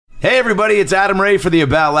Hey everybody, it's Adam Ray for the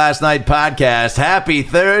About Last Night podcast. Happy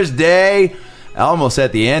Thursday. Almost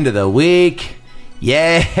at the end of the week.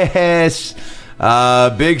 Yes.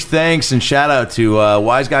 Big thanks and shout out to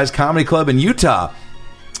Wise Guys Comedy Club in Utah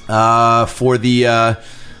for the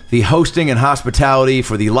hosting and hospitality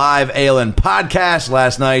for the live ALN podcast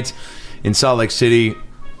last night in Salt Lake City.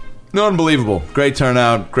 Unbelievable. Great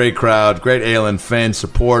turnout, great crowd, great ALN fan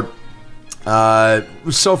support. It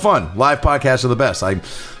was so fun. Live podcasts are the best. I'm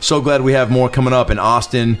so glad we have more coming up in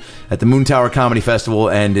Austin at the Moon Tower Comedy Festival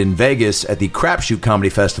and in Vegas at the Crapshoot Comedy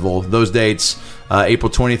Festival. Those dates,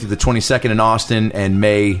 April 20th through the 22nd in Austin and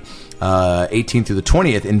May 18th through the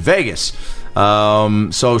 20th in Vegas.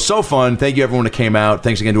 So fun. Thank you everyone that came out.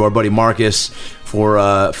 Thanks again to our buddy Marcus for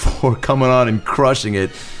coming on and crushing it.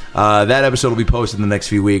 That episode will be posted in the next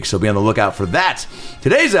few weeks, so be on the lookout for that.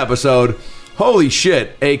 Today's episode, holy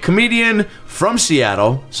shit, a comedian from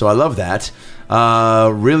Seattle, so I love that.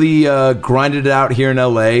 Really grinded it out here in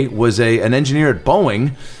LA, was an engineer at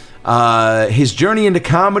Boeing. His journey into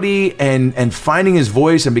comedy and finding his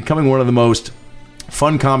voice and becoming one of the most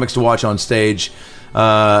fun comics to watch on stage.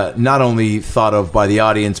 Not only thought of by the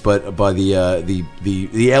audience, but by the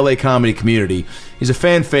LA comedy community. He's a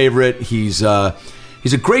fan favorite. He's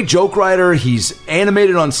a great joke writer. He's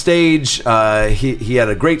animated on stage. He had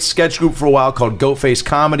a great sketch group for a while called Goat Face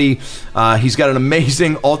Comedy. He's got an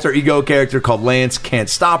amazing alter ego character called Lance Can't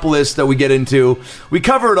Stopulous that we get into. We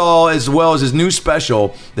cover it all, as well as his new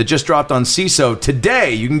special that just dropped on CISO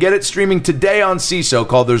today. You can get it streaming today on CISO,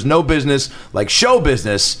 called There's No Business Like Show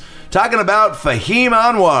Business. Talking about Fahim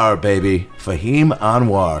Anwar, baby. Fahim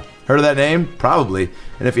Anwar. Heard of that name? Probably.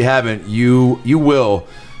 And if you haven't, you will.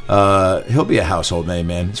 He'll be a household name,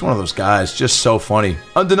 man. He's one of those guys, just so funny,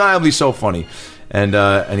 undeniably so funny, and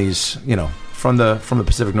he's from the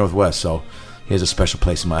Pacific Northwest, so he has a special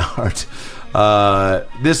place in my heart.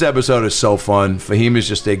 This episode is so fun. Fahim is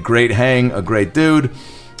just a great hang, a great dude,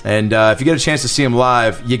 and if you get a chance to see him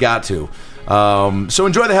live, you got to. So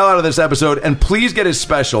enjoy the hell out of this episode, and please get his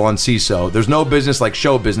special on CISO. There's no business like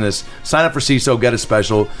show business. Sign up for CISO, get his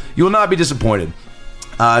special. You will not be disappointed.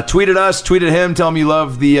 Tweeted us, tweeted him, tell him you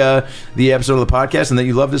love the episode of the podcast and that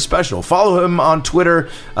you loved his special. Follow him on Twitter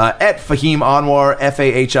at Fahim Anwar,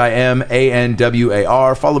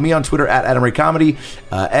 FAHIMANWAR. Follow me on Twitter at Adam Ray Comedy,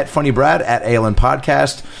 at Funny Brad, at ALN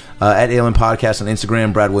Podcast, at ALN Podcast on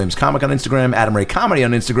Instagram, Brad Williams Comic on Instagram, Adam Ray Comedy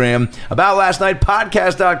on Instagram,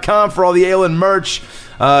 AboutLastNightPodcast.com for all the ALN merch.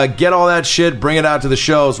 Get all that shit, bring it out to the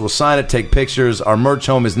shows. We'll sign it, take pictures. Our merch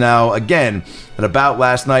home is now, again, at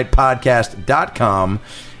AboutLastNightPodcast.com.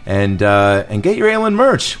 And get your ALN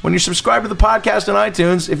merch. When you subscribe to the podcast on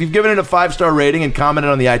iTunes, if you've given it a 5-star rating and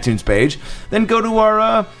commented on the iTunes page, then go to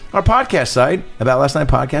our podcast site,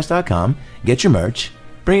 AboutLastNightPodcast.com, get your merch,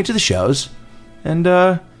 bring it to the shows, and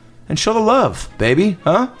show the love, baby.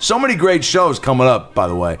 Huh? So many great shows coming up, by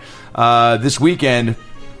the way. This weekend,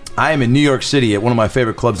 I am in New York City at one of my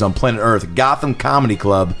favorite clubs on planet Earth, Gotham Comedy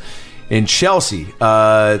Club in Chelsea.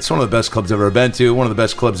 It's one of the best clubs I've ever been to, one of the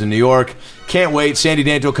best clubs in New York. Can't wait. Sandy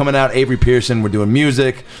Danto coming out, Avery Pearson. We're doing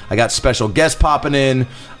music. I got special guests popping in.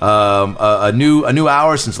 A new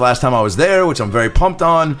hour since the last time I was there, which I'm very pumped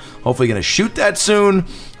on. Hopefully going to shoot that soon.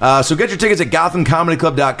 So get your tickets at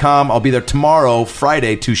GothamComedyClub.com. I'll be there tomorrow,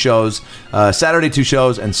 Friday, 2 shows, Saturday 2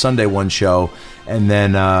 shows, and Sunday 1 show. And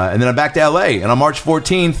then I'm back to LA. And on March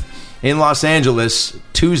 14th in Los Angeles,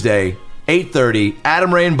 Tuesday, 8:30,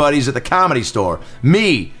 Adam Ray and Buddies at the Comedy Store.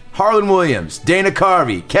 Me, Harlan Williams, Dana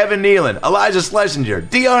Carvey, Kevin Nealon, Elijah Schlesinger,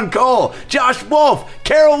 Dion Cole, Josh Wolf,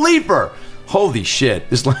 Carol Leifer. Holy shit,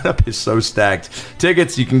 this lineup is so stacked.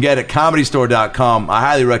 Tickets you can get at ComedyStore.com. I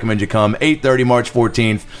highly recommend you come. 8:30, March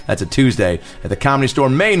 14th. That's a Tuesday at the Comedy Store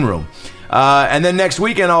main room. And then next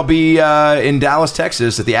weekend, I'll be in Dallas,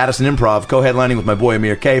 Texas at the Addison Improv, co-headlining with my boy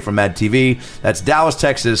Amir K from Mad TV. That's Dallas,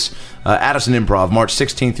 Texas, Addison Improv, March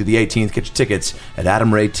 16th through the 18th. Get your tickets at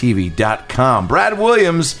AdamRayTV.com. Brad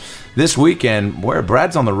Williams this weekend, where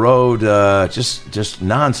Brad's on the road just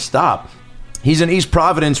nonstop. He's in East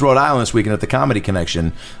Providence, Rhode Island this weekend at the Comedy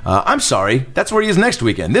Connection. I'm sorry, that's where he is next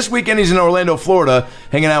weekend. This weekend he's in Orlando, Florida,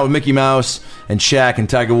 hanging out with Mickey Mouse and Shaq and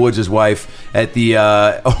Tiger Woods' wife at the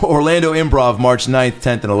Orlando Improv, March 9th,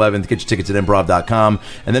 10th, and 11th. Get your tickets at improv.com.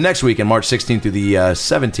 And the next weekend, March 16th through the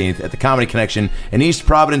 17th at the Comedy Connection in East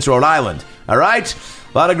Providence, Rhode Island. All right?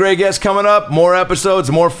 A lot of great guests coming up, more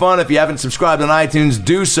episodes, more fun. If you haven't subscribed on iTunes,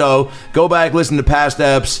 do so. Go back, listen to past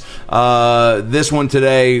eps. This one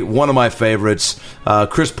today, one of my favorites.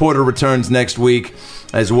 Chris Porter returns next week.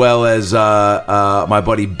 as well as my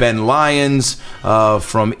buddy Ben Lyons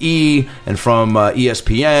from E! and from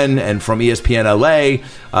ESPN and from ESPN LA,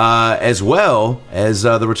 as well as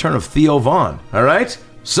the return of Theo Vaughn. All right?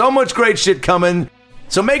 So much great shit coming.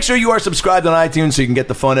 So make sure you are subscribed on iTunes so you can get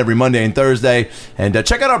the fun every Monday and Thursday. And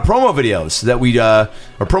check out our promo videos that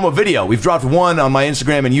our promo video. We've dropped one on my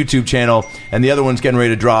Instagram and YouTube channel, and the other one's getting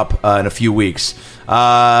ready to drop in a few weeks.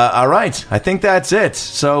 All right. I think that's it.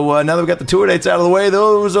 So now that we've got the tour dates out of the way,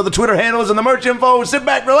 those are the Twitter handles and the merch info. Sit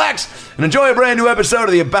back, relax, and enjoy a brand new episode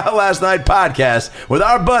of the About Last Night podcast with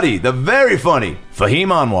our buddy, the very funny Fahim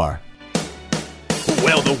Anwar.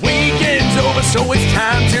 Well, the weekend's over, so it's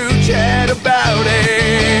time to chat about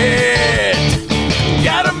it.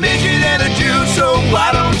 Got a midget and a Jew, so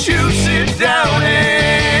why don't you sit down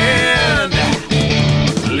and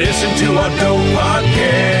listen to our dope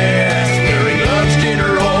podcast during lunch,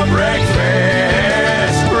 dinner, or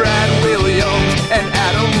breakfast. Brad Williams and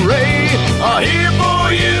Adam Ray are here for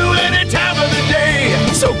you any time of the day.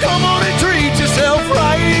 So come on and treat yourself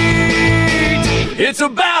right. It's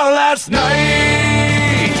About Last Night.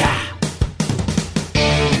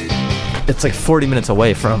 It's like 40 minutes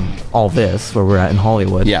away from all this, where we're at in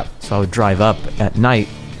Hollywood. Yeah. So I would drive up at night,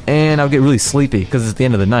 and I would get really sleepy because it's the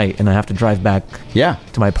end of the night, and I have to drive back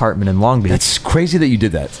to my apartment in Long Beach. That's crazy that you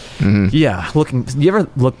did that. Mm-hmm. Yeah. You ever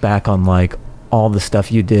look back on, like, all the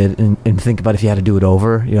stuff you did and think about if you had to do it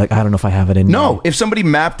over? You're like, I don't know if I have it in me. No. If somebody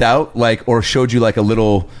mapped out, like, or showed you, like, a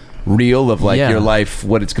little reel of, like, your life,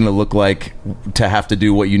 what it's going to look like to have to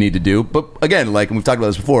do what you need to do. But again, like, and we've talked about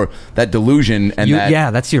this before, that delusion and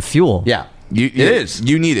that's your fuel. Yeah. It is.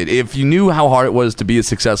 You need it. If you knew how hard it was to be a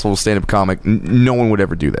successful stand-up comic, no one would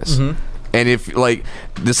ever do this. Mm-hmm. And if, like,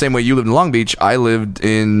 the same way you lived in Long Beach, I lived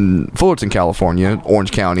in Fullerton, California,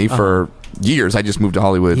 Orange County, for years. I just moved to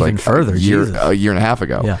Hollywood even further, a year and a half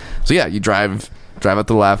ago. Yeah. So yeah, you drive out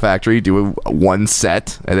to the Laugh Factory, do one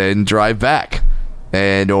set, and then drive back.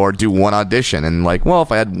 Or do one audition, and like, well,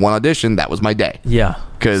 if I had one audition, that was my day. Yeah,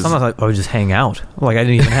 because sometimes I would just hang out. Like, I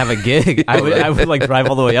didn't even have a gig. I would like drive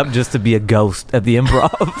all the way up just to be a ghost at the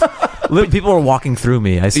Improv. People were walking through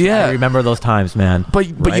me. I remember those times, man. But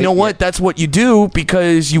right? You know what? That's what you do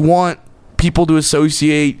because you want people to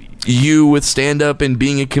associate you with stand-up and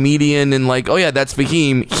being a comedian, and like, oh yeah, that's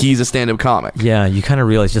Fahim. He's a stand-up comic. Yeah, you kind of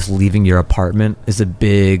realize just leaving your apartment is a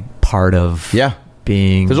big part of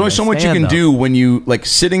being. There's only so much you can do when you, like,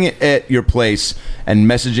 sitting at your place and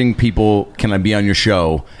messaging people, can I be on your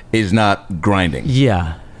show, is not grinding.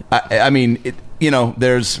 Yeah. I mean,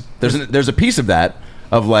 there's a piece of that,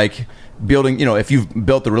 of like building, if you've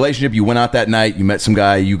built the relationship, you went out that night, you met some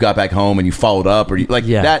guy, you got back home and you followed up, or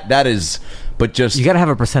that is, but just, you got to have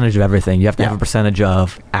a percentage of everything. You have to have a percentage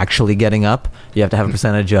of actually getting up. You have to have a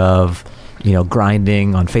percentage of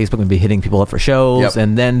grinding on Facebook and be hitting people up for shows.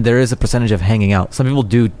 And then there is a percentage of hanging out. Some people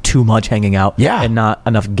do too much hanging out and not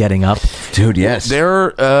enough getting up. Dude, yes.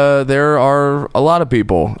 There are a lot of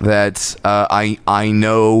people that I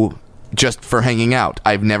know just for hanging out.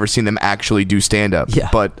 I've never seen them actually do stand-up. Yeah.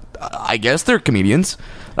 But I guess they're comedians.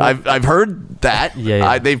 I've heard that.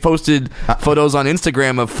 They've posted photos on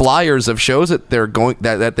Instagram of flyers of shows that they're going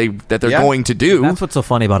going to do. And that's what's so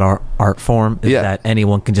funny about our art form is that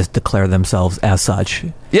anyone can just declare themselves as such.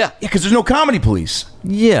 Yeah, because there's no comedy police.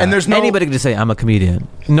 Yeah, and there's no, anybody can just say I'm a comedian.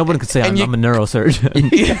 Nobody could say I'm a neurosurgeon.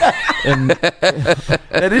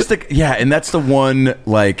 That is and that's the one,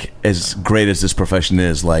 like, as great as this profession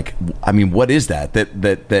is, like, I mean, what is that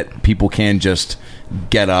people can just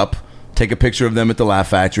get up, take a picture of them at the Laugh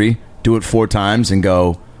Factory, do it 4 times, and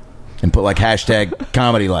go and put, like, hashtag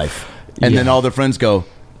comedy life, and then all their friends go,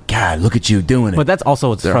 God, look at you doing it. But that's also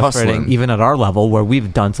what's frustrating, hustling. Even at our level, where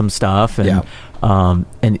we've done some stuff, and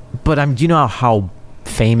do you know how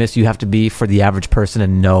famous you have to be for the average person to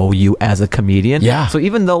know you as a comedian? Yeah. So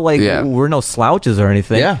even though we're no slouches or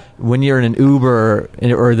anything, when you're in an Uber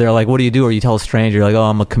or they're like, "What do you do?" or you tell a stranger, you're like, "Oh,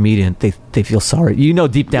 I'm a comedian." They feel sorry.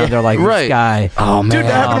 Deep down they're like, "This guy." Oh man, dude,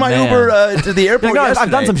 that happened to my Uber to the airport yesterday.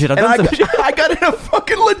 I've done some shit. I got in a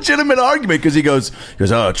fucking legitimate argument because he goes,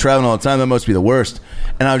 "Oh, traveling all the time, that must be the worst."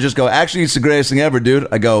 And I would just go, "Actually, it's the greatest thing ever, dude."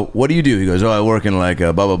 I go, "What do you do?" He goes, "Oh, I work in like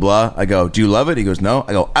blah blah blah." I go, "Do you love it?" He goes, "No."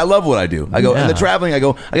 I go, "I love what I do." I go, "And the traveling?" I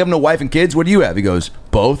go, "I have no wife and kids. What do you have?" He goes,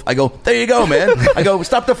 "Both." I go, "There you go, man." I go,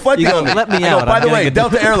 "Stop the fuck down." Let me out. By the way,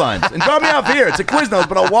 Delta Airlines, and drop me off here. It's a Quiznos,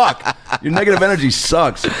 but I'll walk. Your negative energy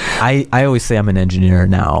sucks. I always say I'm an engineer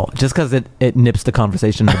now, just because it nips the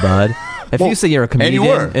conversation in the bud. If you say you're a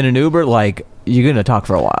comedian in an Uber, like, you're gonna talk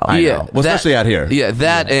for a while. I know. Well, especially out here.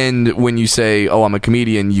 Yeah, and when you say, "Oh, I'm a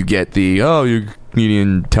comedian," you get the "Oh, you're a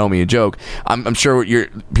comedian, tell me a joke." I'm sure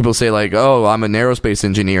people say like, "Oh, I'm an aerospace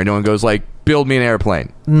engineer." No one goes like, "Build me an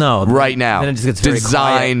airplane." No, right now. Then it just gets very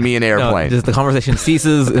Design quiet. me an airplane. No, just the conversation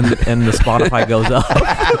ceases and the Spotify goes up.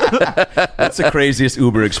 That's the craziest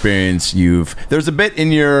Uber experience There's a bit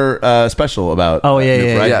in your special about. Oh yeah,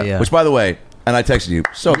 Nuke, right? yeah. Which, by the way, and I texted you.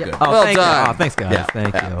 So good. Oh, Well thank done. You. Oh, thanks, guys. Yeah.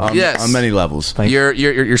 Thank you. Yes. On many levels.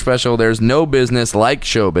 Your special. There's no business like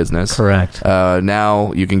show business. Correct.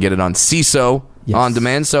 Now you can get it on CISO. Yes. On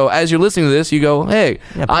demand. So as you're listening to this, you go, "Hey,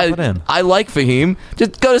 pop it in. I like Fahim.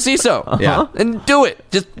 Just go to CISO, Yeah. and do it.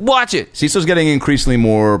 Just watch it." CISO's getting increasingly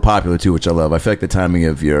more popular too, which I love. I feel like the timing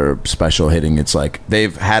of your special hitting, it's like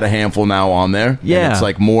they've had a handful now on there. Yeah. And it's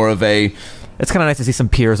like more of a. It's kind of nice to see some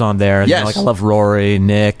peers on there. And, Yes. like I love Rory,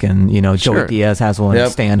 Nick, and Joey Sure. Diaz has one.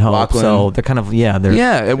 Yep. Stanhope. Lachlan. So they're kind of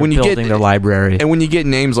they're when you building get their library. And when you get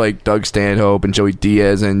names like Doug Stanhope and Joey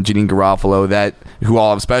Diaz and Janine Garofalo, who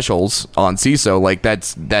all have specials on CISO, like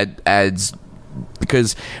that adds,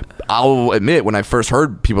 because I'll admit when I first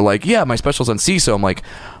heard people like, "Yeah, my special's on CISO," I'm like,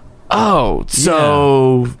 "Oh,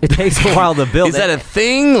 so it takes a while to build. Is that a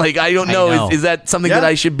thing? Like, I don't know. know. Is that something Yeah. that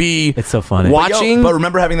I should be It's so funny. watching?" But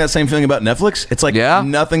remember having that same feeling about Netflix? It's like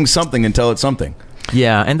nothing's something until it's something.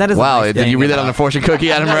 Yeah, and that is Wow, a nice did you thing read that about- on a fortune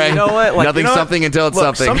cookie, Adam Ray? You know what? Like, Nothing You know what? something until it's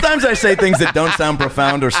Look, something. sometimes I say things that don't sound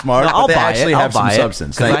profound or smart, No, but I'll they buy actually it. have I'll some buy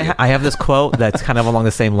substance. Because Thank you. I have this quote that's kind of along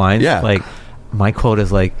the same lines. Yeah. Like, my quote is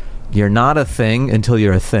like, "You're not a thing until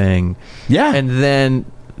you're a thing." Yeah. And then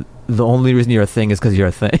the only reason you're a thing is because you're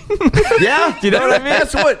a thing. Yeah, Do you know what I mean?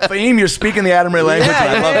 That's what Fahim. You're speaking the Adam Ray language, and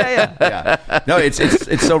I love it. Yeah. No, it's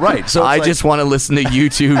so right. So I it's just want to listen to you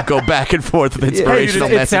two go back and forth with inspirational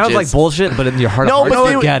it messages. sounds like bullshit, but in your heart No, of but hearts,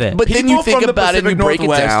 they- you get it. but then people you think from the about it and Pacific you break it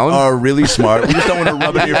Northwest down. are really smart. We just don't want to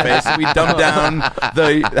rub it in your face. We dumb down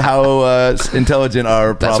how intelligent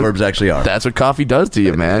our proverbs actually are. That's what coffee does to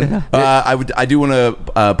you, man. I do want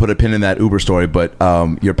to put a pin in that Uber story, but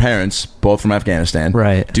your parents, both from Afghanistan,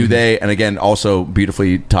 Right. Do they? And again, also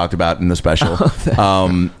beautifully talked about in the special.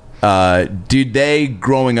 Did they,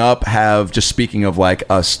 growing up, have, just speaking of like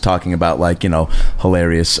us talking about like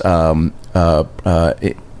hilarious, not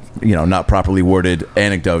properly worded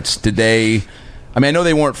anecdotes? Did they? I mean, I know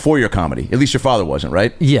they weren't for your comedy. At least your father wasn't,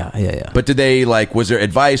 right? Yeah. But did they, like, was there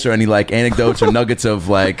advice or any, like, anecdotes or nuggets of,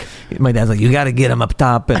 like... My dad's like, "You got to get him up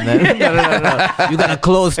top, and then no. You got to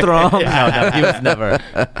close strong." No, he was never.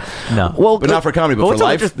 No. Well, but not for comedy, but for what's so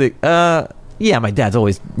life? interesting, yeah, my dad's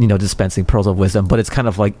always, dispensing pearls of wisdom, but it's kind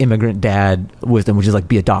of like immigrant dad wisdom, which is like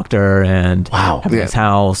be a doctor and have a nice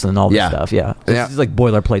house and all this stuff. Yeah. So Yeah. It's just like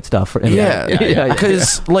boilerplate stuff for immigrants. Yeah,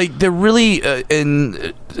 because like they're really,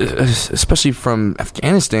 especially from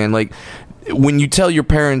Afghanistan, like when you tell your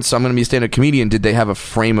parents I'm going to be a stand-up comedian, did they have a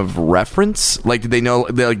frame of reference? Like, did they know?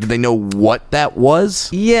 Did they know what that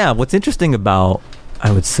was? Yeah. What's interesting about,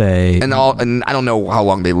 I would say, And I don't know how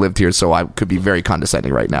long they lived here, so I could be very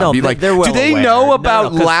condescending right now. No, be like, they're well do they aware. know No,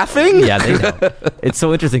 about 'cause- laughing? Yeah, they know. It's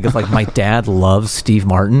so interesting because like my dad loves Steve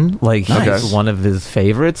Martin. Like he's Okay. one of his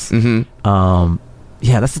favorites. Mm-hmm.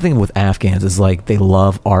 Yeah, that's the thing with Afghans is like they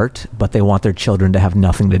love art, but they want their children to have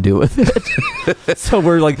nothing to do with it. So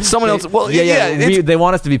we're like Someone else- well, yeah, they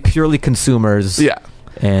want us to be purely consumers. Yeah.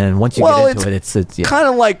 And once you get into it, it's yeah. kind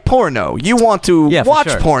of like porno. You want to Yeah, for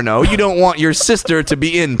watch sure. porno. You don't want your sister to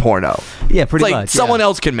be in porno. Yeah, pretty It's like much. someone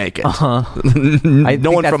else can make it. I No think one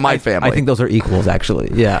that's- from my family. I think those are equals,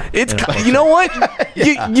 actually. Yeah. It's you know what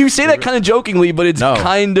you say that kind of jokingly, but it's No.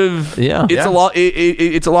 kind of It's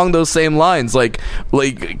it's along those same lines, like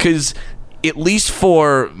because at least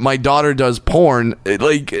for my daughter does porn,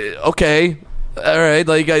 like okay, all right,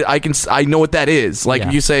 like I know what that is. Like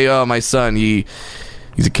Yeah. you say, oh, my son, he's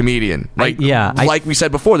a comedian. Like like we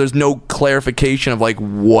said before, there's no clarification of like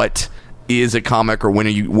what is a comic or when are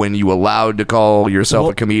you allowed to call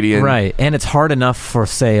yourself a comedian, right? And it's hard enough for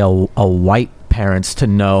say a white parents to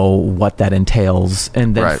know what that entails,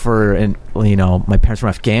 and then for my parents from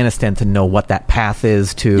Afghanistan to know what that path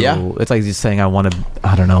is to. It's like just saying I want to,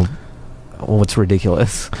 I don't know, what's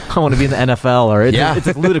ridiculous. I want to be in the NFL, or it's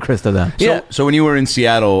like ludicrous to them. So when you were in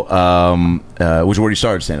Seattle, which is where you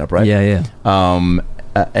started stand up, right? Yeah.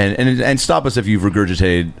 And stop us if you've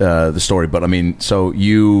regurgitated the story, but I mean, so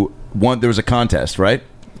you there was a contest, right?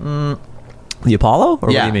 The Apollo, or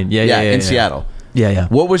what do you mean? Yeah, in Seattle. Yeah.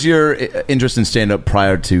 What was your interest in stand up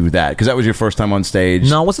prior to that? Because that was your first time on stage.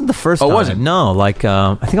 No, it wasn't the first time. Oh, wasn't? No, like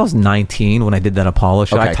I think I was 19 when I did that Apollo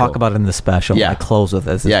show. Okay, I talk cool. about it in the special. Yeah. I close with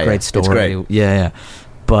this. It's a great story. It's great. Yeah.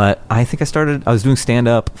 But I think I was doing stand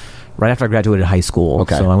up right after I graduated high school.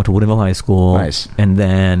 Okay. So I went to Woodinville High School. Nice. And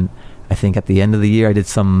then I think at the end of the year I did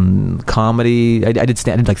some comedy. I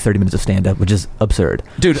did like 30 minutes of stand-up, which is absurd.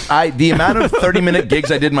 Dude, the amount of 30-minute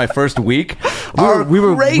gigs I did my first week we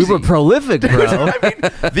were prolific, bro. I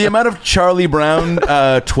mean, the amount of Charlie Brown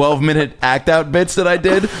 12-minute act-out bits that I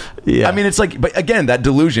did. Yeah. I mean, it's like, but again, that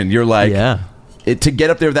delusion. You're like, to get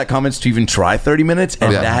up there with that comments to even try 30 minutes at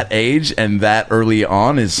that age and that early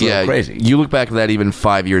on is so crazy. You look back at that even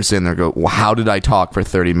 5 years in there, go, well, how did I talk for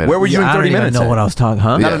 30 minutes? Where were you in 30 minutes? I don't even know what I was talking,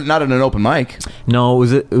 huh? Not at an open mic. No,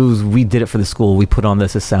 it was we did it for the school. We put on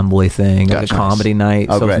this assembly thing, like a comedy night.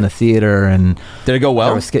 So it was in the theater. And did it go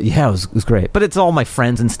well? Yeah, it was great. But it's all my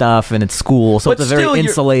friends and stuff, and it's school, so it's a very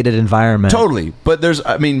insulated environment. Totally. But there's,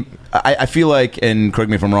 I mean, I feel like, and correct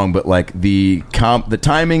me if I'm wrong, but like the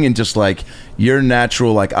timing and just like your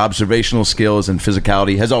natural like observational skills and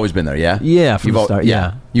physicality has always been there, yeah? Yeah, from the start,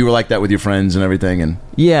 yeah. You were like that with your friends and everything, and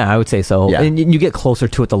yeah, I would say so. Yeah. And you get closer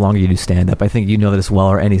to it the longer you do stand-up. I think you know that as well,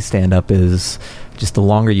 or any stand-up is just the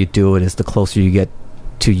longer you do it is the closer you get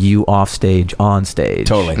to you off stage, on stage.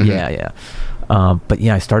 Totally. Yeah. But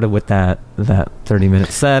yeah, I started with that 30-minute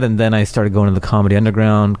set, and then I started going to the Comedy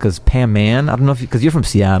Underground because Pam Mann, I don't know if because you're from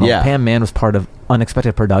Seattle. Yeah. Pam Mann was part of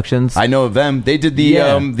Unexpected Productions. I know of them. They did the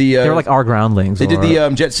they were like our groundlings. They did the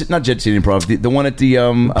not Jet City Improv, the one at the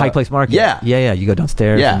Pike Place Market. Yeah. You go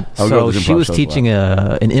downstairs. Yeah. So she was teaching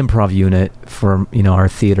an improv unit for our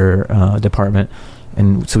theater department.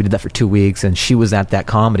 And so we did that for 2 weeks, and she was at that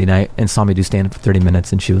comedy night and saw me do stand-up for 30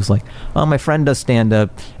 minutes, and she was like, oh, my friend does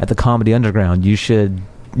stand-up at the Comedy Underground. You should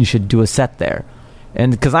do a set there.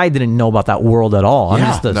 And because I didn't know about that world at all. I'm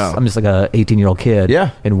just like a 18-year-old kid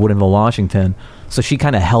in Woodinville, Washington. So she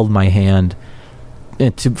kind of held my hand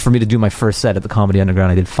for me to do my first set at the Comedy Underground.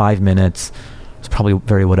 I did 5 minutes. It was probably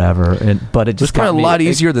very whatever. But it just got a lot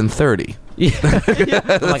easier than 30. Yeah.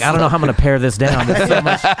 I'm like, I don't know how I'm going to pare this down. There's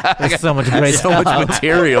so much great stuff. So much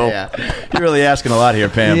material. You're really asking a lot here,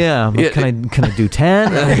 Pam. Yeah. Can I do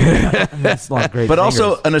 10? That's a lot of great But fingers.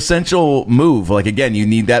 also an essential move. Like, again, you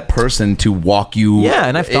need that person to walk you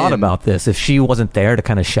and I've thought about this. If she wasn't there to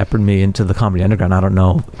kind of shepherd me into the Comedy Underground, I don't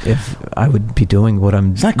know if I would be doing what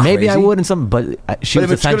I'm... Maybe I would in some... But she was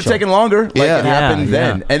essential. It could have taken longer. Like it happened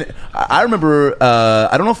then. And I remember...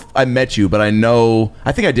 I don't know if I met you, but I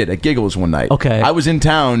think I did at Giggles one night. Okay. I was in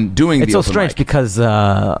town doing it's the so strange mic. because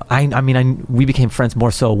we became friends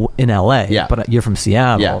more so in LA. Yeah. But you're from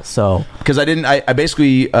Seattle. Yeah. So because I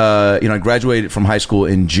basically I graduated from high school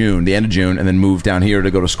in June, the end of June, and then moved down here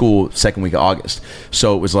to go to school second week of August.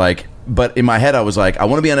 So it was like, but in my head I was like, I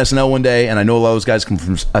want to be on SNL one day, and I know a lot of those guys come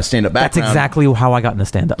from a stand-up background. That's exactly how I got into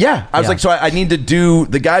stand-up. Yeah, I was like, so I need to do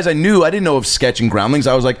the guys I knew. I didn't know of sketch and groundlings.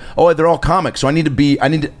 I was like, oh, they're all comics, so I need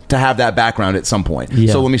to have that background at some point.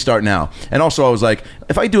 Yeah. So let me start now. And also, I was like,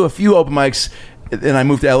 if I do a few open mics and I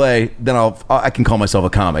moved to LA, then I can call myself a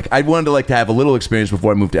comic. I wanted to have a little experience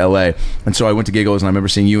before I moved to LA, and so I went to Giggles, and I remember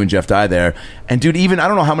seeing you and Jeff Dye there. And dude, even I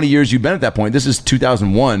don't know how many years you've been at that point. This is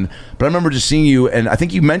 2001, but I remember just seeing you, and I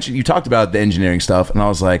think you talked about the engineering stuff, and I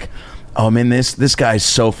was like, oh man, this guy's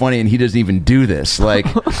so funny, and he doesn't even do this. Like,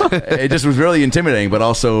 it just was really intimidating. But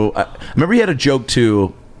also, I remember he had a joke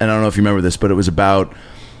too, and I don't know if you remember this, but it was about.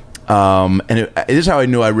 And it is how I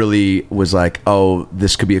knew I really was like, oh,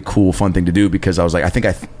 this could be a cool, fun thing to do, because I was like, I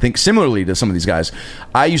think similarly to some of these guys,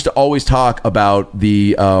 I used to always talk about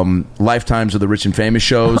the lifetimes of the rich and famous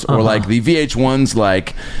shows, or like the VH1s,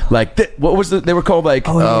 what was they were called like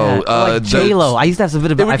J-Lo. I used to have some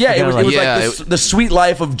bit of it was the Sweet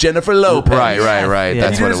Life of Jennifer Lopez. Right. Yeah.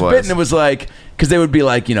 That's what it was. Bit, and it was like, because they would be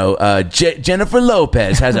like, Jennifer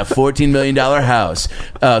Lopez has a $14 million house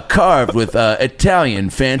carved with Italian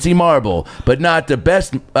fancy marble, but not the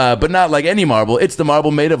best, but not like any marble. It's the marble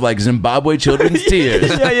made of like Zimbabwe children's tears.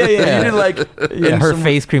 Yeah. Her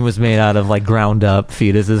face cream was made out of like ground up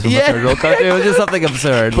fetuses from a third world country. It was just something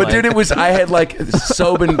absurd. But dude, I had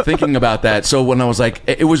so been thinking about that. So when I was like,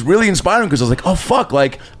 it was really inspiring, because I was like, oh fuck,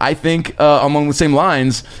 like I think along the same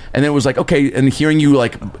lines. And then it was like, okay, and hearing you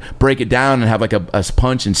like break it down and have like a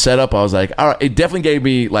punch and setup, I was like, all right, it definitely gave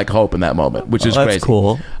me like hope in that moment, which is crazy. That's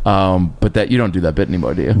cool. But that you don't do that bit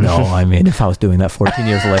anymore, do you? No, I mean, if I was doing that 14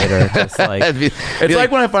 years later, it's like it's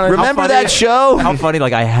like when I finally remember that show. How funny!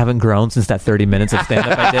 Like I haven't grown since that 30 minutes of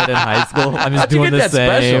stand-up I did in high school. I'm just doing the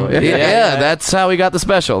same. Yeah, that's how we got the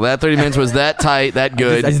special. That 30 minutes was that tight, that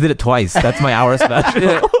good. I just did it twice. That's my hour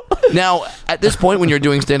special. Now, at this point, when you're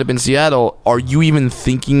doing stand-up in Seattle, are you even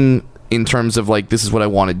thinking in terms of like, this is what I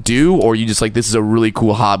want to do, or are you just like, this is a really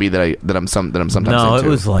cool hobby that I'm sometimes No, into? It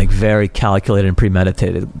was like very calculated and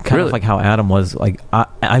premeditated, kind of like how Adam was. Like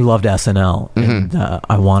I loved SNL, and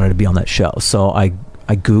I wanted to be on that show, so I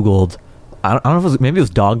googled I don't know if maybe it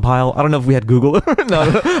was Dogpile. I don't know if we had Google.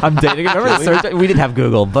 No, I'm dating. Remember the search? We didn't have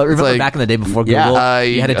Google, but remember like, back in the day before Google,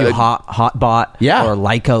 you had to do Hotbot or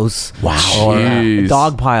Lycos. Wow. Or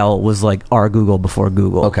Dogpile was like our Google before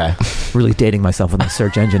Google. Okay. Really dating myself with the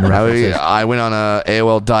search engine references. I went on a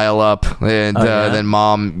AOL dial-up, and then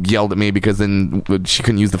Mom yelled at me because then she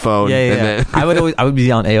couldn't use the phone. Yeah. And then I would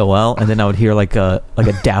be on AOL, and then I would hear like a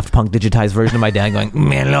Daft Punk digitized version of my dad going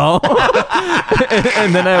 "Mellow,"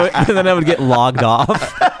 and then I would get logged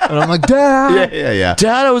off, and I'm like, Dad, yeah.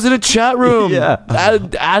 Dad, I was in a chat room,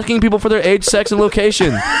 asking people for their age, sex, and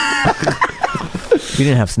location. We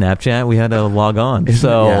didn't have Snapchat. We had to log on.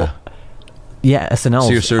 So. Yeah, SNL.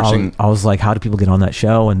 So you're searching. I was like, how do people get on that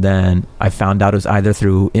show? And then I found out it was either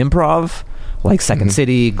through improv, like Second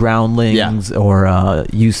City, Groundlings, or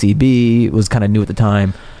UCB. It was kind of new at the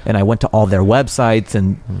time. And I went to all their websites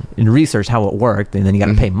and researched how it worked. And then you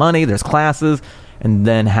got to pay money. There's classes. And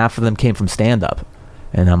then half of them came from stand-up.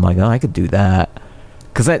 And I'm like, oh, I could do that.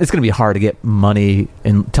 Because it's going to be hard to get money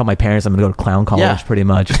and tell my parents I'm going to go to clown college pretty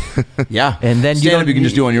much. And then stand-up you can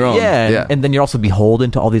just do on your own. And then you're also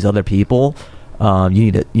beholden to all these other people.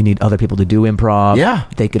 You need other people to do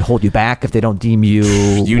improv. They could hold you back if they don't deem you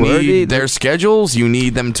You worthy. need their schedules. You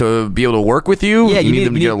need them to be able to work with you. Yeah, you need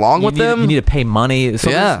them to get along with them. You need to pay money. So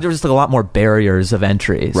there's just like a lot more barriers of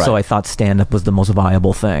entry. Right. So I thought stand-up was the most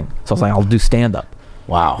viable thing. So I was like, I'll do stand-up.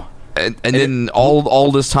 Wow. And then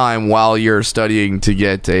all this time while you're studying to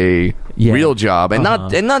get a real job, and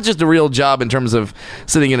not just a real job in terms of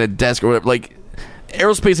sitting in a desk or whatever, like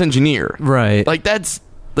aerospace engineer, right? Like that's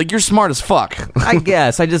like you're smart as fuck. I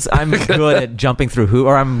guess I'm good at jumping through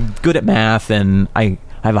or I'm good at math, and I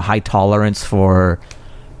have a high tolerance for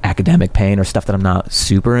academic pain or stuff that I'm not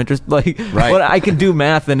super interested. Like, but I can do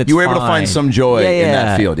math, and it's you were able fine. to find some joy in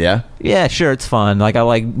that field, Yeah, sure, it's fun. Like I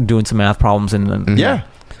like doing some math problems and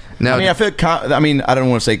Now, I mean, I feel. I don't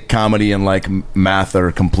want to say comedy and like math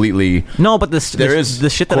are completely. No, but the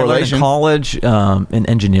shit that I learned in college in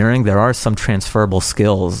engineering, there are some transferable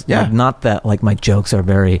skills. Yeah, like, not that like my jokes are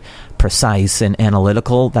very precise and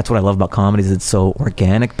analytical. That's what I love about comedy is it's so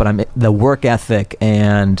organic. But the work ethic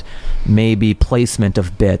and maybe placement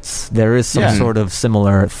of bits. There is some sort of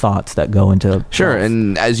similar thoughts that go into. Sure,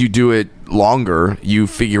 and as you do it longer, you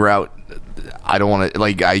figure out. I don't want to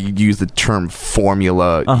like I use the term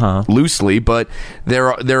formula loosely, but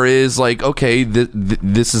there is like okay,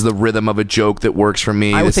 this is the rhythm of a joke that works for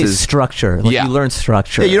me. I would say structure. Like you learn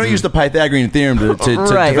structure. Yeah, you don't use the Pythagorean theorem to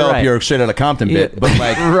develop your straight out of Compton bit, but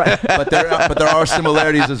like, but there are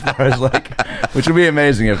similarities as far as like, which would be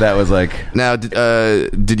amazing if that was like. Now,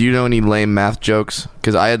 did you know any lame math jokes?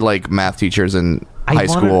 Because I had like math teachers in high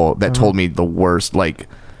school that told me the worst like.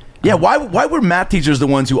 Yeah, why were math teachers the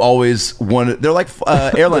ones who always wanted? They're like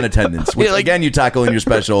airline attendants, which again you tackle in your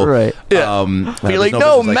special. Right. Yeah. You're like,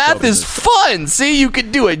 no, math is fun. See, you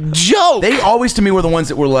could do a joke. They always to me were the ones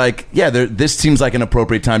that were like, this seems like an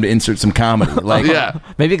appropriate time to insert some comedy. Like,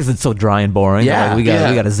 maybe because it's so dry and boring. Yeah, like, we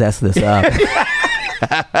got to zest this up.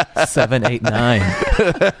 7, 8, 9.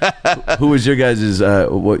 Who was your guys'?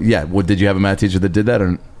 Did you have a math teacher that did that,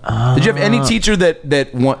 or did you have any teacher that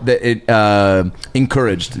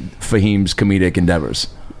encouraged Fahim's comedic endeavors?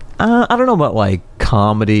 I don't know about like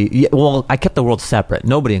comedy. Yeah, well, I kept the world separate.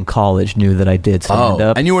 Nobody in college knew that I did stand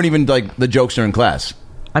up, and you weren't even like the jokes are in class.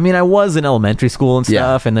 I mean, I was in elementary school and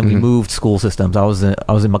stuff, and then we moved school systems. I was in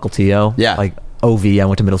Mukilteo. Yeah. OV, I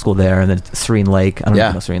went to middle school there, and then Serene Lake. I don't know if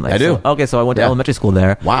you know Serene Lake. I do. So I went to elementary school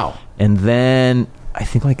there. Wow. And then I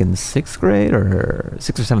think like in 6th grade or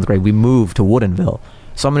 6th or 7th grade, we moved to Woodinville.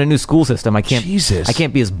 So I'm in a new school system. I can't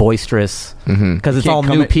be as boisterous because it's all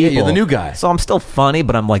new people. You're the new guy. So I'm still funny,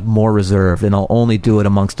 but I'm like more reserved, and I'll only do it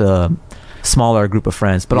amongst a smaller group of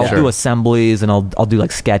friends. But I'll do assemblies, and I'll do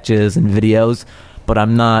like sketches and videos. But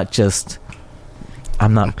I'm not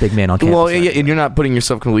big man on campus. Well, and you're not putting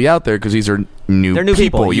yourself completely out there because these are new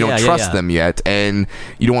people. You don't trust them yet, and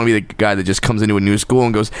you don't want to be the guy that just comes into a new school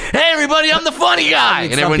and goes, "Hey, everybody, I'm the funny guy,"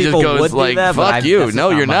 and everyone just goes like, "Fuck you,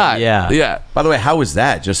 no, you're not." Yeah. By the way, how was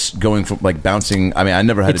that? Just going from like bouncing. I mean, I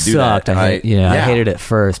never had to do that. I hated it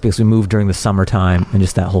first because we moved during the summertime, and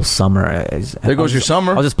just that whole summer. There goes your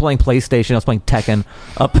summer. I was just playing PlayStation. I was playing Tekken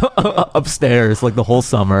upstairs like the whole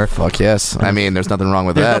summer. Fuck yes. I mean, there's nothing wrong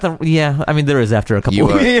with that. I mean, there is after a couple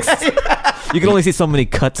of weeks. You can only see so many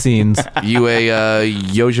cutscenes. You a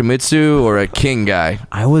Yoshimitsu or a King guy?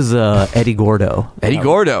 I was Eddie Gordo. Eddie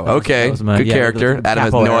Gordo. Okay. That was my- Good yeah, character. the Adam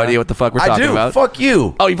has capoeira. no idea what the fuck we're talking about. Fuck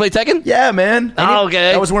you. Oh, you play Tekken? Yeah, man. Oh,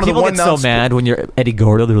 okay. That was one of People the get one so mad when you're Eddie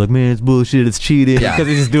Gordo. They're like, man, it's bullshit. It's cheating. Yeah. Because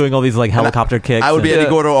he's just doing all these like helicopter kicks. I would be and- Eddie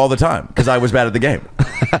Gordo all the time because I was bad at the game.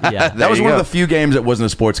 Yeah. That was you one go. of the few games that wasn't a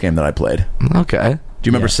sports game that I played. Do Okay. you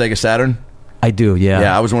remember Sega Saturn? I do, yeah.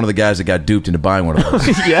 Yeah, I was one of the guys that got duped into buying one of those.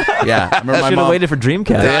 Yeah. Yeah, I remember my Should have mom. waited for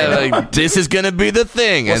Dreamcast. Yeah, like, this is gonna be the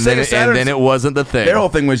thing, Well, and Sega Saturn's- then it wasn't the thing. Their whole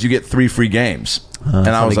thing was you get 3 free games, and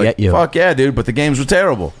I how was they like, get you. "Fuck yeah, dude!" But the games were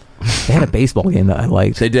terrible. They had a baseball game that I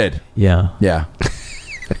liked. They did. Yeah. Yeah.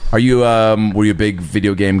 Are you? Were you a big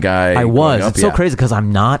video game guy? I growing was. up? It's so Yeah. crazy because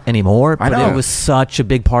I'm not anymore. I But know. it was such a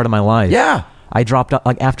big part of my life. Yeah. I dropped out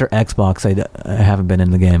like after Xbox. I haven't been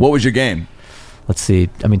in the game. What was your game? Let's see.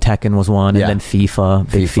 I mean, Tekken was one, Yeah. and then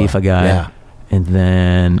FIFA, big FIFA guy. Yeah. And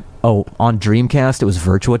then on Dreamcast it was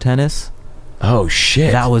Virtua Tennis. Oh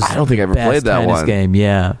shit! That was I don't think I ever best played that tennis one. game.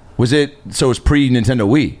 Yeah. Was it? So it was pre Nintendo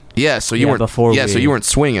Wii. Yeah, so you Yeah, weren't before Yeah, so we- you weren't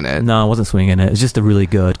swinging it. No, I wasn't swinging it. It's just a really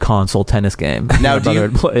good console tennis game. Now, My do brother you-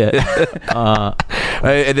 would play it.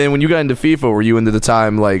 And then when you got into FIFA, were you into the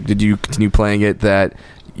time like did you continue playing it that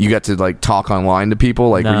you got to like talk online to people?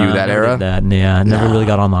 Like were you Nah, that never era? did that. Yeah, I never really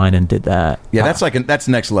got online and did that. Yeah, that's like that's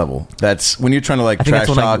next level. That's when you're trying to like I think trash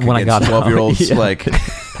that's when I- talk when I against got out. 12-year-olds. Yeah. Like,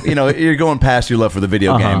 you know, you're going past your love for the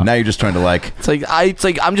video Uh-huh. game. Now you're just trying to like. It's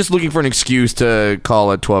like I'm just looking for an excuse to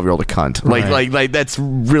call a 12-year-old a cunt. Right. Like that's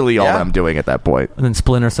really all Yeah. I'm doing at that point. And then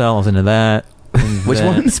Splinter Cell, I was into that. And Which then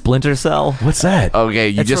one? Splinter Cell. What's that? Okay,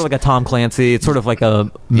 you It's just sort of like a Tom Clancy. It's sort of like a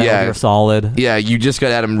Metal Yeah. Gear Solid. yeah, you just got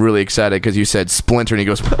Adam really excited because you said Splinter and he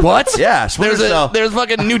goes, "What? Yeah, Splinter Cell. There's a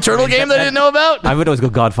fucking new turtle game that I didn't know about." I would always go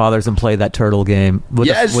Godfathers and play that turtle game. With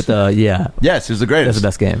Yes. Yeah, Yes, it was the greatest.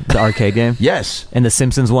 that's the best game. The arcade game. Yes. And the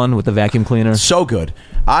Simpsons one with the vacuum cleaner. So good.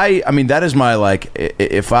 I mean that is my like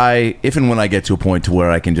if and when I get to a point to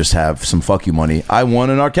where I can just have some fuck you money, I want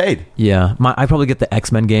an arcade. Yeah, I probably get the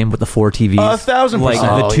X-Men game with the 4 TVs. 1,000%. Like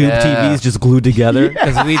the Oh, tube yeah. TVs just glued together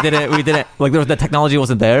because we didn't like the technology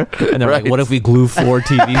wasn't there, and they're Right. like, what if we glue 4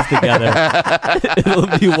 TVs together?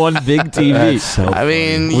 It'll be one big TV. That's so I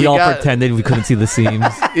mean, We you all got, pretended we couldn't see the seams.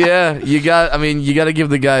 Yeah, you got to give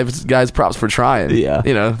the guys props for trying. Yeah.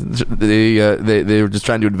 You know, they were just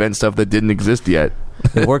trying to invent stuff that didn't exist yet.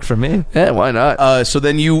 It worked for me. Yeah, why not? So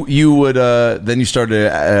then you would then you started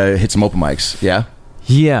to hit some open mics. Yeah.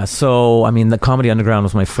 Yeah, so I mean, the Comedy Underground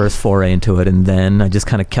was my first foray into it, and then I just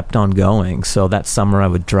kind of kept on going. So that summer, I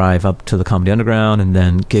would drive up to the Comedy Underground, and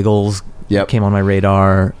then Giggles Yep. came on my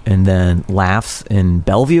radar, and then Laughs in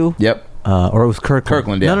Bellevue. Yep. Or it was Kirkland.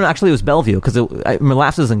 Kirkland, yeah. No, actually, it was Bellevue because I mean,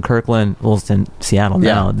 Laughs is in Kirkland. Well, it's in Seattle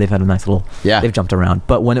now. Yeah. They've had a nice little. Yeah. They've jumped around,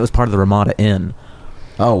 but when it was part of the Ramada Inn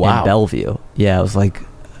Oh wow. in Bellevue, yeah, it was like.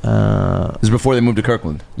 This is before they moved to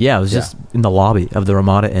Kirkland. Yeah, it was just in the lobby of the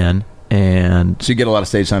Ramada Inn, and So you get a lot of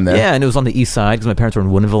stage time there. yeah, and it was on the east side because my parents were in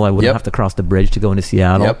Woodinville. I wouldn't Yep. have to cross the bridge to go into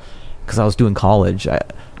Seattle Yep. because I was doing college.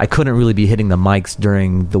 I couldn't really be hitting the mics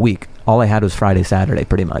during the week. All I had was Friday, Saturday,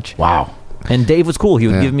 pretty much. Wow. And Dave was cool. He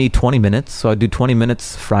would Yeah. give me 20 minutes, so I'd do 20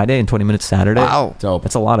 minutes Friday and 20 minutes Saturday. Wow. Dope.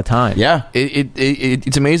 That's a lot of time. Yeah.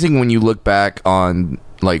 It's amazing when you look back on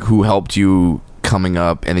like who helped you coming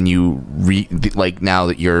up, and then you like now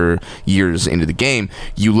that you're years into the game,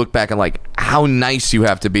 you look back and like how nice you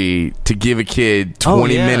have to be to give a kid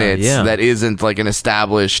 20 yeah, minutes yeah. that isn't like an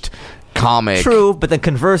established comic. True, but then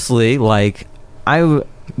conversely, like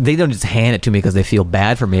they don't just hand it to me because they feel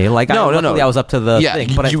bad for me. Like No. luckily I was up to the Yeah, thing.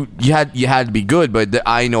 But you had to be good, but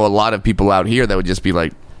I know a lot of people out here that would just be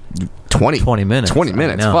like 20 minutes. 20 I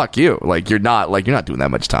minutes. know. Fuck you. Like you're not doing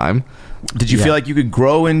that much time. Did you Yeah. feel like you could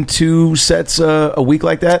grow in 2 sets a week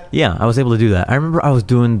like that? yeah, I was able to do that. I remember I was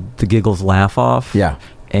doing the Giggles Laugh Off. Yeah.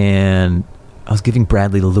 And I was giving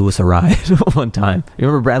Bradley Lewis a ride one time. You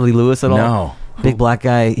remember Bradley Lewis at all? No. Big black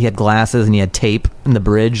guy. He had glasses and he had tape in the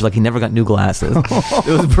bridge. Like he never got new glasses. It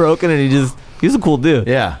was broken, and he was a cool dude.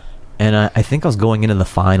 Yeah. And I think I was going into the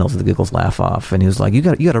finals of the Giggles Laugh Off, and he was like, "You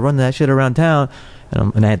got to run that shit around town."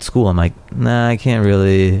 And I had school. I'm like, "Nah, I can't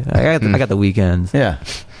really. I got the weekends." Yeah.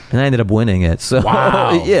 And I ended up winning it. So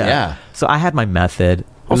Wow. yeah. Yeah. So I had my method.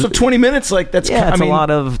 Also, 20 minutes, like that's. Yeah, it's a lot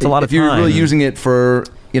of if you're really time. using it for,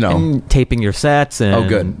 and taping your sets. And Oh,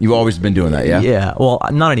 good. You've always been doing that, yeah. Yeah. Well,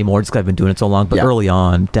 not anymore. Just 'cause I've been doing it so long. But Yeah. early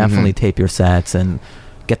on, definitely tape your sets and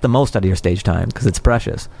get the most out of your stage time because it's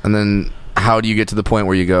precious. And then how do you get to the point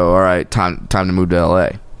where you go, all right, time to move to LA?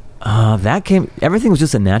 Everything was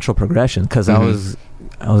just a natural progression because I was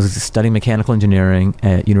studying mechanical engineering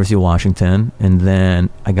at University of Washington, and then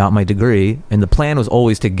I got my degree, and the plan was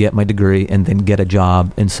always to get my degree and then get a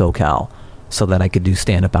job in SoCal. so that I could do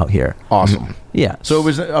stand-up out here. Awesome. Yeah. So it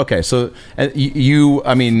was okay. So you,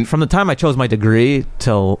 I mean, from the time I chose my degree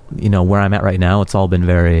till where I'm at right now, it's all been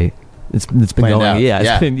very. It's been going. Out. Yeah.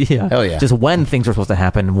 It's been, Hell yeah. Just when things were supposed to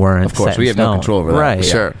happen weren't. Of course, we have no control over that. Right.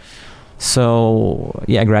 Sure. So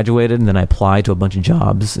I graduated and then I applied to a bunch of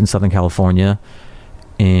jobs in Southern California,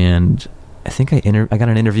 and I think I got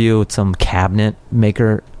an interview with some cabinet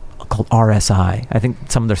maker called RSI. I think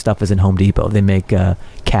some of their stuff is in Home Depot. They make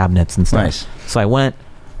cabinets and stuff. Nice. So I went,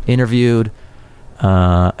 interviewed.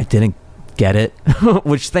 I didn't get it,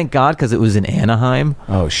 which thank God, because it was in Anaheim.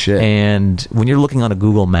 Oh shit! And when you're looking on a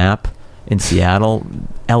Google map in Seattle,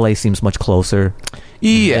 LA seems much closer.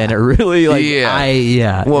 Yeah, and it really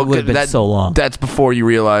Well, it would have been so long. That's before you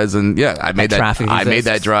realize, and I made that. I made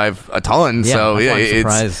that drive a ton. Yeah, so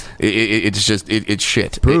it's it's shit.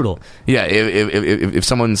 It's brutal. If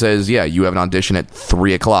someone says, you have an audition at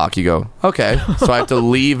 3:00, you go, okay, so I have to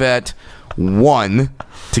leave at 1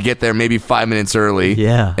 to get there maybe 5 minutes early.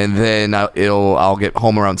 Yeah, and then I'll get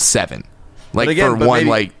home around 7. For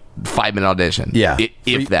one 5-minute audition. Yeah.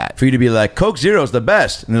 For you to be like, Coke Zero's the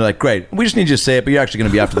best. And they're like, great. We just need you to say it, but you're actually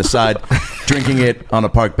going to be off to the side drinking it on a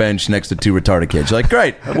park bench next to 2 retarded kids. You're like,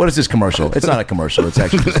 great. What is this commercial? It's not a commercial. It's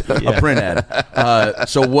actually just a print ad.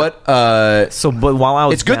 So but while I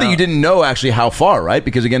was it's good that you didn't know actually how far, right?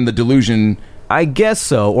 Because again, the delusion. I guess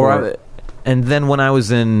so. And then when I was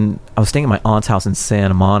staying at my aunt's house in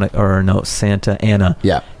Santa Ana.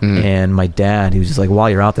 Yeah. Mm-hmm. And my dad, he was just like, while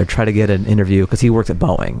you're out there, try to get an interview, because he works at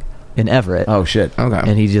Boeing in Everett. Oh, shit. Okay.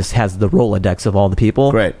 And he just has the Rolodex of all the people.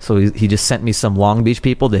 Great. So he just sent me some Long Beach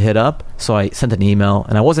people to hit up. So I sent an email,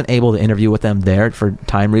 and I wasn't able to interview with them there for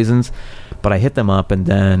time reasons, but I hit them up, and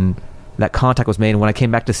then that contact was made. And when I came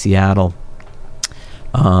back to Seattle,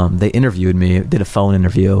 they interviewed me, did a phone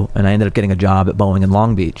interview, and I ended up getting a job at Boeing in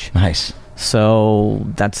Long Beach. Nice. So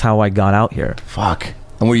that's how I got out here. Fuck.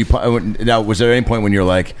 And now, was there any point when you're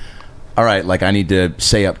like, all right, like I need to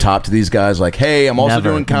say up top to these guys, like, hey, I'm also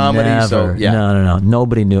doing comedy. Never. So yeah. No.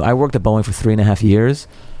 Nobody knew. I worked at Boeing for 3.5 years.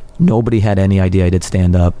 Nobody had any idea I did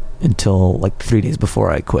stand up until like 3 days before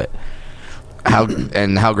I quit. How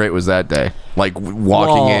great was that day? Like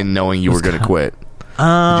walking in knowing you were going to quit.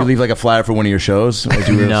 Did you leave like a flyer for one of your shows?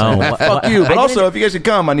 No. Fuck you. But also, if you guys could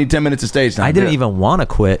come, I need 10 minutes of stage time. I didn't even want to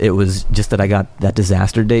quit. It was just that I got that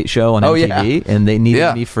Disaster Date show on MTV, and they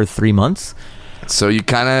needed me for 3 months. So you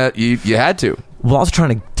kind of you had to. Well, I was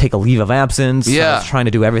trying to take a leave of absence. Yeah. I was trying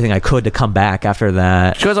to do everything I could to come back after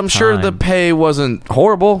that. Because I'm sure the pay wasn't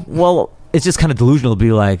horrible. Well, it's just kind of delusional to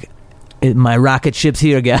be like, my rocket ship's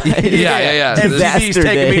here, guys. Yeah. MTV's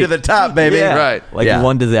taking me to the top, baby. Yeah. Right. Like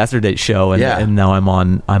one Disaster Date show, and now I'm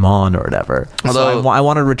on or whatever. Although, so I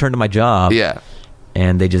wanted to return to my job. Yeah.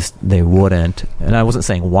 And they wouldn't. And I wasn't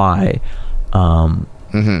saying why.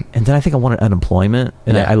 And then I think I wanted unemployment,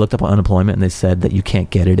 and I looked up on unemployment, and they said that you can't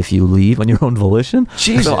get it if you leave on your own volition.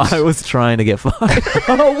 Jesus. So I was trying to get fired.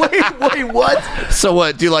 Oh wait, what? So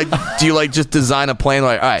what do you like? Just design a plane?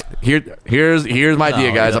 Like, all right, here's my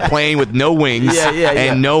idea, guys. A plane with no wings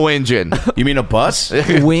and no engine. You mean a bus?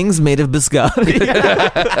 Wings made of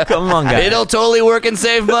biscotti. Come on, guys. It'll totally work and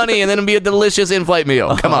save money, and then it'll be a delicious in-flight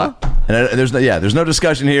meal. Come on. And there's no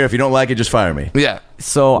discussion here. If you don't like it, just fire me. Yeah.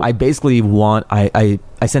 So I basically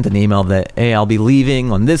I sent an email that, hey, I'll be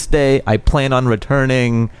leaving on this day. I plan on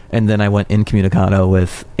returning. And then I went incommunicado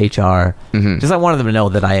with HR. Just I wanted them to know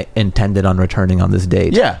that I intended on returning on this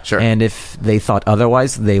date. Yeah, sure. And if they thought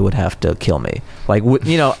otherwise, they would have to kill me. Like,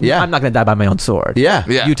 I'm not going to die by my own sword. Yeah.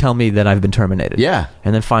 You tell me that I've been terminated. Yeah.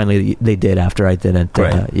 And then finally they did after I didn't.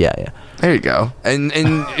 Right. Yeah. There you go. And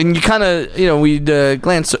you kind of,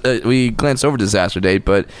 we glanced over Disaster Date,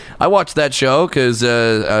 but I watched that show because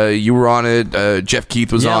you were on it. Jeff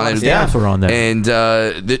Keith was on it. Yeah, were on there.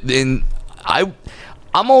 And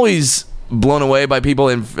I'm always blown away by people,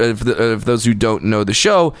 and for those who don't know the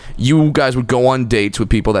show, you guys would go on dates with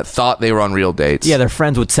people that thought they were on real dates. Yeah, their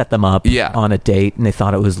friends would set them up on a date, and they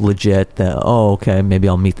thought it was legit. That, okay, maybe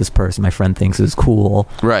I'll meet this person my friend thinks is cool.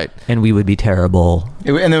 Right. And we would be terrible.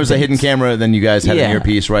 And there was a hidden camera, then you guys had an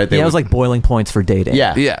earpiece, right? It was like boiling points for dating.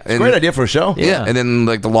 Yeah. It's a great idea for a show. Yeah. And then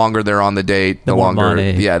like the longer they're on the date, the more longer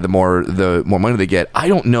money. Yeah, the more money they get. I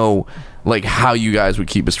don't know like how you guys would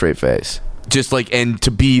keep a straight face. Just like, and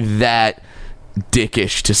to be that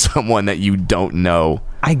dickish to someone that you don't know,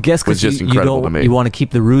 I guess because incredible to me. You want to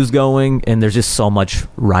keep the ruse going, and there's just so much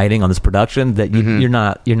riding on this production that you're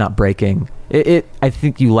not breaking it. I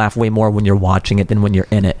think you laugh way more when you're watching it than when you're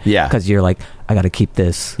in it. Yeah, because you're like, I got to keep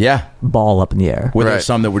this ball up in the air. Were there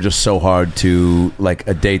some that were just so hard to, like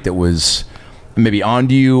a date that was maybe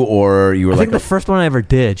onto you, or you were I like think the first one I ever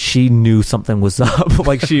did, she knew something was up.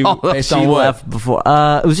 Like she left before.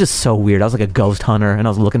 It was just so weird. I was like a ghost hunter, and I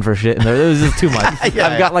was looking for shit, and it was just too much. I've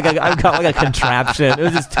got like a contraption. It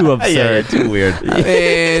was just too absurd. too weird.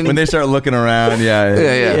 And when they start looking around,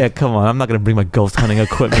 yeah. Come on, I'm not gonna bring my ghost hunting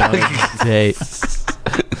equipment on a date.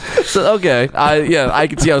 So okay, I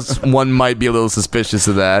can see how one might be a little suspicious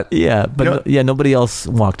of that. Yeah, but nobody else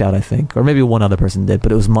walked out, I think, or maybe one other person did,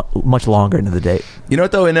 but it was much longer into the date. You know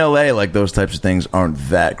what though? In LA, like those types of things aren't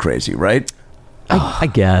that crazy, right? I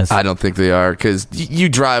guess. I don't think they are, because you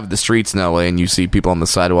drive the streets in LA and you see people on the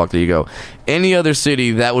sidewalk. There you go. Any other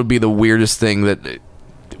city, that would be the weirdest thing that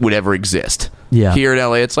would ever exist. Yeah. Here in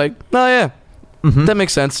LA, it's like, oh yeah. Mm-hmm. That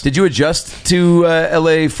makes sense. Did you adjust to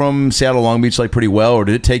LA from Seattle, Long Beach, like pretty well, or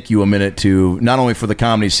did it take you a minute to not only for the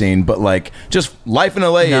comedy scene, but like just life in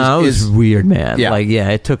LA? No, it was weird, man. Yeah. Like,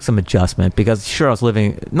 it took some adjustment because sure, I was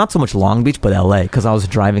living not so much Long Beach, but LA, because I was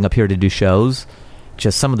driving up here to do shows.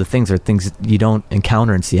 Just some of the things are things you don't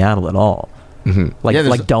encounter in Seattle at all. Mm-hmm. Like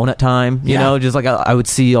donut time, you know, just like I would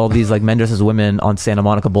see all these like men dressed as women on Santa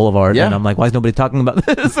Monica Boulevard, and I'm like, why is nobody talking about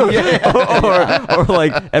this? or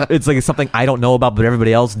like it's like something I don't know about, but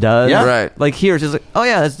everybody else does. Yeah, right. Like here, it's just like, oh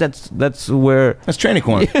yeah, that's where Training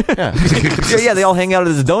Corner. Yeah, they all hang out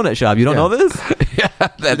at this donut shop. You don't know this?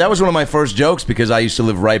 That was one of my first jokes because I used to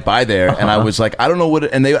live right by there, and I was like, I don't know what,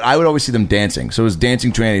 and I would always see them dancing. So it was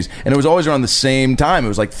dancing trannies, and it was always around the same time. It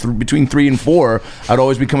was like between 3 and 4. I'd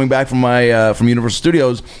always be coming back from my from Universal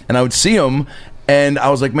Studios, and I would see them. And I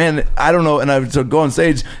was like, man, I don't know. And I would go on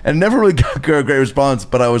stage and never really got a great response.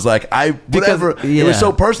 But I was like, it was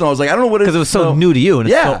so personal. I was like, I don't know what it is. Because it was so new to you and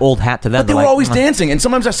it's so old hat to them. But they were always dancing. And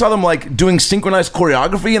sometimes I saw them like doing synchronized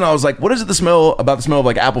choreography. And I was like, what is it about the smell of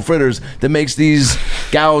like apple fritters that makes these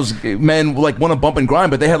men like want to bump and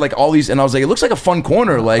grind? But they had like all these. And I was like, it looks like a fun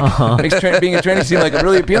corner. Like being a tranny seemed like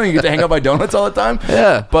really appealing. You get to hang out by donuts all the time.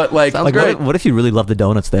 Yeah. But like what if you really love the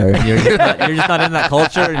donuts there? And you're just not in that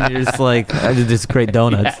culture. And you're just like, just great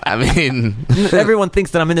donuts. I mean, everyone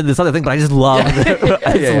thinks that I'm into this other thing, but I just love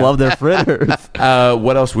love their fritters.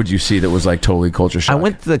 What else would you see that was like totally culture shock? I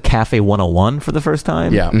went to the Cafe 101 for the first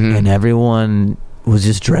time. Yeah. Mm-hmm. And everyone was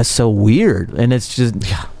just dressed so weird, and it's just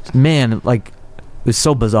man, like it's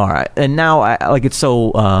so bizarre. And now it's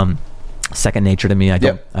so second nature to me. I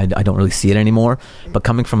don't really see it anymore. But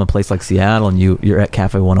coming from a place like Seattle, and you're at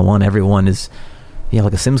Cafe 101, everyone is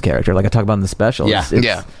like a Sims character, like I talk about in the special.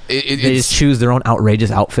 They just choose their own outrageous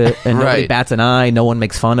outfit, and nobody bats an eye. No one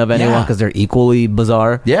makes fun of anyone because they're equally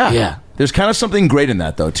bizarre. Yeah. There's kind of something great in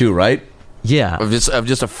that, though, too, right? Yeah, of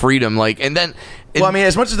just a freedom, like, and then. Well, I mean,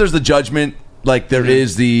 as much as there's the judgment, like there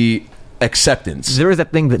is the acceptance. There is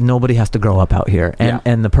that thing that nobody has to grow up out here,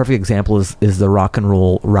 and the perfect example is the Rock and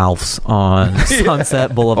Roll Ralph's on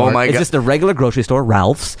Sunset Boulevard. Oh my God. It's just a regular grocery store,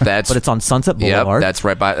 Ralph's, but it's on Sunset Boulevard. That's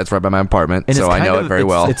right by my apartment, and so I know it very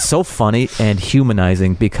well. It's so funny and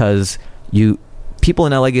humanizing because people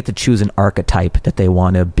in LA get to choose an archetype that they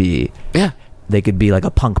want to be. Yeah. They could be like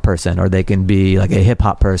a punk person, or they can be like a hip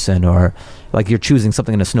hop person, or like you're choosing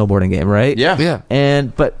something in a snowboarding game, right? Yeah.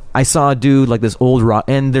 But I saw a dude like this old rock,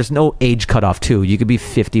 and there's no age cutoff too. You could be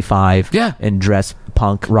 55 and dress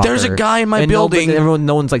punk rocker. There's a guy in my building.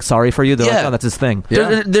 No one's like sorry for you. They're like, oh, that's his thing.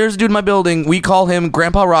 There's a dude in my building. We call him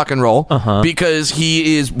Grandpa Rock and Roll because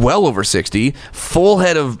he is well over 60, full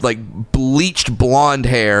head of like bleached blonde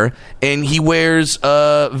hair, and he wears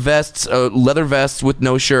leather vests with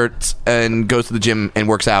no shirts, and goes to the gym and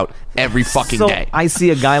works out every fucking day. I see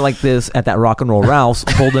a guy like this at that Rock and Roll Ralph's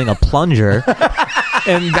holding a plunger,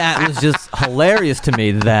 and that was just hilarious to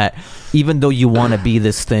me that even though you want to be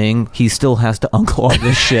this thing, he still has to unclog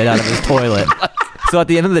this shit out of his toilet. So at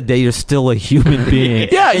the end of the day, you're still a human being.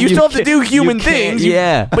 Yeah, you still have to do human things.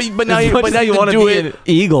 Yeah, but now you want to do it. An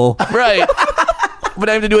eagle, right? But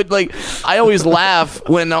I have to do it like I always laugh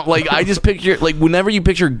when like I just picture like whenever you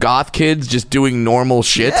picture goth kids just doing normal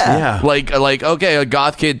shit. Like okay, a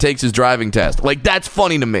goth kid takes his driving test. Like that's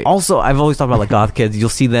funny to me. Also, I've always thought about like goth kids. You'll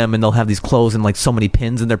see them and they'll have these clothes and like so many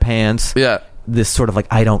pins in their pants. Yeah. This sort of like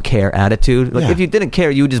I don't care attitude. Like if you didn't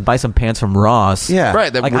care, you would just buy some pants from Ross. Yeah,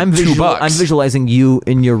 right. That like I'm visualizing you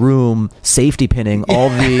in your room safety pinning all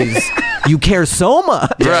these. You care so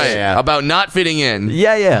much, right? About not fitting in.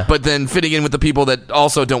 Yeah. But then fitting in with the people that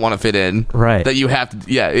also don't want to fit in. Right. That you have to.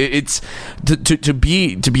 Yeah. It's to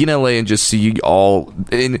be in LA and just see all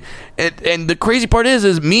and the crazy part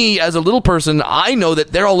is me as a little person, I know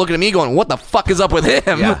that they're all looking at me going, "What the fuck is up with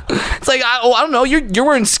him?" Yeah. It's like I don't know. You're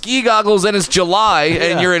wearing ski goggles and it's July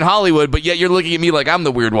and you're in Hollywood, but yet you're looking at me like I'm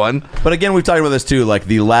the weird one. But again, we've talked about this too, like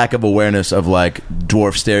the lack of awareness of like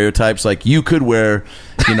dwarf stereotypes. Like you could wear,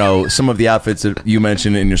 some of the outfits that you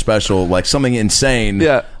mentioned in your special, like something insane.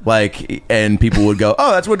 Yeah. Like, and people would go,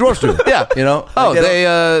 "Oh, that's what dwarfs do." Yeah.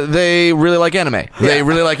 Oh, they really like anime. Yeah. They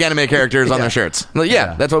really like anime characters on their shirts.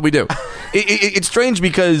 Yeah, that's what we do. It's strange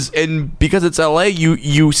because it's LA,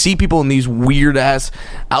 you see people in these weird ass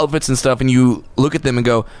outfits and stuff, and you look at them and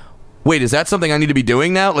go, wait, is that something I need to be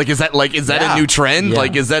doing now? Like, is that a new trend? Yeah.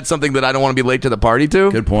 Like, is that something that I don't want to be late to the party to?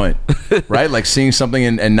 Good point. Right? Like seeing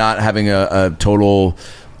something and not having a total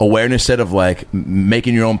awareness set of like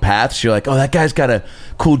making your own paths. You're like, oh, that guy's got a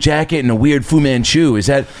cool jacket and a weird Fu Manchu. Is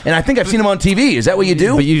that? And I think I've seen him on TV. Is that what you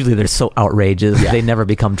do? But usually they're so outrageous. Yeah. They never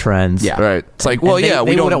become trends. Yeah, right. It's like, well, they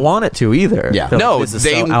wouldn't want it to either. Yeah, no, this is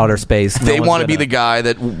so outer space. They want to be the guy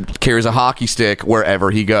that carries a hockey stick wherever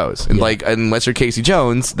he goes, and like, unless you're Casey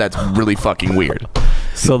Jones, that's really fucking weird.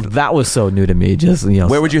 So that was so new to me. Just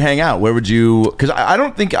where would you hang out? Where would you? Because I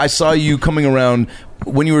don't think I saw you coming around.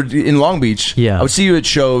 When you were in Long Beach, I would see you at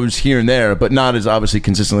shows here and there, but not as obviously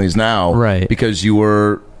consistently as now. Right. Because you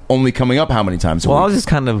were only coming up how many times a week? I was just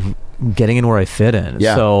kind of getting in where I fit in.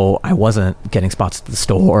 Yeah. So I wasn't getting spots at the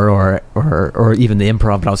store or even the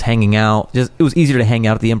Improv, but I was hanging out. It was easier to hang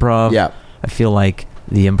out at the Improv. Yeah. I feel like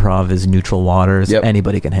the Improv is neutral waters. Yep.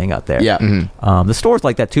 Anybody can hang out there. Yeah. Mm-hmm. The store's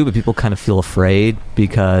like that too, but people kind of feel afraid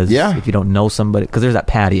because if you don't know somebody, because there's that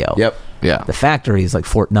patio. Yep. Yeah. The factory is like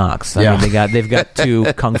Fort Knox. I mean, they've got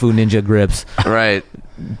 2 Kung Fu Ninja grips, right,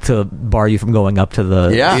 to bar you from going up to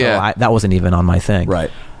the. Yeah. So that wasn't even on my thing.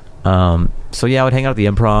 Right. So I would hang out at the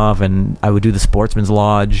Improv, and I would do the Sportsman's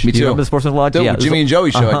Lodge. Me too. Do you remember the Sportsman's Lodge? Yeah, Jimmy and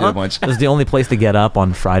Joey's show. I did a bunch. It was the only place to get up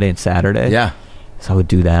on Friday and Saturday. Yeah. So I would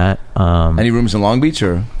do that. Any rooms in Long Beach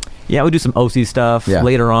or? Yeah, I would do some OC stuff. Yeah.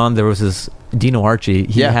 Later on, there was this Dino Archie.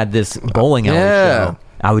 He had this bowling alley show.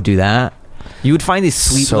 I would do that. You would find these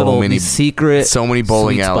sweet these secret, so many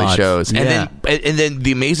bowling alley spots. shows, and then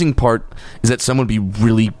the amazing part is that someone would be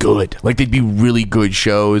really good. Like they'd be really good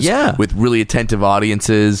shows, with really attentive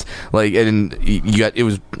audiences. Like, and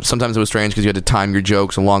sometimes it was strange because you had to time your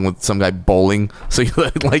jokes along with some guy bowling. So you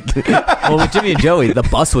like, well, with Jimmy and Joey, the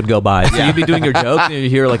bus would go by, so you'd be doing your jokes and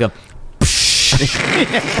you'd hear like a.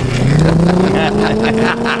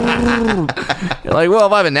 You're like, well,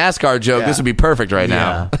 if I have a NASCAR joke, this would be perfect right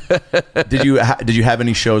now. Did you have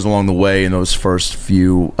any shows along the way in those first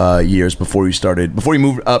few years before you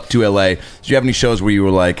moved up to LA? Did you have any shows where you were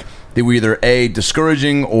like, they were either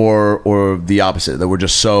discouraging or the opposite, that were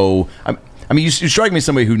just so? I mean, you strike me as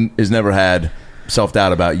somebody who has never had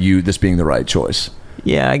self-doubt about this being the right choice.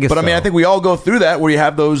 Yeah, I guess. But I mean, I think we all go through that, where you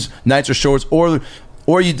have those nights or shorts, or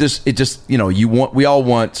we all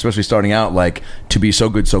want, especially starting out, like, to be so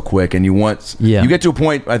good so quick, and you get to a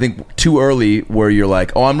point, I think, too early where you're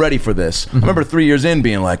like, oh, I'm ready for this. I remember 3 years in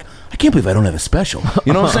being like, I can't believe I don't have a special.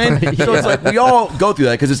 You know what I'm saying? So it's like we all go through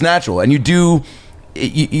that because it's natural, and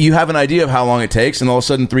you have an idea of how long it takes, and all of a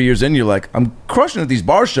sudden 3 years in, you're like, I'm crushing at these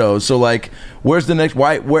bar shows, so like, where's the next?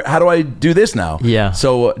 How do I do this now? Yeah.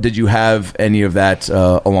 So did you have any of that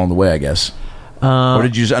along the way, I guess? Or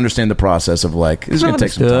did you just understand the process of like, this is going to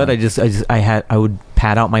take some time? I would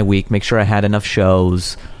pad out my week, make sure I had enough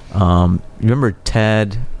shows. Remember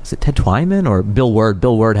Ted Twyman or Bill Word?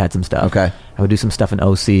 Bill Word had some stuff. Okay. I would do some stuff in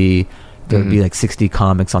OC. There would be like 60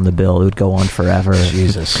 comics on the bill. It would go on forever.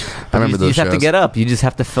 Jesus. I remember those shows. You just have to get up. You just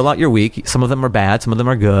have to fill out your week. Some of them are bad. Some of them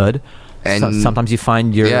are good. And sometimes you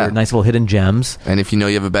find your nice little hidden gems. And if you know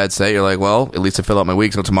you have a bad set, you're like, well, at least I fill out my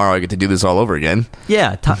week, so tomorrow I get to do this all over again.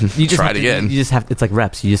 Yeah. You just try it again. You just have, it's like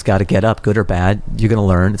reps. You just got to get up, good or bad. You're going to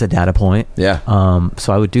learn. It's a data point. Yeah.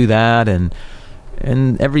 So I would do that, and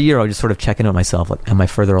every year I would just sort of check in with myself, like, am I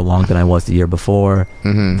further along than I was the year before?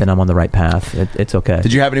 Mm-hmm. Then I'm on the right path. It's okay.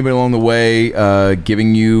 Did you have anybody along the way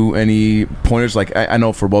giving you any pointers? Like, I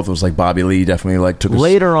know for both of us, like Bobby Lee definitely like took us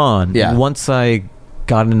later on. Yeah. Once I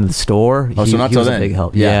got into the store, he was a big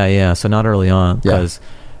help. Yeah. So not early on, because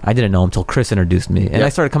I didn't know him until Chris introduced me, and I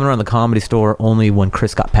started coming around the Comedy Store only when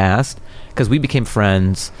Chris got passed, because we became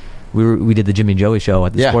friends. We did the Jimmy and Joey show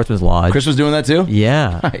at the Sportsman's Lodge. Chris was doing that too?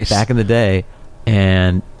 Yeah. Nice. Back in the day.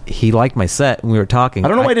 And he liked my set when we were talking. I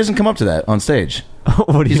don't know why he doesn't come up to that on stage.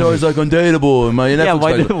 He's always like Undateable and my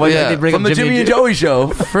Netflix why did they bring from the Jimmy and Joey show?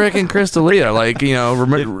 Freaking Crystalia, like,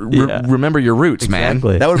 remember your roots,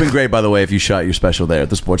 exactly. man. That would have been great, by the way, if you shot your special there at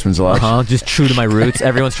the Sportsman's Lodge. Just true to my roots.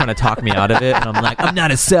 Everyone's trying to talk me out of it, and I'm like, I'm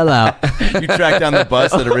not a sellout. You tracked down the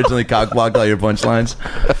bus that originally cock-blocked all your punchlines.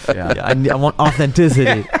 I want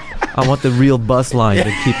authenticity. I want the real bus line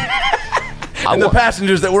to keep. And the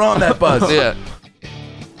passengers that were on that bus. Yeah.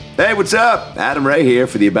 Hey, what's up? Adam Ray here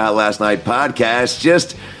for the About Last Night podcast.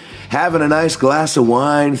 Just having a nice glass of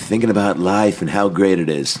wine, thinking about life and how great it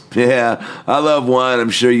is. Yeah, I love wine. I'm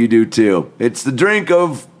sure you do too. It's the drink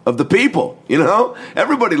of the people, you know?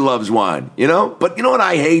 Everybody loves wine, you know? But you know what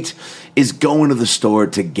I hate? Is going to the store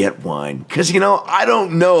to get wine. Because, you know, I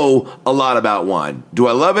don't know a lot about wine. Do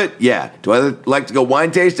I love it? Yeah. Do I like to go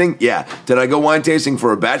wine tasting? Yeah. Did I go wine tasting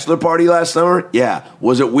for a bachelor party last summer? Yeah.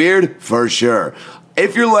 Was it weird? For sure.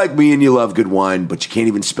 If you're like me and you love good wine, but you can't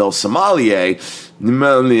even spell sommelier,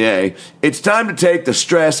 it's time to take the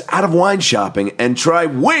stress out of wine shopping and try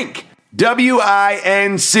Winc.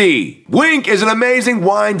 W-I-N-C. Winc is an amazing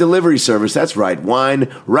wine delivery service. That's right,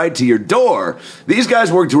 wine right to your door. These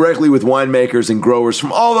guys work directly with winemakers and growers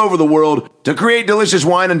from all over the world to create delicious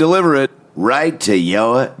wine and deliver it right to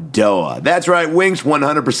your door. That's right, Winc's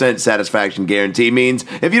 100% satisfaction guarantee means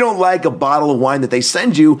if you don't like a bottle of wine that they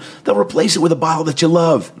send you, they'll replace it with a bottle that you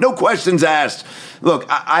love. No questions asked. Look,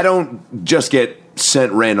 I don't just get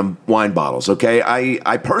sent random wine bottles, okay?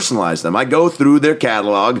 I personalize them. I go through their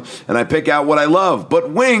catalog and I pick out what I love.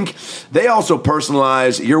 But Winc, they also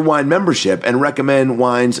personalize your wine membership and recommend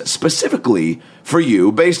wines specifically for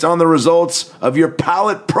you based on the results of your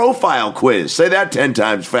palate profile quiz. Say that 10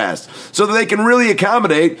 times fast. So that they can really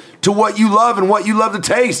accommodate to what you love and what you love to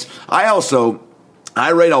taste.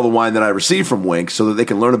 I rate all the wine that I receive from Winc so that they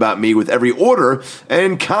can learn about me with every order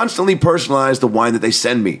and constantly personalize the wine that they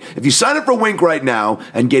send me. If you sign up for Winc right now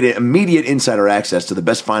and get immediate insider access to the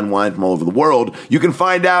best fine wine from all over the world, you can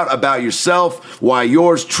find out about yourself, why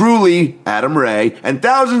yours truly, Adam Ray, and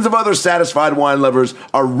thousands of other satisfied wine lovers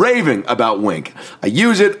are raving about Winc. I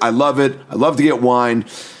use it. I love it. I love to get wine.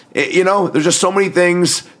 You know, there's just so many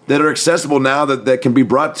things that are accessible now that can be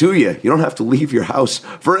brought to you. You don't have to leave your house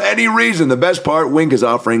for any reason. The best part, Winc is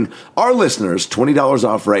offering our listeners $20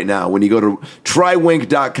 off right now when you go to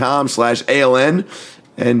trywinc.com/ALN.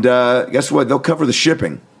 And guess what? They'll cover the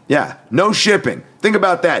shipping. Yeah, no shipping. Think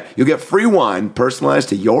about that. You'll get free wine personalized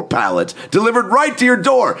to your palate, delivered right to your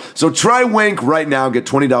door. So try Winc right now, get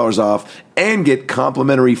 $20 off, and get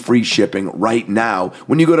complimentary free shipping right now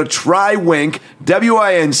when you go to trywinc,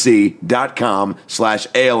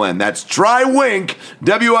 WINC.com/ALN. That's trywinc,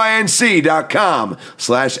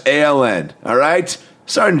 WINC.com/ALN. All right?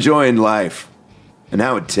 Start enjoying life and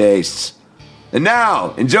how it tastes. And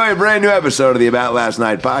now, enjoy a brand new episode of the About Last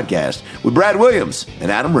Night podcast with Brad Williams and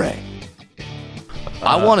Adam Ray.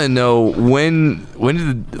 I want to know when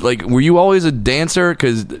did, like, were you always a dancer?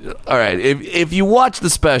 Because, all right, if you watch the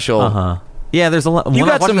special, yeah, there's a lot. You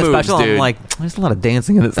got some moves, special, dude. I'm like, there's a lot of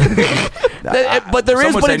dancing in this. but there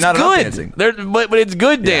is, but it's good. But it's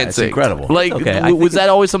good dancing. It's incredible. Like, okay, was that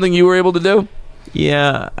always something you were able to do?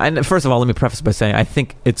 Yeah, and first of all, let me preface by saying I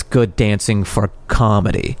think it's good dancing for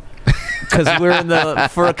comedy. Because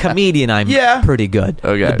for a comedian, I'm pretty good.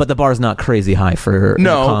 Okay. But the bar's not crazy high for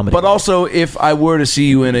comedy. But also, if I were to see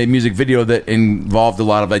you in a music video that involved a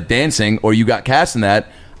lot of like dancing, or you got cast in that,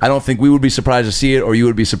 I don't think we would be surprised to see it, or you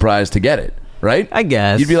would be surprised to get it. Right? I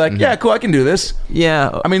guess. You'd be like, yeah, cool, I can do this.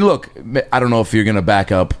 Yeah. I mean, look, I don't know if you're going to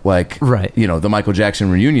back up, like, you know, the Michael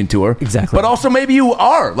Jackson reunion tour. Exactly. But also maybe you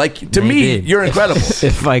are. Like, to me, you're incredible.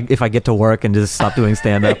 if I get to work and just stop doing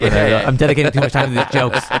stand-up, I'm dedicating too much time to these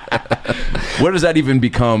jokes. Where does that even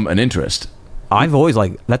become an interest? I've always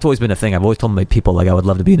that's always been a thing. I've always told my people I would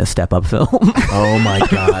love to be in a step-up film. Oh my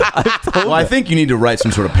god! I think you need to write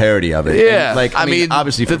some sort of parody of it. Yeah, and I mean,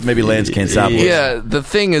 obviously, maybe Lance can't stop. Yeah, the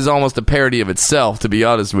thing is almost a parody of itself, to be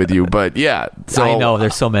honest with you. But yeah, so I know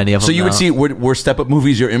there's so many of them. So you would see were step-up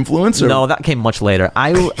movies your influence? Or? No, that came much later.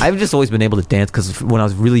 I've just always been able to dance because when I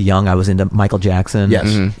was really young, I was into Michael Jackson. Yes,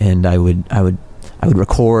 and I would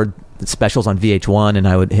record specials on VH1, and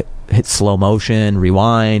I would hit slow motion,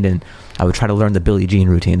 rewind, and I would try to learn the Billie Jean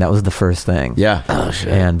routine. That was the first thing. Yeah. Oh, shit.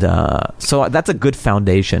 And so that's a good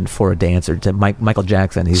foundation for a dancer. To Michael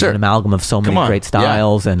Jackson, he's an amalgam of so many great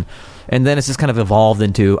styles, and then it's just kind of evolved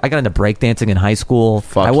into. I got into breakdancing in high school.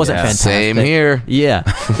 I wasn't fantastic. Same here. Yeah,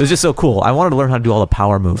 it was just so cool. I wanted to learn how to do all the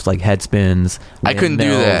power moves like head spins. I couldn't do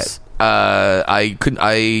that. I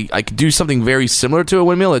could do something very similar to a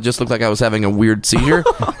windmill. It just looked like I was having a weird seizure.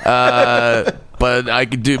 But I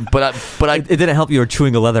could do. But I. It didn't help you were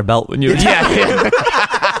chewing a leather belt when you were. Yeah.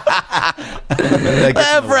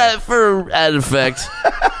 For added effect.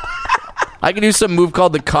 I can do some move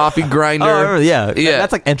called the coffee grinder. Oh, yeah.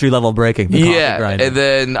 That's like entry level breaking. The coffee grinder. And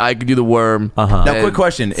then I could do the worm. Now, quick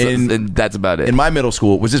question. And that's about it. In my middle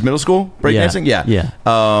school, was this middle school breakdancing?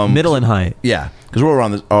 Yeah. Middle and high. Yeah. because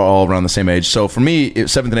we're all around the same age. So for me,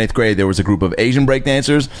 7th and 8th grade, there was a group of Asian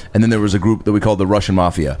breakdancers, and then there was a group that we called the Russian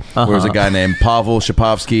Mafia. Where there was a guy named Pavel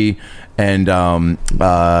Shapovsky and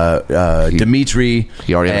Dmitry.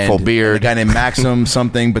 He already had a full beard. A guy named Maxim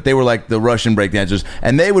something, but they were like the Russian breakdancers,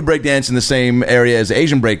 and they would breakdance in the same area as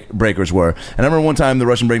Asian breakers were. And I remember one time the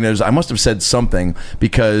Russian breakdancers, I must have said something,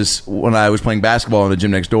 because when I was playing basketball in the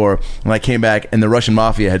gym next door, and I came back, and the Russian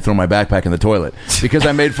Mafia had thrown my backpack in the toilet because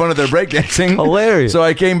I made fun of their breakdancing. Hilarious. So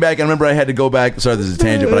I came back, and I remember I had to go back. Sorry, this is a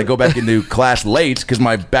tangent, but I go back into class late because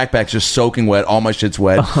my backpack's just soaking wet. All my shit's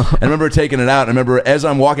wet. And I remember taking it out. And I remember as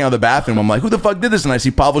I'm walking out of the bathroom, I'm like, who the fuck did this? And I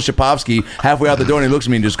see Pavel Shapovsky halfway out the door, and he looks at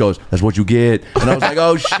me and just goes, that's what you get. And I was like,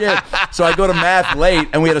 oh shit. So I go to math late,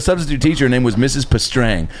 and we had a substitute teacher. Her name was Mrs.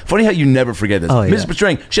 Pastrang. Funny how you never forget this. Mrs.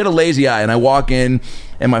 Pastrang, she had a lazy eye, and I walk in,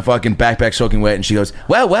 and my fucking backpack's soaking wet, and she goes,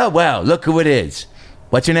 well, look who it is.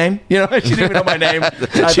 What's your name? You know, she didn't even know my name.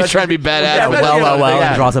 She's trying to be badass. Yeah,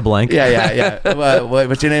 well, draws a blank. Yeah.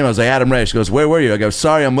 What's your name? I was like, Adam Ray. She goes, where were you? I go,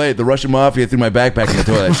 sorry, I'm late. The Russian Mafia threw my backpack in the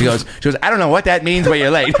toilet. She goes, I don't know what that means, but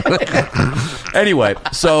you're late. Anyway,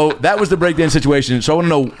 so that was the breakdance situation. So I want to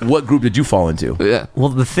know, what group did you fall into? Yeah. Well,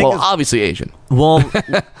 the thing is, obviously Asian. Well,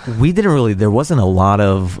 we didn't really. There wasn't a lot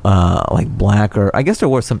of like black, or I guess there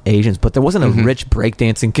were some Asians, but there wasn't a rich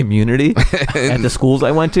breakdancing community at the schools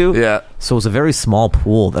I went to. Yeah. So it was a very small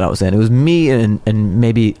pool that I was in. It was me and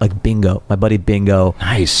maybe like Bingo, my buddy Bingo.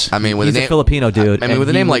 Nice. I mean, with he's a Filipino dude. I mean, with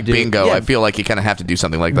a name like Bingo, I feel like you kind of have to do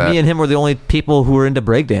something like that. Me and him were the only people who were into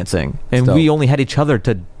breakdancing, and we only had each other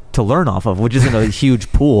to learn off of, which isn't a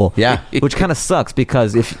huge pool. Yeah. Which kind of sucks,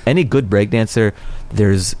 because if any good breakdancer,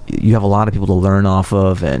 you have a lot of people to learn off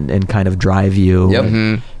of and kind of drive you.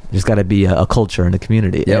 Yep. There's got to be a culture in the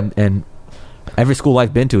community. Yep. And every school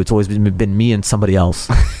I've been to, it's always been me and somebody else.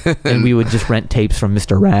 And we would just rent tapes from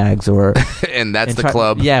Mr. Rags and that's the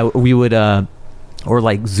club. Yeah, we would or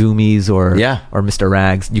like Zoomies or Mr.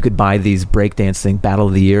 Rags. You could buy these breakdancing Battle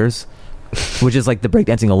of the Years, which is like the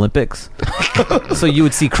breakdancing Olympics. So you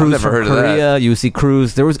would see crews from Korea. You would see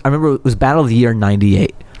crews. I remember it was Battle of the Year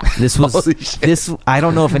 '98. This was I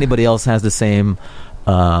don't know if anybody else has the same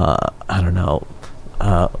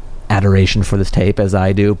adoration for this tape as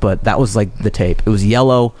I do, but that was like the tape. It was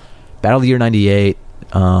yellow. Battle of the Year '98.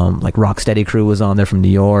 Like Rocksteady Crew was on there from New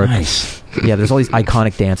York. Nice. Yeah, there's all these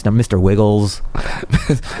iconic dance. Now, Mr. Wiggles.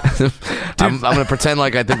 I'm going to pretend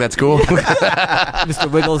like I think that's cool. Mr.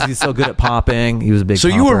 Wiggles, he's so good at popping. He was a big So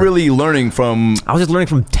you were really learning from... I was just learning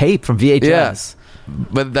from tape, from VHS. Yeah.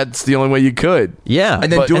 But that's the only way you could. Yeah.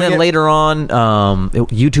 And then, later on,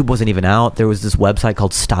 YouTube wasn't even out. There was this website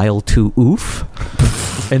called Style to Oof.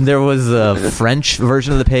 And there was a French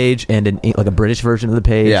version of the page and like a British version of the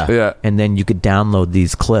page. Yeah. And then you could download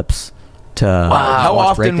these clips to How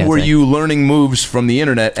watch often were you learning moves from the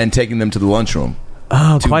internet and taking them to the lunchroom?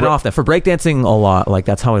 Quite often. For breakdancing, a lot. Like,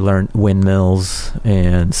 that's how I learned windmills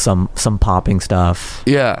and some popping stuff.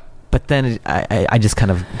 Yeah. But then I just kind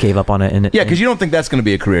of gave up on it. Yeah, because you don't think that's going to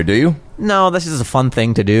be a career, do you? No, this is a fun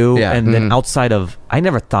thing to do. Yeah. And then outside of... I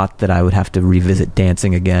never thought that I would have to revisit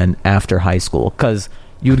dancing again after high school, because...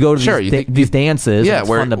 You would go to these dances, yeah,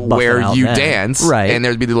 where you dance, right? And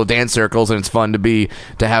there'd be little dance circles, and it's fun to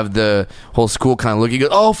have the whole school kind of look. You go,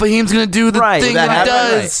 oh, Fahim's gonna do the thing that he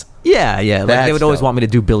does. Right. Yeah. Like, they would always want me to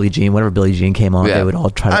do Billie Jean. Whenever Billie Jean came on, they would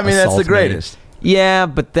all try to. I mean, that's the greatest. Me. Yeah,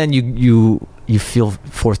 but then you feel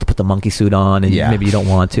forced to put the monkey suit on, and maybe you don't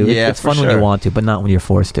want to. Yeah, it's fun when you want to, but not when you're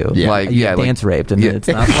forced to. Yeah. Dance raped, and it's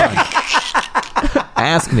not fun.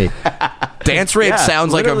 Ask me. Dance rape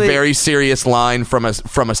sounds like a very serious line from a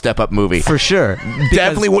Step Up movie. For sure.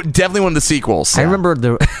 Definitely one of the sequels. I remember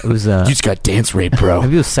it was... you just got dance rape, bro.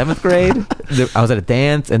 Maybe it was 7th grade. I was at a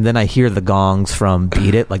dance, and then I hear the gongs from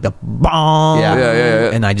Beat It, like the bong. Yeah.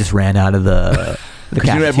 And I just ran out of the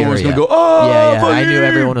cafeteria. You knew everyone was going to go, oh, yeah. I knew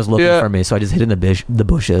everyone was looking for me, so I just hid in the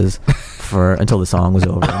bushes until the song was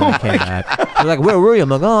over. And then I came back. They're like, where were you? I'm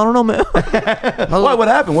like, oh, I don't know, man. What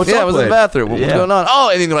happened? What's up? I was in the bathroom. What was going on? Oh,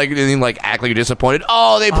 and then act like you're disappointed.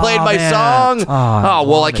 Oh, they played my song. Oh,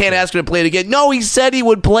 well, I can't ask her to play it again. No, he said he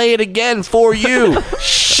would play it again for you.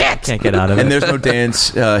 Shit. Can't get out of it. And there's no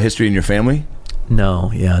dance history in your family?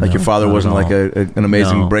 No, your father wasn't like an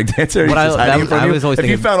amazing breakdancer. I was always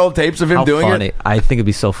thinking, you found old tapes of him doing it? I think it'd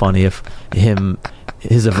be so funny if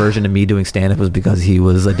his aversion to me doing stand-up was because he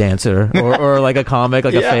was a dancer or like a comic,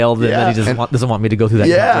 like a failed, and then he just doesn't want me to go through that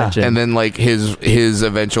convention. And then like his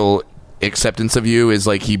eventual acceptance of you is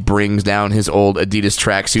like he brings down his old Adidas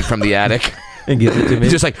tracksuit from the attic and gives it to me.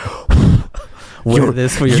 He's just like,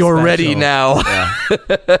 you're ready now. Yeah.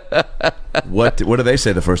 What do they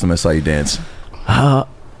say the first time I saw you dance?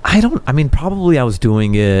 Probably I was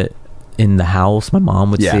doing it in the house. My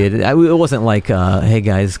mom would see it. It wasn't like, hey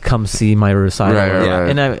guys, come see my recital. Right.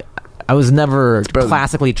 And I was never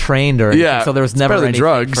classically trained or anything, so there was never anything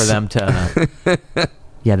drugs. for them to...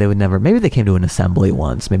 Yeah, they would never... Maybe they came to an assembly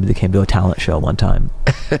once. Maybe they came to a talent show one time.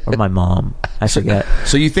 Or my mom. I forget.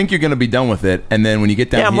 So you think you're going to be done with it, and then when you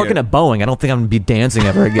get down here... Yeah, I'm working at Boeing. I don't think I'm going to be dancing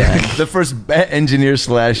ever again. The first engineer /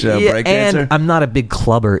 breakdancer? And I'm not a big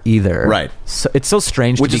clubber either. Right. So it's so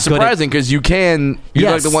strange Which is surprising, because you're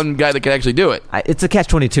like the one guy that can actually do it. It's a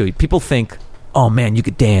catch-22. People think, oh man, you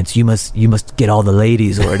could dance. You must get all the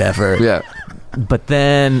ladies or whatever. Yeah. But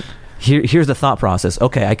then... Here's the thought process.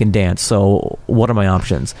 Okay, I can dance. So what are my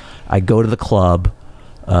options? I go to the club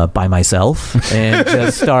by myself and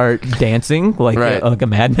just start dancing like a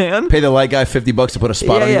madman. Pay the light guy $50 to put a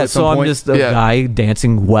spot on you at some point. I'm just a guy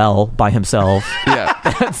dancing well by himself. Yeah.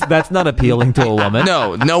 That's not appealing to a woman.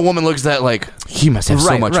 No woman looks at that like, he must have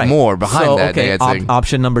so much more behind that dancing.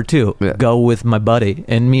 Option number 2, go with my buddy,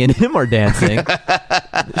 and me and him are dancing.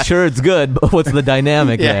 Sure, it's good, but what's the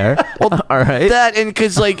dynamic there? Well, all right. That, and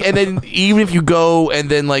because like, and then even if you go and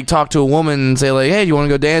then like talk to a woman and say like, hey, do you want to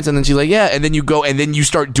go dance? And then she's like, yeah. And then you go and then you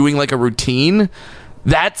start doing like a routine.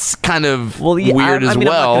 That's kind of weird as well. I'm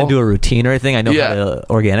not going to do a routine or anything. I know how to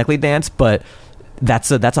organically dance, but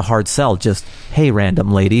that's a hard sell. Just, hey,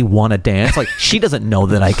 random lady, want to dance? Like, she doesn't know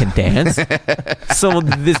that I can dance. So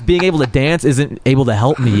this being able to dance isn't able to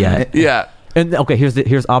help me yet. Yeah. And okay,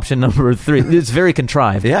 here's option number 3. It's very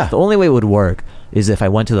contrived. Yeah. The only way it would work is if I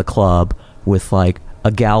went to the club with like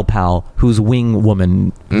a gal pal who's being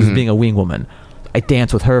a wing woman. I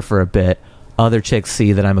dance with her for a bit. Other chicks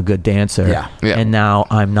see that I'm a good dancer. Yeah. And now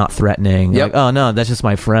I'm not threatening. Like, oh no, that's just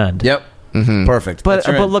my friend. Yep. Mm-hmm. Perfect. But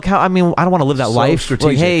look how, I mean, I don't want to live that life. Strategic.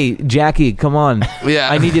 Like, hey, Jackie, come on. Yeah.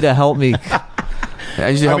 I need you to help me.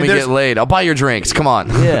 I need you to help me get laid. I'll buy your drinks. Come on.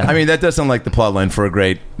 Yeah. I mean, that does sound like the plot line for a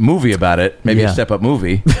great movie about it. Maybe a step-up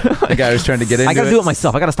movie. The guy who's trying to get into it. I got to do it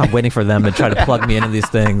myself. I got to stop waiting for them to try to plug me into these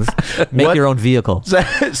things. Make your own vehicle.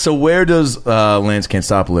 So where does Lance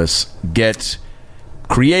Kanstopoulos get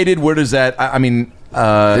created? Where does that... I mean...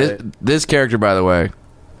 this character, by the way,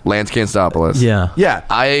 Lance Kanstopoulos. Yeah.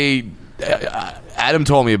 Adam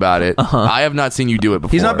told me about it. I have not seen you do it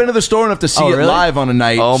before. He's not been to the store enough to see it live on a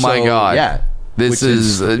night. Oh my God. Yeah. This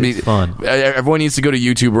is fun. Everyone needs to go to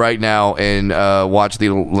YouTube right now and watch the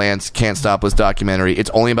Lance Kanstopoulos documentary. It's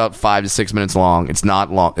only about 5 to 6 minutes long. It's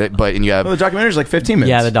not long, and you have the documentary is like 15 minutes.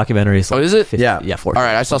 Yeah, the documentary is. Is it? 50, yeah, 40. All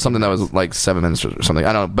right, I saw something that was like 7 minutes or something.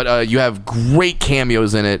 I don't know, but you have great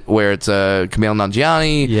cameos in it where it's Kumail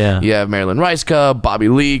Nanjiani. Yeah, you have Marilyn Rice-Cup, Bobby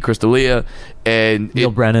Lee, Crystalia, and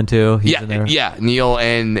Neil Brennan too. He's in there. Yeah, Neil,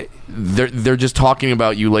 and they're just talking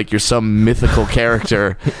about you like you're some mythical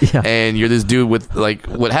character, and you're this dude with like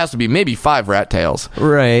what has to be maybe 5 rat tails,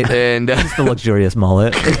 right? And it's the luxurious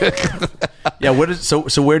mullet. Yeah. What is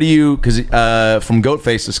so? Where do you? Because from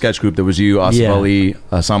Goatface, the sketch group, there was you, Asif Ali,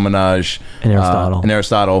 Samanaj, and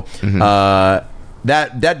Aristotle. Mm-hmm.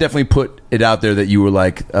 That definitely put it out there that you were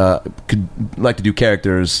like could like to do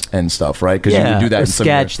characters and stuff, right? Because you would do that in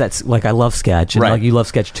sketch. That's like, I love sketch, and right. like you love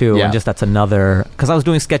sketch too, and just that's another, because I was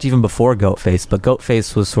doing sketch even before Goatface, but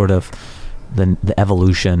Goatface was sort of the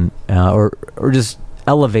evolution or just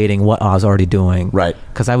elevating what I was already doing, right?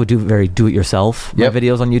 Because I would do very do-it-yourself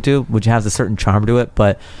videos on YouTube, which has a certain charm to it,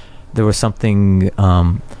 but there was something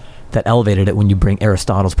that elevated it when you bring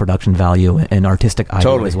Aristotle's production value and artistic eye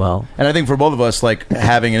as well. And I think for both of us, like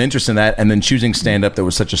having an interest in that and then choosing stand-up that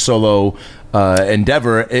was such a solo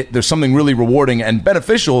endeavor, there's something really rewarding and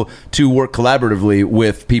beneficial to work collaboratively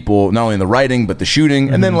with people, not only in the writing, but the shooting,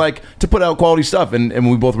 and then like to put out quality stuff. And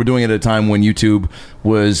we both were doing it at a time when YouTube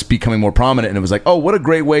was becoming more prominent, and it was like, oh, what a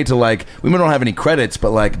great way to like, we don't have any credits,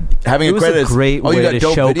 but like having a credit. It was a great way to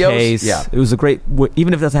showcase. Yeah. It was a great,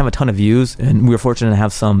 even if it doesn't have a ton of views, and we were fortunate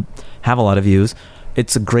to have a lot of views,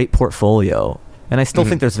 it's a great portfolio. And I still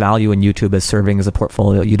think there's value in YouTube as serving as a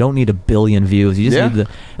portfolio. You don't need 1 billion views. You just need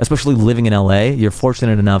especially living in LA, you're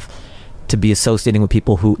fortunate enough to be associating with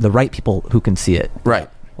the right people who can see it. Right.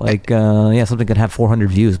 Like, something could have 400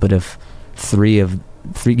 views, but if three, you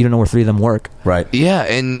don't know where 3 of them work. Right. Yeah,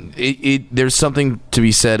 and there's something to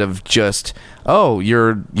be said of just,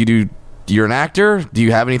 you're an actor? Do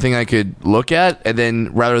you have anything I could look at? And then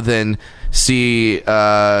rather than see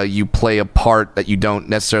you play a part that you don't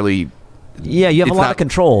necessarily... Yeah, you have a lot of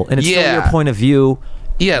control, and it's still your point of view,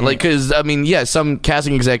 Yeah, like, because, I mean, yeah, some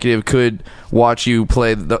casting executive could watch you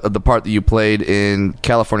play the part that you played in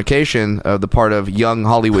Californication, the part of young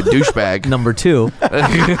Hollywood douchebag. Number 2.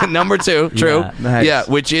 Number 2, true. Yeah. Nice. Yeah,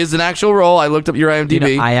 which is an actual role. I looked up your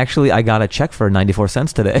IMDb. I got a check for 94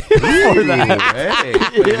 cents today. For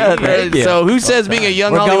that. Yeah, thank you. So who says being a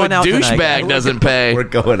young We're Hollywood going out tonight, douchebag guys. doesn't pay? We're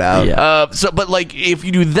going out. Yeah. But like, if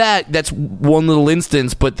you do that, that's one little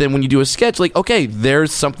instance. But then when you do a sketch, like, okay,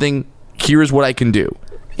 there's something. Here's what I can do.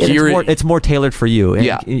 It's more tailored for you. And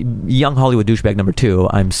Yeah. Young Hollywood douchebag number 2.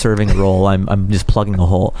 I'm serving a role. I'm just plugging a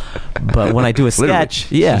hole. But when I do a sketch,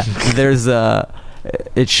 there's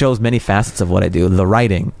it shows many facets of what I do. The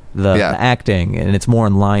writing, the acting, and it's more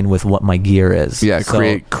in line with what my gear is. Yeah,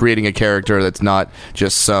 So- creating a character that's not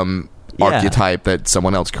just some archetype that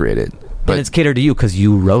someone else created. But and it's catered to you because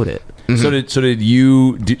you wrote it. So did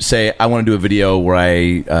you say, I want to do a video where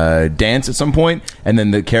I dance at some point, and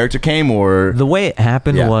then the character came, or The way it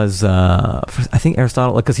happened was, I think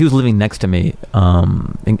Aristotle, because he was living next to me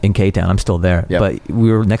in K-Town. I'm still there, but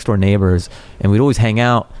we were next door neighbors, and we'd always hang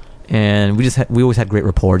out, and we always had great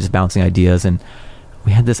rapport, just bouncing ideas, and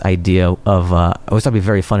we had this idea of I always thought it'd be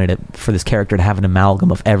very funny for this character to have an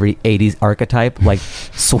amalgam of every 80s archetype, like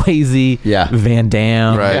Swayze, Van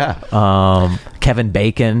Damme, Kevin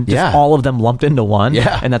Bacon, just all of them lumped into one.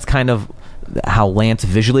 And that's kind of how Lance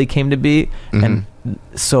visually came to be. And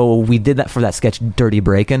so we did that for that sketch Dirty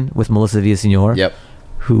Breakin' with Melissa Villaseñor,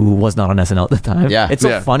 who was not on SNL at the time. It's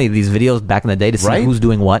so funny, these videos back in the day, to see who's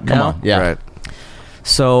doing what now. Right.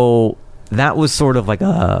 So that was sort of like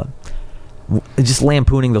just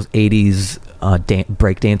lampooning those 80s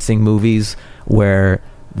breakdancing movies where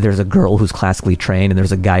there's a girl who's classically trained and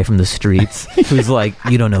there's a guy from the streets who's like,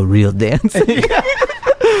 you don't know real dancing.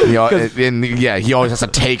 He always has to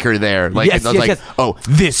take her there. Like,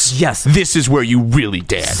 this is where you really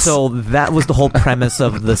dance. So that was the whole premise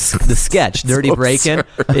of the sketch, Dirty Breakin'.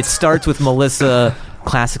 It starts with Melissa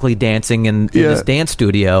classically dancing in this dance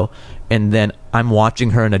studio, and then I'm watching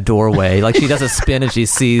her in a doorway. Like, she does a spin and she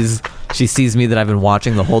sees me that I've been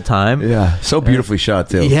watching the whole time. Yeah, so beautifully shot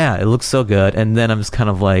too. Yeah, it looks so good. And then I'm just kind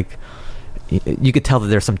of like, you could tell that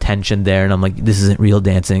there's some tension there, and I'm like, this isn't real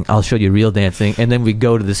dancing. I'll show you real dancing. And then we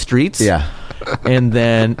go to the streets. And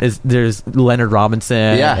then there's Leonard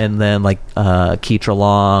Robinson, and then like Keitra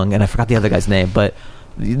Long, and I forgot the other guy's name, but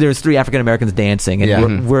there's 3 African Americans dancing,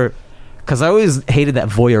 and we're because I always hated that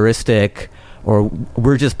voyeuristic, or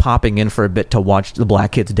we're just popping in for a bit to watch the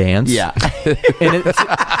black kids dance. Yeah. And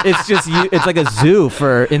it's just it's like a zoo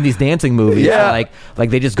in these dancing movies. Yeah.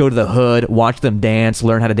 Like they just go to the hood, watch them dance,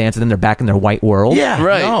 learn how to dance, and then they're back in their white world. Yeah.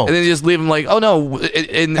 Right. No. And then you just leave them like, oh no.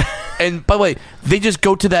 And by the way, they just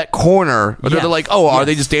go to that corner. But they're like, oh, are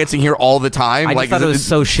they just dancing here all the time? I like, thought it was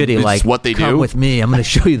so shitty. It's Like, what they come do with me. I'm going to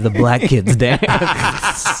show you the black kids dance.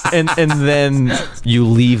 and then you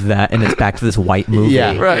leave that, and it's back to this white movie.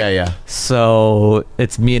 Yeah. Right. Yeah. So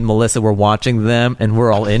it's me and Melissa. We're watching them, and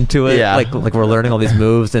we're all into it. Yeah. Like we're learning all these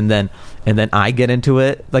moves, and then I get into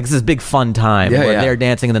it. Like, it's this big fun time where they're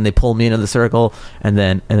dancing, and then they pull me into the circle, and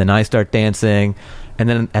then I start dancing. And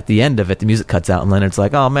then at the end of it, the music cuts out, and Leonard's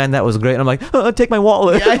like, "Oh man, that was great." And I'm like, "Take my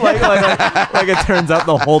wallet." Yeah. like it turns out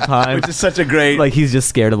the whole time, Which is such a great. like he's just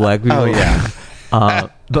scared of black people. Oh yeah.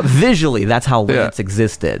 But visually, that's how Lance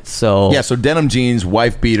existed. So So denim jeans,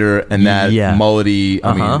 wife beater, and that mullety.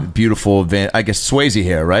 I mean, beautiful. I guess Swayze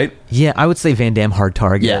hair, right? yeah, I would say Van Damme Hard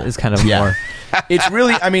Target is kind of more. It's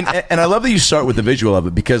really. I mean, and I love that you start with the visual of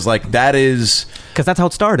it, because like that is Because that's how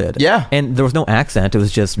it started. Yeah. And there was no accent. It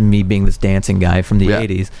was just me being this dancing guy from the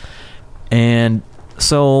 80s. And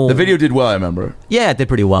so the video did well. I remember. Yeah, it did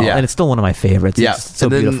pretty well. Yeah. And it's still one of my favorites. Yeah. It's so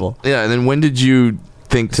And then- beautiful. Yeah, and then when did you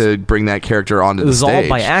think to bring that character onto It the was stage? all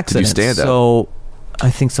by accident. Did you stand up? So I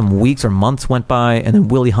think some weeks or months went by, and then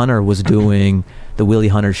Willie Hunter was doing the Willie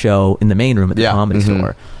Hunter show in the main room at the Comedy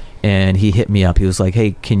Store. And he hit me up. He was like,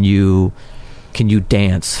 "Hey, can you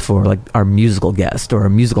dance for like our musical guest or a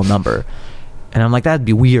musical number?" And I'm like, that'd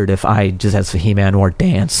be weird if I just had Fahim Anwar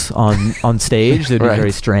dance on stage. It'd be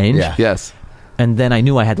very strange. Yeah. Yes. And then I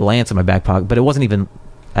knew I had Lance in my back pocket, but it wasn't even.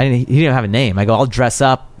 He didn't have a name. I go, I'll dress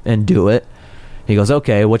up and do it. He goes,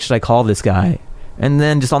 okay, what should I call this guy? And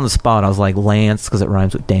then just on the spot, I was like, Lance, because it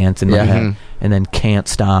rhymes with dance in my head. And then Can't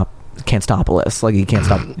Stopopolis. Like, he can't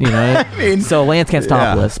stop, you know? I mean, so Lance Can't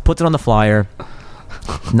Stopolis puts it on the flyer.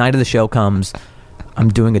 Night of the show comes. I'm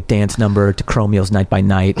doing a dance number to Chromeo's Night by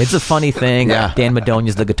Night. It's a funny thing. Dan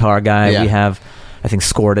Madonia's the guitar guy. We have, I think,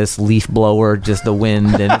 Scortus, Leaf Blower, just the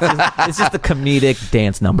wind. And it's just a comedic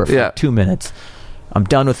dance number for 2 minutes. I'm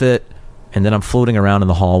done with it. And then I'm floating around in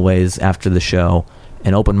the hallways after the show,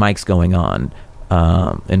 and open mic's going on.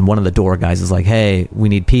 and one of the door guys is like, hey, we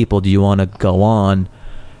need people, do you want to go on?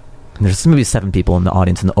 And there's maybe 7 people in the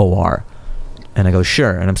audience in the OR, and I go,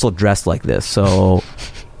 sure, and I'm still dressed like this, so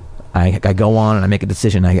I go on and I make a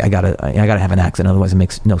decision. I gotta have an accent, otherwise it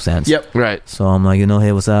makes no sense. Yep. Right. So I'm like,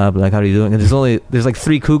 hey, what's up? Like, how are you doing? And there's like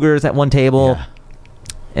 3 cougars at one table,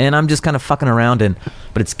 and I'm just kind of fucking around,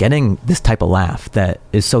 but it's getting this type of laugh that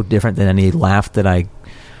is so different than any laugh that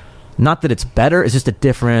not that it's better, it's just a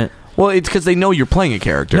different. Well, it's because they know you're playing a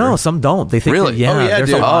character. No, some don't. They think really? There's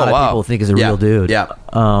dude. a lot of people think is a real dude. Yeah.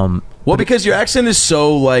 Well, because your accent is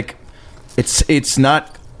so like, it's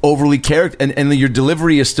not overly character, and your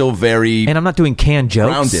delivery is still very, and I'm not doing canned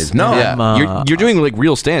jokes. Grounded. No, you're doing like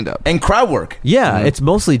real stand up and crowd work. Yeah, it's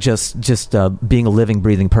mostly just being a living,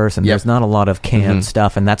 breathing person. There's not a lot of canned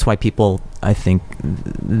stuff, and that's why people, I think,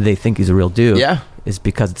 they think he's a real dude. Yeah, is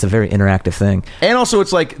because it's a very interactive thing, and also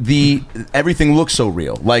it's like everything looks so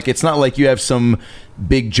real. Like it's not like you have some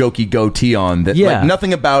big jokey goatee on that. Like,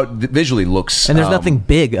 nothing about visually looks, and there's nothing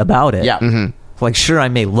big about it. Yeah. Like, sure, I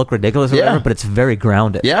may look ridiculous or whatever, but it's very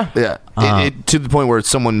grounded. Yeah. To the point where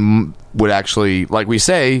someone would actually, like we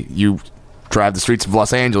say, you drive the streets of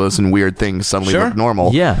Los Angeles and weird things suddenly look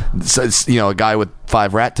normal. Yeah. So it's, a guy with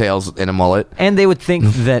 5 rat tails and a mullet. And they would think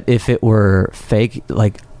that if it were fake,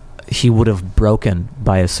 like, he would have broken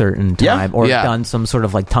by a certain time or done some sort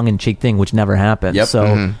of like tongue-in-cheek thing, which never happened. Yep.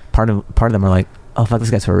 So part of them are like, oh, fuck, this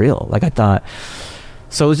guy's for real. Like, I thought.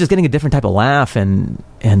 So it was just getting a different type of laugh, and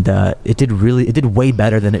it did way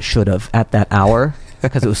better than it should have at that hour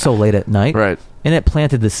because it was so late at night. Right. And it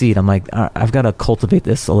planted the seed. I'm like, I've got to cultivate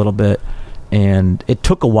this a little bit, and it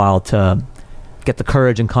took a while to get the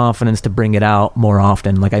courage and confidence to bring it out more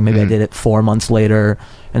often. Like I did it 4 months later,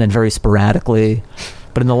 and then very sporadically.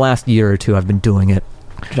 But in the last year or two, I've been doing it.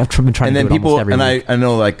 I've been trying to do it almost every week. I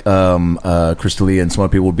know like Crystalia and some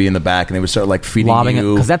other people would be in the back and they would start like feeding lobbing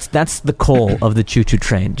you, because that's the coal of the choo-choo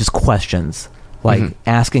train, just questions, like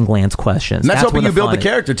asking Lance questions. And that's helping you build fun the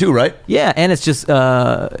character too, right? Yeah, and it's just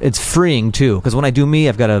it's freeing too, because when I do me,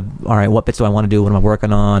 I've got to, all right, what bits do I want to do, what am I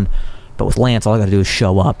working on? But with Lance, all I got to do is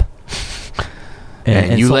show up.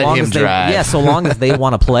 And you so let him drive. Yeah, so long as they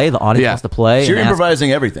want to play, the audience wants to play. So you're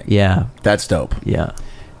improvising everything. Yeah. That's dope. Yeah.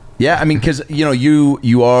 Yeah, I mean, because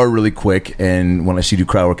you are really quick, and when I see you do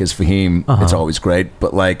crowd work as Fahim, it's always great.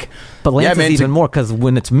 But Lance is even more, because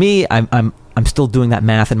when it's me, I'm still doing that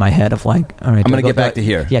math in my head of like, all right, I'm going to get back to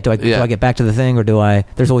here. Yeah, do I get back to the thing, or do I?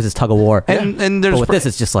 There's always this tug of war. And there's but with this,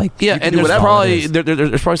 it's just like and there's probably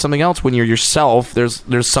there's probably something else when you're yourself.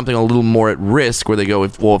 There's something a little more at risk where they go,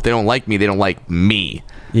 if they don't like me, they don't like me.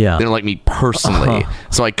 Yeah. They don't like me personally,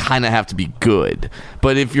 so I kind of have to be good.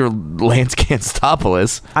 But if you're Lance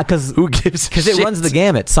Ganstopoulos, who gives? Because it runs the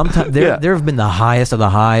gamut. Sometimes there have been the highest of the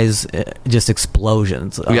highs, just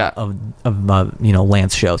explosions of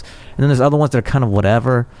Lance shows, and then there's other ones that are kind of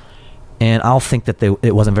whatever. And I'll think that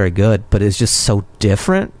it wasn't very good, but it's just so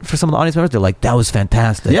different for some of the audience members. They're like, that was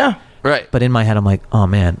fantastic. Yeah, right. But in my head, I'm like, oh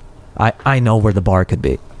man, I know where the bar could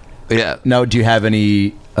be. Yeah. Now, do you have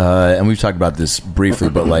any? And we've talked about this briefly,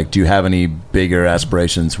 but like, do you have any bigger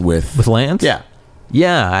aspirations with Lance?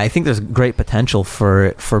 Yeah. I think there's great potential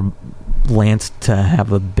for Lance to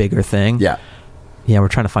have a bigger thing. Yeah. We're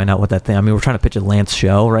trying to find out what that thing. I mean, we're trying to pitch a Lance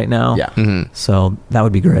show right now. Yeah. So that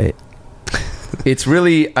would be great. It's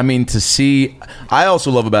really, I mean, to see. I also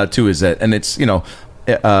love about it too is that, and it's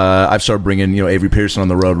I've started bringing Avery Pearson on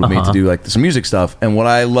the road with me to do like some music stuff, and what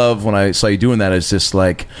I love when I saw you doing that is just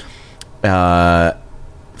like.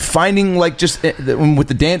 Finding like just with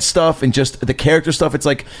the dance stuff and just the character stuff, it's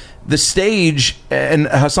like the stage, and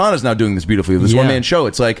Hassan is now doing this beautifully, this one-man show.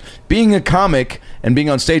 It's like being a comic and being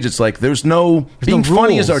on stage, it's like there's no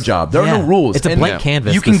funny is our job. There are no rules. It's a blank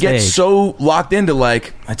canvas. You can get so locked into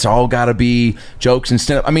like it's all got to be jokes and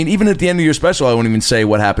stand-up. I mean, even at the end of your special, I won't even say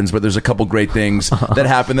what happens, but there's a couple great things that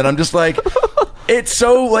happen that I'm just like it's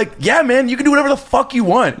so like, yeah, man, you can do whatever the fuck you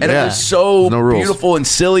want. And it was so beautiful and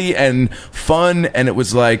silly and fun. And it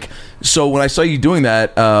was like, so when I saw you doing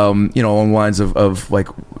that, along the lines of like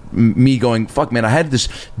me going, fuck, man, I had this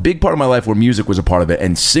big part of my life where music was a part of it,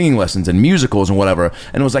 and singing lessons and musicals and whatever.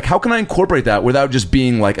 And it was like, how can I incorporate that without just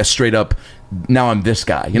being like a straight up, now I'm this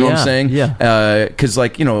guy. You know what I'm saying? Yeah. Because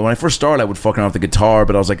like, when I first started, I would fucking off the guitar,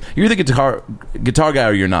 but I was like, you're the guitar guy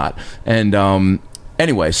or you're not. And,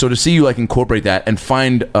 anyway, so to see you like incorporate that and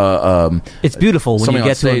find it's beautiful when you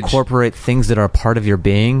get to incorporate things that are part of your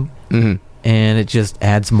being, and it just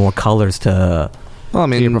adds more colors to Well, I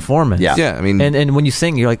mean, to your performance. Yeah, I mean, and when you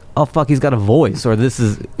sing, you're like, oh fuck, he's got a voice, or this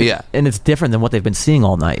is and it's different than what they've been seeing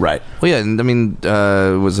all night. Right. Well, yeah, and I mean,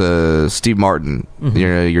 it was Steve Martin,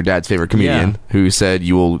 your dad's favorite comedian, who said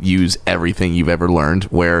you will use everything you've ever learned.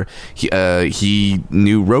 Where he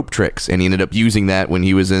knew rope tricks, and he ended up using that when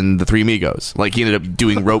he was in the Three Amigos. Like, he ended up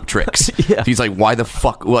doing rope tricks. He's like, why the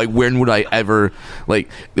fuck? Like, when would I ever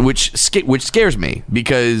which scares me,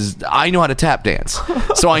 because I know how to tap dance,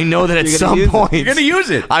 so I know that at some point you're gonna use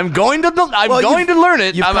it. I'm going to learn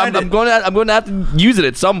it. I'm going to have to use it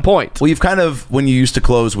at some point. Well, you've kind of, when you used to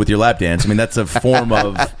close with your lap dance, I mean, that's a form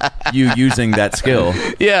of you using that skill.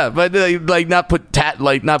 Yeah, but not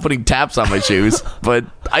putting taps on my shoes, but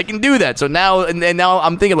I can do that. So now now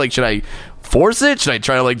I'm thinking, like, should I force it? Should I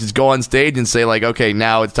try to just go on stage and say, like, okay,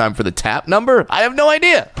 now it's time for the tap number? I have no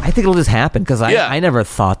idea. I think it'll just happen, because I never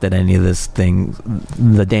thought that any of this thing,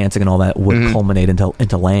 the dancing and all that, would culminate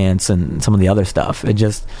into Lance and some of the other stuff.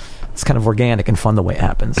 It's kind of organic and fun the way it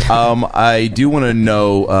happens. I do want to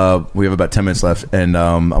know, we have about 10 minutes left, and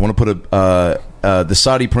I want to put the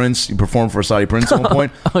Saudi Prince. You performed for a Saudi Prince at one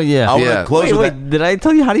point. Oh, yeah. I want to close with that. Did I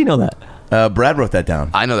tell you? How do you know that? Brad wrote that down.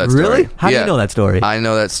 I know that story. Really? How do you know that story? I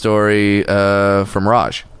know that story from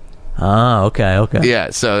Raj. Ah, okay.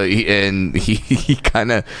 Yeah, so he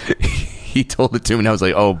kind of he told it to me, and I was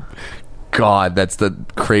like, oh God, that's the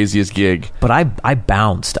craziest gig. But I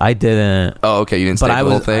bounced. I didn't. Oh, okay, you didn't stay for the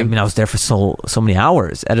whole thing? I mean, I was there for so many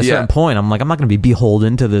hours. At a certain point, I'm like, I'm not going to be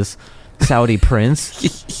beholden to this Saudi prince.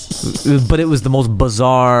 But it was the most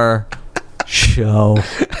bizarre show.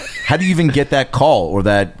 How do you even get that call or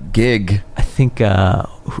that gig? I think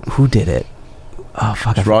who did it? Oh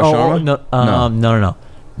fuck! Raj Sharma? No.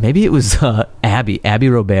 Maybe it was Abby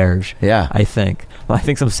Roberge. Yeah, I think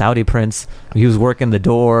some Saudi prince. He was working the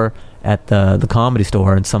door at the Comedy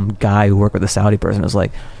Store, and some guy who worked with a Saudi person was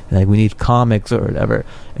like we need comics or whatever.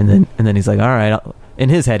 And then he's like, all right. In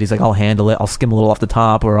his head, he's like, I'll handle it. I'll skim a little off the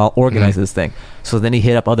top, or I'll organize this thing. So then he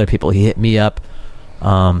hit up other people. He hit me up,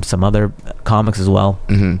 some other comics as well.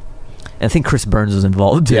 And I think Chris Burns was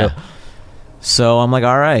involved too. Yeah. So I'm like,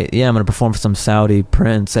 all right, I'm going to perform for some Saudi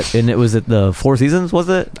prince. And it was at the Four Seasons, was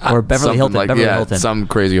it? Or Beverly Hilton? Beverly Hilton. Some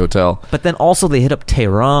crazy hotel. But then also they hit up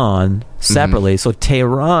Tehran separately. So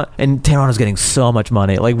Tehran was getting so much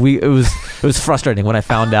money. Like it was frustrating when I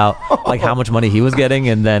found out like how much money he was getting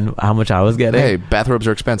and then how much I was getting. Hey, bathrobes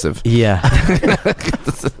are expensive. Yeah.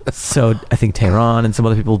 So I think Tehran and some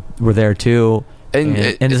other people were there too. And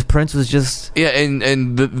his prince was just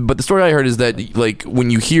but the story I heard is that like when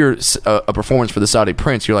you hear a performance for the Saudi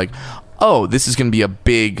prince, you're like, oh, this is going to be a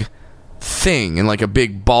big thing and like a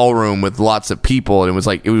big ballroom with lots of people, and it was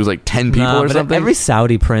like 10 people or something. Every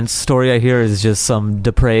Saudi prince story I hear is just some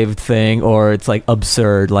depraved thing, or it's like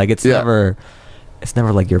absurd. Like it's never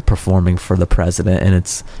like you're performing for the president, and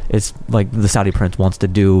it's like the Saudi prince wants to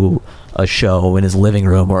do a show in his living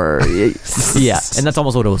room, or and that's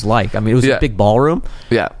almost what it was like. I mean, it was a big ballroom,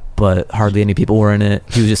 but hardly any people were in it.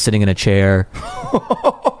 He was just sitting in a chair,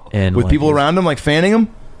 and with people around him, like fanning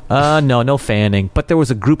him. No fanning, but there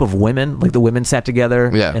was a group of women. Like the women sat together,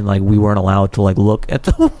 and like we weren't allowed to like look at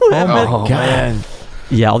the women. Oh God!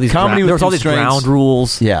 Yeah, all these comedy. There was all these ground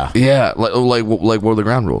rules. Yeah. Like what are the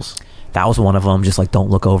ground rules? That was one of them. Just like, don't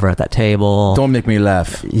look over at that table. Don't make me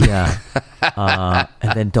laugh. Yeah. And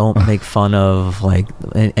then don't make fun of like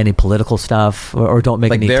any political stuff, or don't make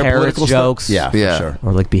like any terrorist jokes. Stuff? Yeah, for sure.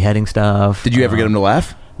 Or like beheading stuff. Did you ever get him to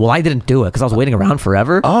laugh? Well, I didn't do it because I was waiting around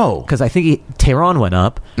forever. Oh. Because I think Tehran went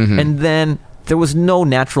up, and then there was no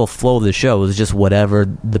natural flow of the show. It was just whatever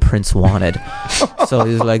the prince wanted. So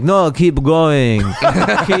he was like, no, keep going.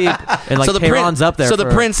 And like, so Tehran's up there. So the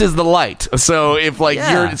prince is the light. So if like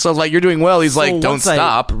you're doing well, he's like, don't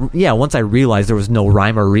stop. Once I realized there was no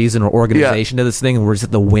rhyme or reason or organization to this thing, and we're just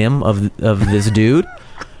at the whim of this dude,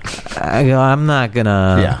 I go, I'm not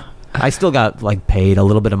gonna. Yeah. I still got like paid a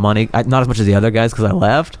little bit of money, not as much as the other guys because I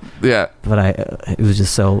left. Yeah. But it was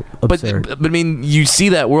just so absurd. But I mean, you see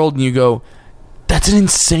that world and you go, that's an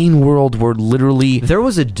insane world where literally there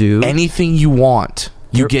was a dude, anything you want,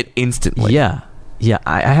 you get instantly. Yeah.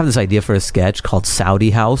 I have this idea for a sketch called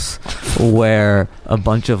Saudi House, where a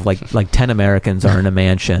bunch of like 10 Americans are in a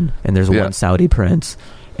mansion, and there's one Saudi prince,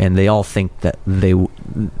 and they all think that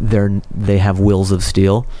they have wills of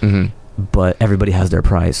steel. But everybody has their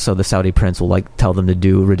price, so the Saudi prince will like tell them to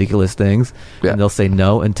do ridiculous things, and they'll say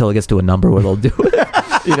no until it gets to a number where they'll do it.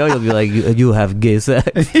 You'll be like, you have gay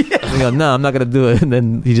sex. And you go, no, I'm not gonna do it, and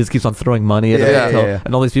then he just keeps on throwing money at them,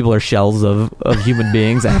 and all these people are shells of human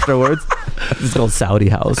beings afterwards. It's called Saudi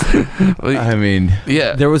House. I mean,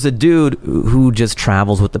 Yeah. There was a dude who just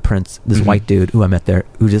travels with the prince. This white dude who I met there,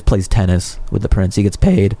 who just plays tennis with the prince. He gets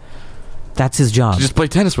paid. That's his job. Just play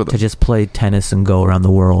tennis with him. To just play tennis and go around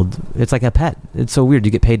the world. It's like a pet. It's so weird.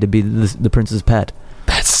 You get paid to be the prince's pet.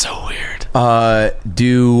 That's so weird. I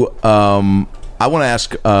want to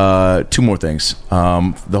ask 2 more things.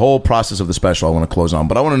 The whole process of the special I want to close on,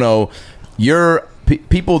 but I want to know,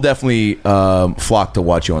 people definitely flock to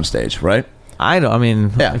watch you on stage, right? I don't. I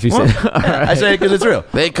mean, Yeah. if you say, I say it because it's real.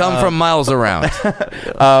 They come from miles around.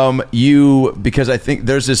 Because I think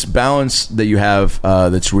there's this balance that you have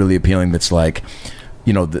that's really appealing. That's like,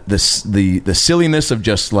 the silliness of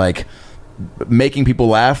just like making people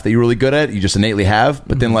laugh that you're really good at. You just innately have,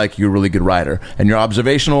 but then like you're a really good writer and you're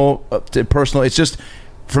observational, personal. It's just.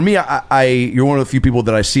 For me, you're one of the few people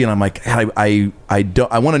that I see, and I'm like, I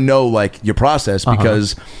want to know like your process,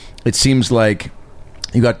 because it seems like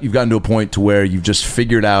you've gotten to a point to where you've just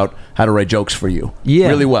figured out how to write jokes for you,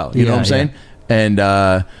 really well. You know what I'm saying? And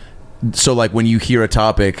so like when you hear a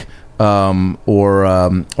topic or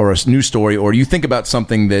a news story, or you think about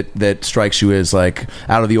something that strikes you as like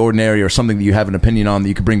out of the ordinary, or something that you have an opinion on that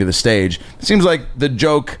you could bring to the stage, it seems like the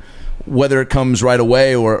joke, whether it comes right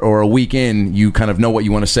away or a week in, you kind of know what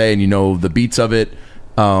you want to say and you know the beats of it.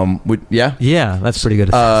 Yeah, that's pretty good.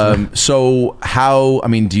 So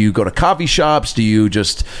do you go to coffee shops? Do you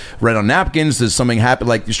just write on napkins? Does something happen?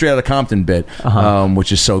 Like your Straight Outta Compton bit,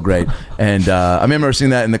 which is so great. And I remember seeing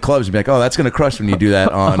that in the clubs and be like, oh, that's going to crush when you do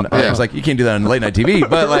that on. I was like, you can't do that on late night TV,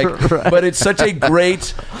 but like, but it's such a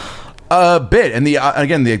great bit, and the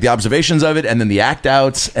observations of it, and then the act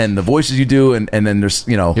outs and the voices you do, and then there's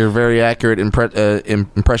your very accurate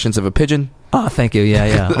impressions of a pigeon. Oh, thank you.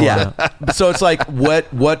 Yeah. So it's like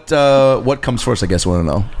what comes first? I guess I want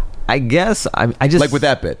to know. I guess I just like with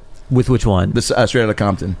that bit. With which one? This Straight Outta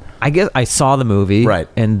Compton. I guess I saw the movie, right,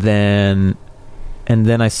 and then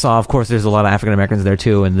I saw, of course, there's a lot of African Americans there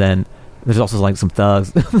too, and then there's also like some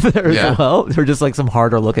thugs there as well. They're just like some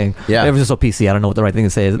harder looking. Yeah, it was just so PC. I don't know what the right thing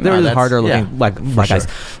to say is. They're just harder looking, like black guys.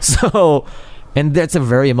 So, and that's a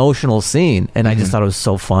very emotional scene, and I just thought it was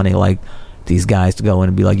so funny. Like these guys to go in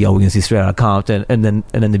and be like, "Yo, we're gonna see Straight Outta Compton," and then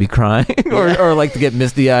to be crying or like to get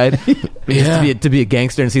misty eyed, to be a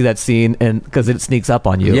gangster and see that scene, and because it sneaks up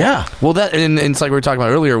on you. Yeah. Well, that and it's like we were talking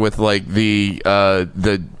about earlier with like the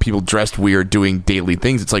people dressed weird doing daily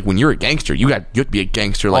things. It's like when you're a gangster, you have to be a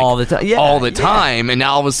gangster like all the time, all the time, and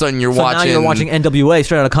now all of a sudden you're watching. Now you're watching NWA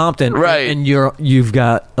Straight Outta Compton, right? And you've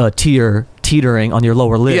got a tear teetering on your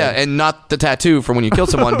lower lid. Yeah, and not the tattoo from when you kill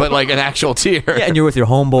someone, but like an actual tear. Yeah, and you're with your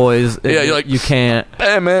homeboys. Yeah, you're like, you can't.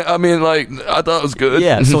 Hey man, I mean, like I thought it was good.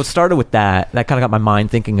 Yeah, so it started with that. That kind of got my mind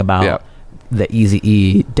thinking about the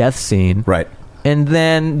Eazy-E death scene. Right. And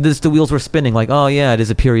then the wheels were spinning. Like, oh yeah, it is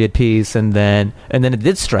a period piece. And then it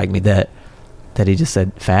did strike me that he just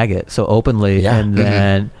said faggot so openly. Yeah. And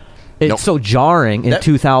then it's so jarring in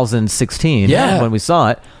 2016 when we saw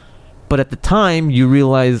it. But at the time, you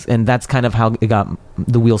realize, and that's kind of how it got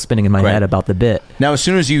the wheel spinning in my head about the bit. Now, as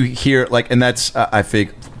soon as you hear, like, and that's, I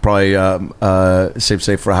think, probably safe to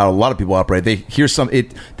say for how a lot of people operate, they hear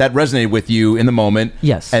that resonated with you in the moment.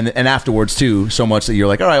 Yes. And afterwards, too, so much that you're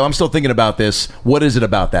like, all right, well, I'm still thinking about this. What is it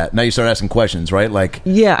about that? Now you start asking questions, right? Like,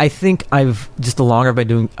 yeah, I think the longer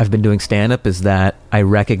I've been doing stand-up is that I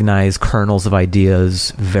recognize kernels of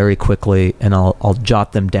ideas very quickly, and I'll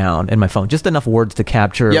jot them down in my phone. Just enough words to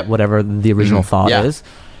capture whatever the original thought is.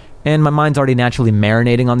 And my mind's already naturally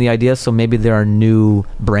marinating on the idea, so maybe there are new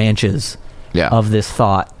branches of this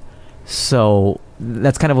thought. So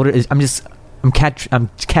that's kind of what it is. I'm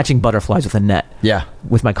catching butterflies with a net. Yeah.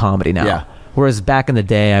 With my comedy now. Yeah. Whereas back in the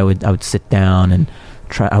day, I would sit down and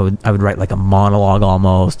I would write like a monologue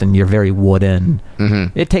almost, and you're very wooden.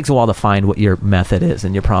 Mm-hmm. It takes a while to find what your method is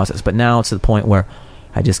and your process. But now it's to the point where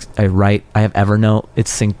I write. I have Evernote.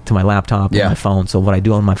 It's synced to my laptop and my phone. So what I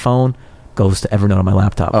do on my phone goes to Evernote on my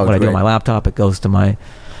laptop. What I do on my laptop, it goes to my...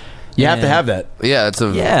 You have to have that. Yeah, it's a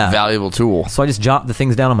valuable tool. So I just jot the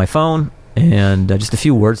things down on my phone, and just a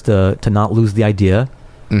few words to not lose the idea.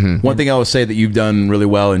 Mm-hmm. One thing I would say that you've done really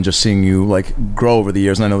well in just seeing you like grow over the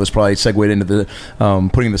years, and I know this probably segued into the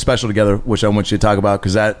putting the special together, which I want you to talk about,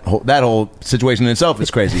 because that whole situation in itself is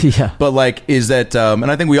crazy. But like, is that, and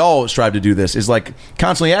I think we all strive to do this, is like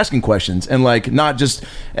constantly asking questions, and like not just,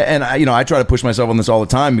 and I try to push myself on this all the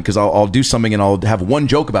time, because I'll do something and I'll have one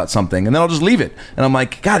joke about something, and then I'll just leave it, and I'm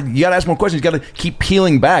like, God, you got to ask more questions. You got to keep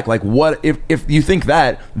peeling back. Like, what if you think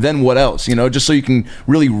that, then what else? Just so you can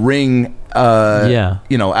really wring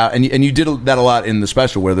you know, and you did that a lot in the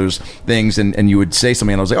special where there's things and you would say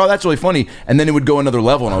something and I was like, oh, that's really funny, and then it would go another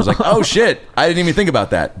level and I was like, oh shit, I didn't even think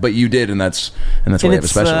about that, but you did, and that's why you have a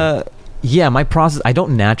special. My process, I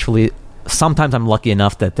don't naturally. Sometimes I'm lucky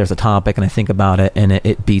enough that there's a topic and I think about it and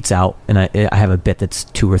it beats out and I have a bit that's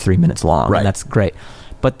 2 or 3 minutes long. Right. And that's great.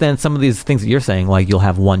 But then some of these things that you're saying, like you'll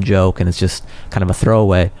have one joke and it's just kind of a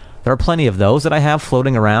throwaway. There are plenty of those that I have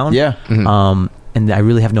floating around. Yeah. Mm-hmm. And I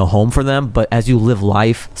really have no home for them. But as you live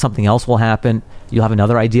life, something else will happen. You'll have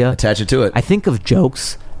another idea. Attach it to it. I think of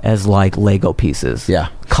jokes as like Lego pieces. Yeah.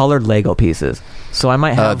 Colored Lego pieces. So I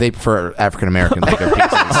might have... they prefer African-American Lego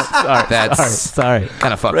pieces. Sorry.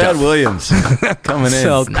 Kind of fucked Brad up. Williams coming in.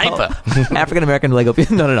 So, Sniper. African-American Lego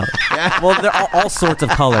pieces. No. Well, there are all sorts of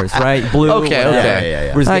colors, right? Blue.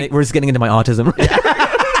 Okay. Yeah. We're just getting into my autism.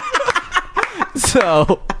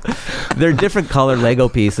 So they're different colored Lego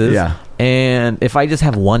pieces. Yeah. And if I just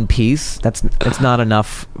have one piece, it's not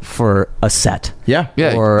enough for a set. Yeah.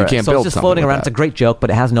 You can't build it's just floating around. It's a great joke, but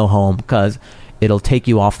it has no home because it'll take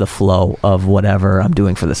you off the flow of whatever I'm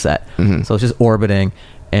doing for the set. Mm-hmm. So it's just orbiting.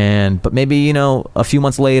 But maybe, a few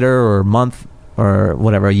months later or a month or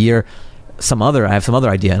whatever, a year, I have some other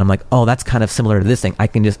idea. And I'm like, oh, that's kind of similar to this thing. I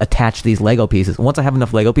can just attach these Lego pieces. Once I have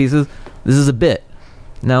enough Lego pieces, this is a bit.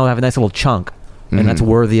 Now I have a nice little chunk. And that's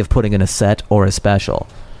worthy of putting in a set or a special.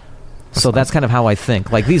 So that's kind of how I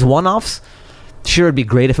think. Like these one-offs, sure, it'd be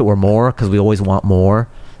great if it were more because we always want more.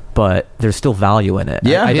 But there's still value in it.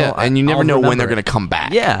 Yeah, and you never know when they're going to come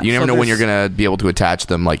back. Yeah, you never know when you're going to be able to attach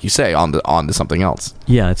them, like you say, onto something else.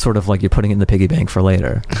 Yeah, it's sort of like you're putting it in the piggy bank for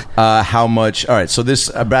later. How much? All right, so this,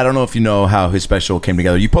 Brad, I don't know if you know how his special came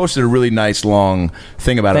together. You posted a really nice long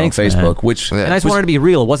thing about it on Facebook, and I just wanted to be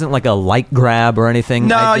real. It wasn't like a like grab or anything.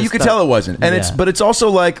 No, you could tell it wasn't, and it's also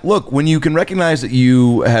like, look, when you can recognize that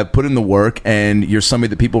you have put in the work and you're somebody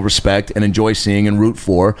that people respect and enjoy seeing and root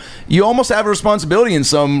for, you almost have a responsibility in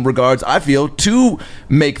some regards, I feel, to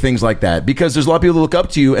make things like that, because there's a lot of people that look up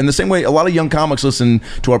to you, and the same way a lot of young comics listen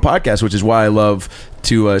to our podcast, which is why I love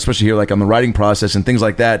to especially here, like on the writing process and things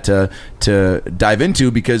like that, to dive into,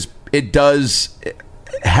 because it does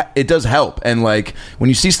help. And like when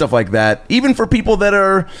you see stuff like that, even for people that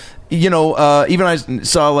are, even I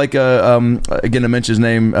saw like again, I mentioned his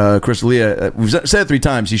name, Chris D'Elia. We've said it 3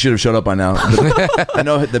 times. He should have showed up by now. I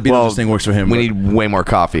know the Beatles thing works for him. We need way more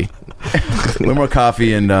coffee. Way more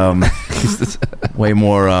coffee and way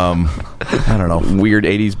more I don't know, weird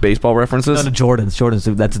 80s baseball references. No,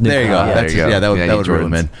 Jordans. That's new. There you go. That would reel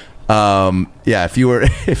him in. If you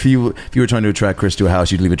were trying to attract Chris to a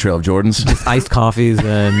house, you'd leave a trail of Jordans, just iced coffees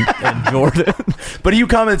and Jordan. But you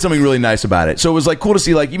commented something really nice about it, so it was like cool to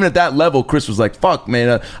see. Like even at that level, Chris was like, "Fuck,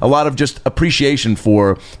 man," a lot of just appreciation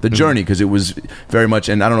for the journey, because it was very much.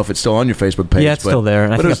 And I don't know if it's still on your Facebook page. Yeah, it's still there,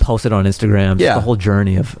 and I think I posted on Instagram. Yeah, the whole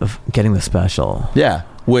journey of getting the special. Yeah.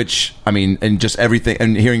 Which, I mean, and just everything,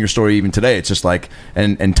 and hearing your story even today, it's just like,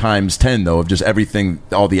 and times 10 though, of just everything,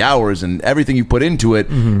 all the hours and everything you put into it.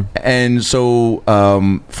 Mm-hmm. And so,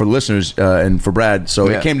 for listeners, and for Brad, so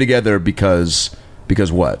it came together because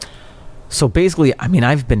what? So basically, I mean,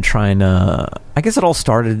 I've been trying to, I guess it all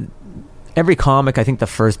started, every comic, I think the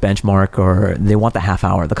first benchmark, or they want the half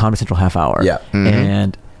hour, the Comedy Central half hour. Yeah. Mm-hmm.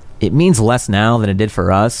 And it means less now than it did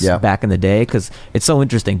for us back in the day, because it's so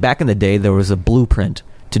interesting. Back in the day, there was a blueprint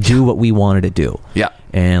to do what we wanted to do. Yeah.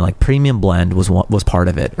 And like Premium Blend was part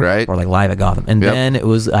of it. Right. Or like Live at Gotham. And then it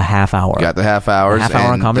was a half hour. Got the half hours. Half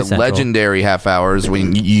hour on Comedy Central. Legendary half hours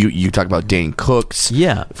when you talk about Dane Cook's.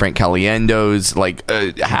 Yeah. Frank Caliendo's, like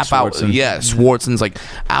half hour. Yeah. Swartzen's like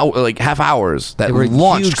half hours that were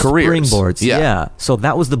launched careers. Springboards. Yeah. So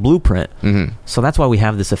that was the blueprint. Mm-hmm. So that's why we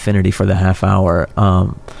have this affinity for the half hour.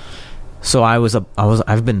 So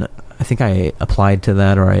I think I applied to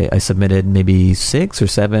that, or I submitted maybe 6 or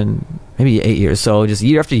 7, maybe 8 years. So just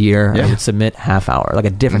year after year, I would submit half hour, like a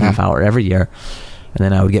different half hour every year. And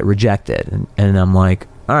then I would get rejected. And I'm like,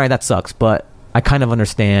 all right, that sucks. But I kind of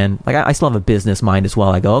understand. Like I still have a business mind as well.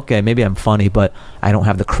 I go, okay, maybe I'm funny, but I don't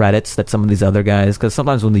have the credits that some of these other guys. Because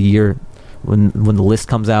sometimes when the list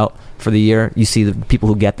comes out for the year, you see the people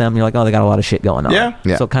who get them. You're like, oh, they got a lot of shit going on.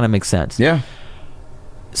 Yeah. So it kind of makes sense. Yeah.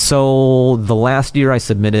 So the last year I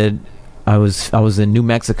submitted, I was in New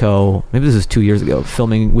Mexico. Maybe this was 2 years ago,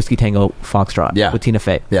 filming Whiskey Tango Foxtrot with Tina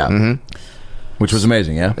Fey. Yeah, which was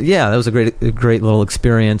amazing. Yeah, that was a great little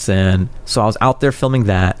experience. And so I was out there filming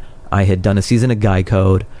that. I had done a season of Guy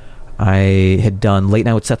Code. I had done Late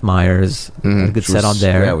Night with Seth Meyers. Had a good set on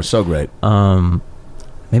there. Yeah, it was so great.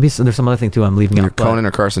 Maybe there's some other thing too I'm leaving out. Conan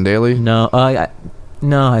or Carson Daly? No, I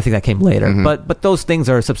think that came later. Mm-hmm. But those things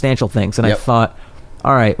are substantial things. And I thought,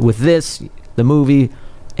 all right, with this, the movie,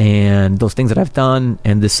 and those things that I've done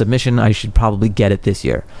and this submission, I should probably get it this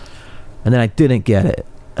year. And then I didn't get it.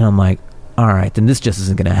 And I'm like, all right, then this just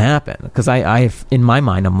isn't going to happen. Because I've in my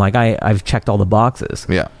mind, I'm like, I've checked all the boxes.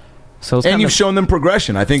 Yeah. So and you've shown them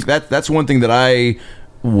progression. I think that's one thing that I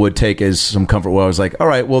would take as some comfort, where I was like, all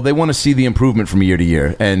right, well, they want to see the improvement from year to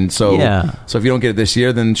year. And so, so if you don't get it this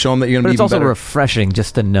year, then show them that you're going to be even better. But it's also refreshing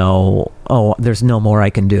just to know, there's no more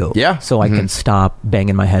I can do. Yeah. So I can stop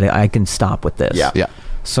banging my head. I can stop with this. Yeah.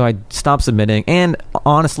 So I stopped submitting. And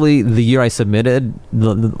honestly, the year I submitted,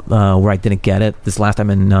 where I didn't get it, this last time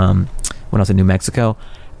when I was in New Mexico,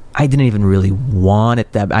 I didn't even really want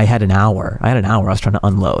it. I had an hour. I was trying to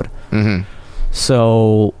unload. Mm-hmm.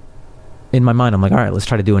 So in my mind, I'm like, all right, let's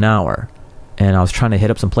try to do an hour. And I was trying to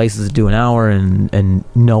hit up some places to do an hour, and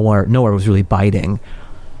nowhere was really biting.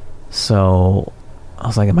 So I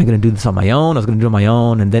was like, am I going to do this on my own? I was going to do it on my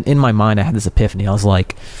own. And then in my mind, I had this epiphany. I was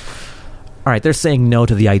like, all right, they're saying no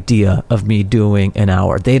to the idea of me doing an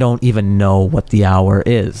hour. They don't even know what the hour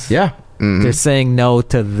is. Yeah. Mm-hmm. They're saying no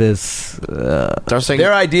to this. They're saying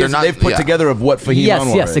their ideas they've put together of what Fahim Anwar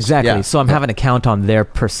is. Yes, exactly. Yeah. So I'm having to count on their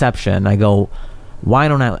perception. I go, why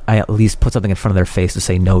don't I at least put something in front of their face to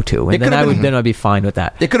say no to? And then I'd be fine with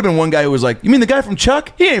that. It could have been one guy who was like, you mean the guy from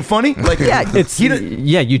Chuck? He ain't funny. Like,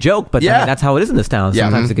 you joke, but I mean, that's how it is in this town.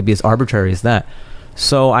 Sometimes it could be as arbitrary as that.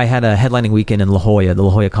 So I had a headlining weekend in La Jolla, the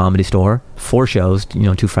La Jolla Comedy Store, 4 shows,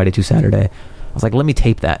 2 Friday, 2 Saturday. I was like, let me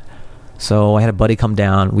tape that. So I had a buddy come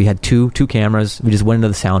down. We had two cameras. We just went into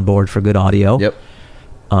the soundboard for good audio. Yep.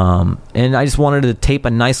 And I just wanted to tape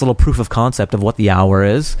a nice little proof of concept of what the hour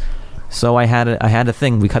is. So I had a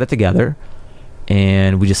thing. We cut it together,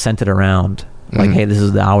 and we just sent it around. Like, hey, this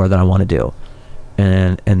is the hour that I want to do.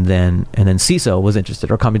 And then CISO was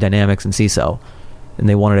interested, or Comedy Dynamics and CISO, and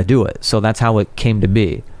they wanted to do it. So that's how it came to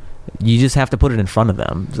be. You just have to put it in front of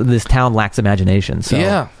them. This town lacks imagination. So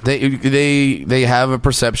yeah, they have a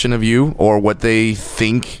perception of you, or what they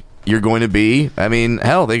think you're going to be. I mean,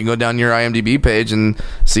 hell, they can go down your IMDb page and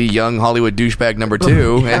see young Hollywood douchebag number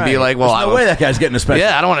 2 and be like, well, there's no way that guy's getting a special.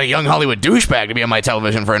 Yeah, I don't want a young Hollywood douchebag to be on my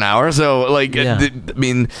television for an hour. So, like, I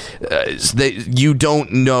mean, you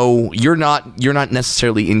don't know. You're not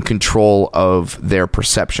necessarily in control of their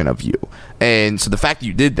perception of you. And so the fact that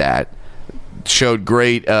you did that showed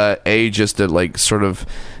great, just a, like, sort of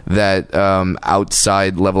that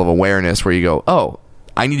outside level of awareness where you go, oh,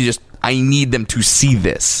 I need them to see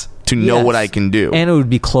this, to know what I can do. And it would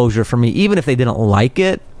be closure for me. Even if they didn't like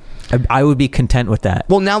it, I would be content with that.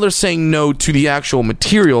 Well, now they're saying no to the actual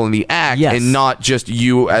material and the act, and not just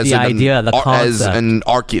you as the idea, the concept, as an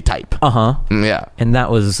archetype. Yeah. And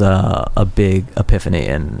that was a big epiphany,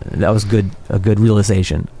 and that was a good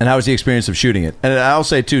realization. And how was the experience of shooting it? And I'll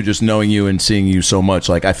say too, just knowing you and seeing you so much,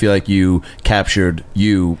 like, I feel like you captured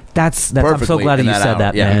you. That's I'm so glad that you said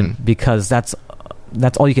that, man, because that's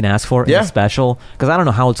all you can ask for in a special, because I don't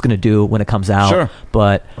know how it's going to do when it comes out. Sure.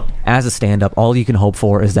 But as a stand-up, all you can hope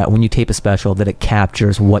for is that when you tape a special, that it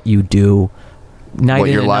captures what you do night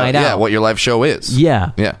in and night out. Yeah, what your live show is.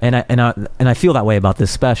 Yeah. Yeah. And I feel that way about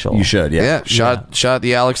this special. You should, yeah. Shot at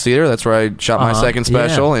the Alex Theater. That's where I shot my second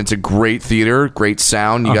special. And it's a great theater, great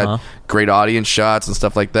sound. You got great audience shots and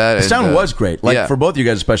stuff like that. The sound was great. Like, for both of you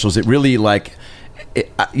guys' specials, it really, like...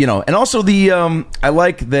 and also the I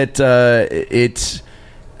like that it's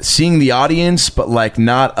seeing the audience, but like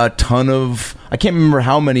not a ton of. I can't remember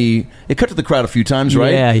how many. It cut to the crowd a few times,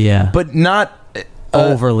 right? Yeah. But not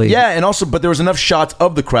overly. Yeah, and also, but there was enough shots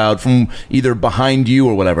of the crowd from either behind you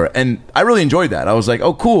or whatever, and I really enjoyed that. I was like,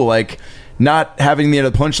 oh, cool, like. Not having the end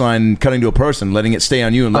of the punchline cutting to a person, letting it stay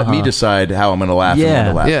on you, and let me decide how I'm going to laugh. And when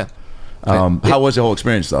to laugh. Yeah. How was the whole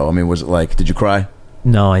experience, though? I mean, was it like? Did you cry?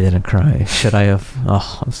 No, I didn't cry. Should I have?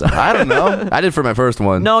 Oh, I'm sorry. I don't know. I did for my first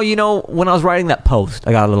one. No, when I was writing that post,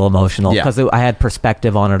 I got a little emotional because I had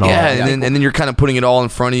perspective on it all. Yeah, and then you're kind of putting it all in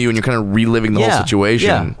front of you, and you're kind of reliving the whole situation.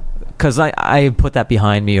 Yeah. Because I put that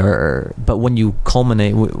behind me, but when you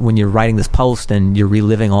culminate, when you're writing this post and you're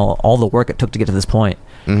reliving all the work it took to get to this point,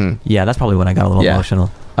 that's probably when I got a little emotional.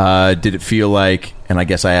 Did it feel like, and I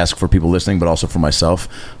guess I ask for people listening, but also for myself,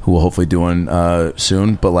 who will hopefully do one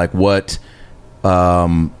soon, but like what...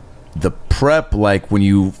 the prep, like when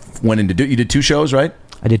you went into you did 2 shows, right?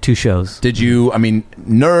 I did 2 shows. Did you, I mean,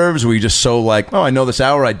 nerves? Were you just so like, oh, I know this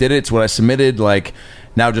hour, I did it, it's what I submitted, like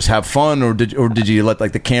now just have fun, or did you let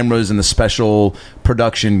like the cameras and the special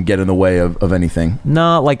production get in the way of anything?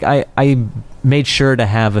 No, like I made sure to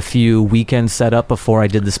have a few weekends set up before I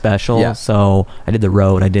did the special. Yeah. So I did the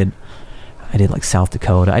road. I did like South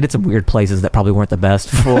Dakota. I did some weird places that probably weren't the best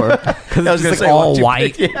for because it was like all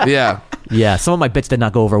white. Yeah. Yeah, some of my bits did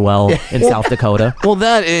not go over well in South Dakota. Well,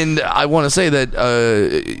 that, and I want to say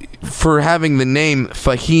that for having the name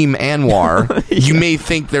Fahim Anwar, you may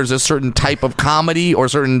think there's a certain type of comedy or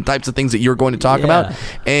certain types of things that you're going to talk about.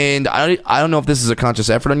 And I don't know if this is a conscious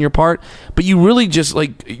effort on your part, but you really just,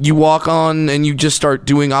 like, you walk on and you just start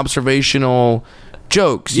doing observational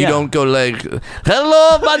jokes. You don't go like,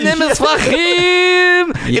 hello, my name is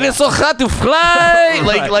Fahim. It is so hot to fly.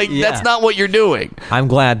 Like that's not what you're doing. I'm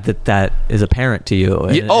glad that is apparent to you.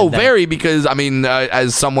 Very, because I mean,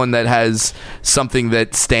 as someone that has something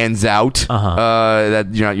that stands out, that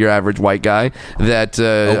you're not your average white guy, that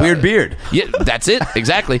a weird beard. Yeah, that's it.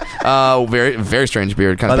 Exactly. Very, very strange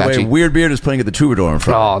beard. Kind of patchy. By the way, weird beard is playing at the Troubadour in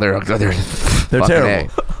front. Oh, they're terrible.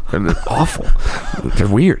 They're awful. They're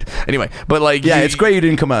weird. Anyway, but like, it's great you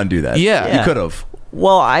didn't come out and do that. Yeah. You could have.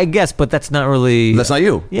 Well, I guess, but that's not really... That's not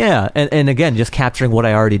you. Yeah, and again, just capturing what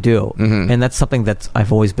I already do. Mm-hmm. And that's something that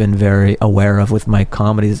I've always been very aware of with my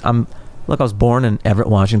comedies. I was born in Everett,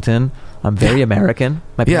 Washington. I'm very American.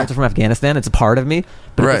 My parents are from Afghanistan. It's a part of me,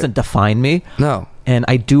 but it doesn't define me. No. And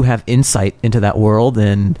I do have insight into that world,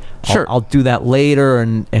 and I'll do that later,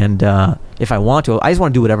 and if I want to. I just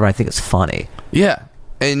want to do whatever I think is funny. Yeah.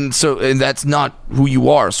 And that's not who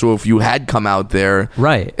you are. So if you had come out there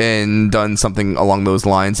and done something along those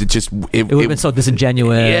lines, it would have been so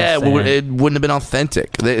disingenuous. Yeah, it wouldn't have been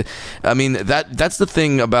authentic. I mean, that's the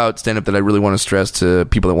thing about stand-up that I really want to stress to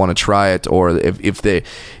people that want to try it, or if they,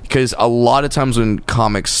 because a lot of times when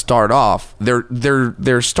comics start off,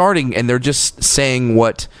 they're starting and they're just saying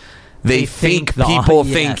what they think people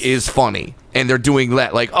think is funny. And they're doing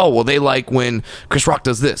that, like, oh, well, they like when Chris Rock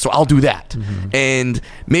does this, so I'll do that. Mm-hmm. And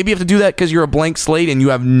maybe you have to do that because you're a blank slate and you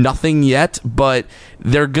have nothing yet, but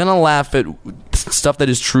they're going to laugh at stuff that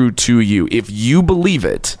is true to you. If you believe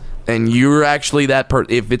it, and you're actually that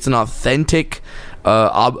person, if it's an authentic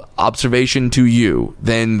observation to you,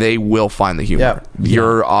 then they will find the humor.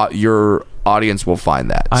 Yeah. Your audience will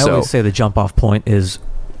find that. I always say the jump-off point is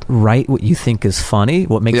write what you think is funny,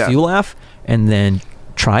 what makes you laugh, and then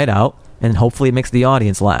try it out. And hopefully it makes the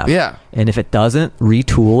audience laugh. Yeah. And if it doesn't,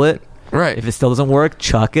 retool it. Right. If it still doesn't work,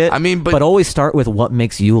 chuck it. I mean, but always start with what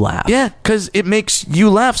makes you laugh. Yeah, because it makes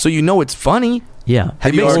you laugh, so you know it's funny. Yeah.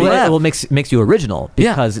 It makes you original,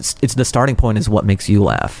 because it's the starting point is what makes you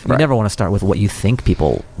laugh. You never want to start with what you think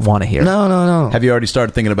people want to hear. No. Have you already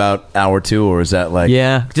started thinking about hour 2, or is that like...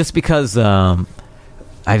 Yeah, just because...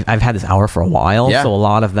 I've had this hour for a while, so a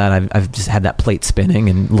lot of that I've just had that plate spinning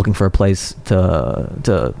and looking for a place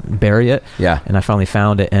to bury it. Yeah, and I finally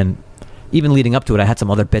found it. And even leading up to it, I had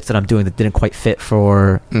some other bits that I'm doing that didn't quite fit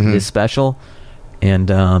for this special.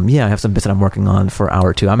 And I have some bits that I'm working on for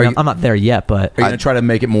hour 2. I'm not there yet, but are you gonna try to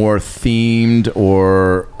make it more themed,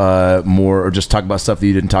 or more, or just talk about stuff that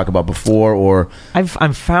you didn't talk about before? Or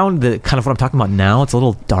I've found that kind of what I'm talking about now, it's a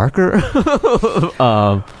little darker.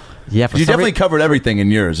 Yeah, you definitely covered everything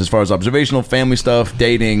in yours, as far as observational, family stuff,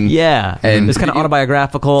 dating. Yeah, and it's kind of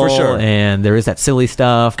autobiographical, for sure. And there is that silly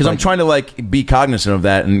stuff. Because I'm trying to like be cognizant of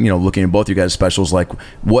that, and looking at both you guys' specials, like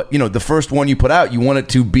what the first one you put out, you want it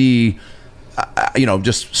to be,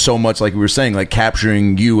 just so much like we were saying, like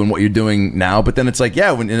capturing you and what you're doing now. But then it's like,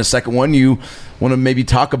 when in a second one you want to maybe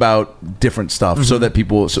talk about different stuff, so that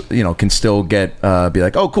people can still get be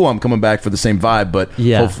like, oh cool, I'm coming back for the same vibe, but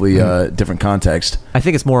hopefully different context. I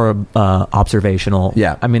think it's more observational.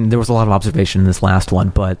 Yeah, I mean, there was a lot of observation in this last one,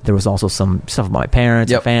 but there was also some stuff about my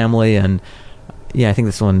parents and family, and I think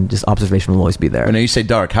this one, just observation will always be there. And you say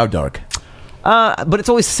dark, how dark? But it's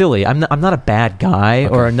always silly. I'm not a bad guy,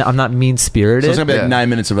 or I'm not mean spirited. So it's gonna be like 9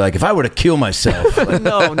 minutes of like, if I were to kill myself. Like,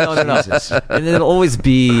 no. And it'll always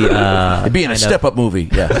be it'd be in a Step Up movie.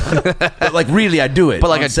 Yeah, but like really, I do it. But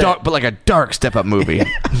like a dark Step Up movie.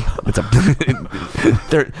 It's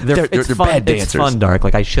they're fun, bad dancers. It's fun dark.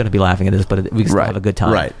 Like I shouldn't be laughing at this, but we can still have a good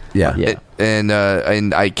time. Right. Yeah. And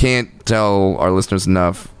I can't tell our listeners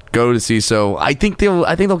enough. Go to CISO. I think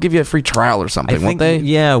they'll give you a free trial or something, won't they?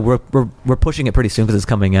 Yeah, we're pushing it pretty soon because it's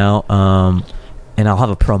coming out. And I'll have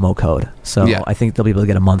a promo code, so I think they'll be able to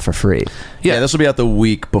get a month for free. Yeah, this will be out the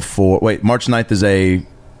week before. Wait, March 9th is a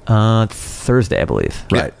Thursday, I believe.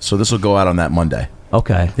 Right. So this will go out on that Monday.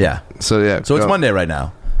 Okay. Yeah. So it's Monday right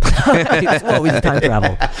now. Well, we time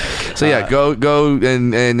travel. So go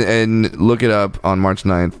and look it up on March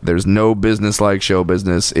 9th. There's no business like show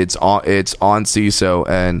business. It's on CISO,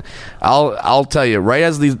 and I'll tell you, right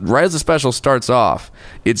as the special starts off,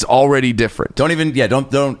 it's already different. Don't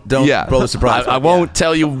blow the surprise. I won't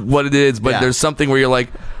tell you what it is, but there's something where you're like,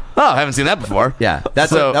 Oh, I haven't seen that before. Yeah,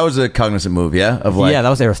 that was a cognizant move. Yeah, of like, yeah, that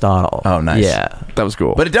was Aristotle. Oh, nice. Yeah, that was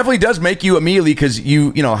cool. But it definitely does make you immediately, because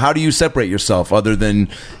you know, how do you separate yourself other than,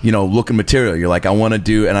 you know, looking material? You're like, I want to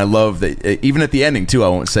do, and I love that. Even at the ending too, I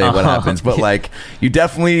won't say what happens, but like, you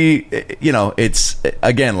definitely, you know, it's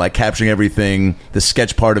again like capturing everything, the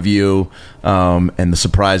sketch part of you, and the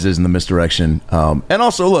surprises and the misdirection. And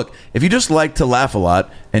also, look, if you just like to laugh a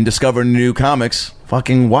lot and discover new comics,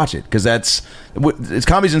 fucking watch it, because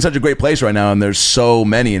comedy's in such a great place right now, and there's so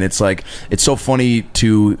many, and it's like, it's so funny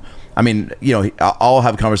to, I mean, you know, I'll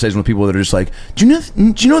have conversations with people that are just like, do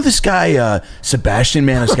you know this guy Sebastian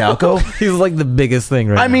Maniscalco? He's like the biggest thing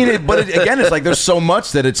right now. I mean, again, it's like there's so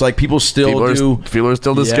much that it's like people are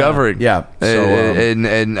still discovering. Yeah. So,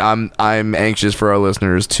 and I'm anxious for our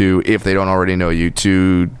listeners to, if they don't already know you,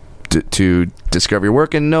 to discover your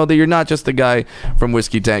work and know that you're not just the guy from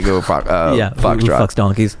Whiskey Tango Foxtrot. Who fucks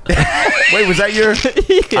donkeys. Wait, was that your?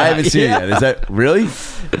 I haven't seen it yet. Is that really?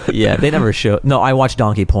 Yeah, they never show. No, I watch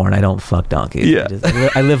donkey porn. I don't fuck donkeys. Yeah,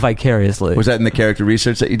 I live vicariously. Was that in the character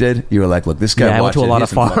research that you did? You were like, look, this guy. Yeah, I went to a lot of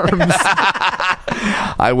farms.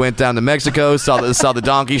 I went down to Mexico, saw the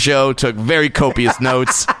donkey show, took very copious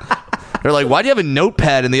notes. They're like, why do you have a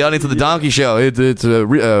notepad in the audience of the donkey show? It's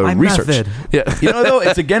research. Method. Yeah, you know, though,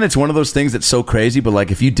 it's one of those things that's so crazy. But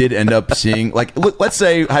like, if you did end up seeing, like, let's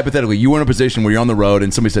say hypothetically, you were in a position where you're on the road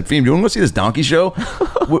and somebody said, "Fahim, do you want to go see this donkey show?"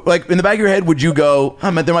 Like, in the back of your head, would you go,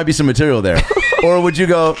 "Oh, man, there might be some material there," or would you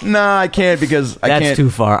go, "Nah, I can't because I can't"? That's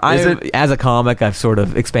too far. As a comic, I've sort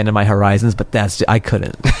of expanded my horizons, but I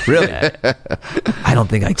couldn't. Really? I don't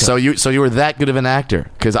think I could. So you were that good of an actor?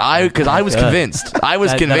 Because I was convinced. I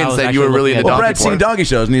was convinced that you were really into donkey Brad's seen donkey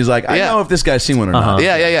shows, and he's like, I know if this guy's seen one or not.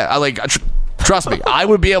 Yeah. I like. Trust me, I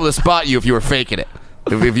would be able to spot you if you were faking it.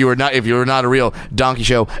 If you were not a real donkey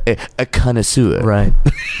show, a connoisseur. Right.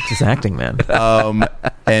 Just acting, man.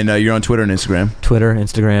 And you're on Twitter and Instagram. Twitter,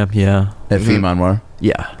 Instagram, yeah. At Fahim Anwar.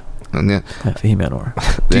 Yeah. At Fahim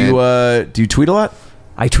Anwar. Do you tweet a lot?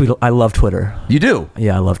 I tweet. I love Twitter. You do?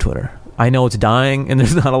 Yeah, I love Twitter. I know it's dying and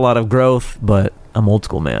there's not a lot of growth, but I'm old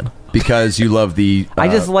school, man. Because you love the I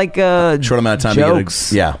just like short amount of time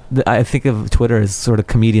jokes. To get I think of Twitter as sort of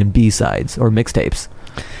comedian B-sides or mixtapes.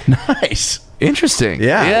 Nice. Interesting.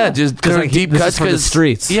 Yeah. Just like deep cuts for the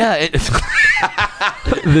streets. Yeah.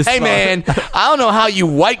 Hey, man, I don't know how you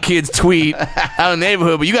white kids tweet out in the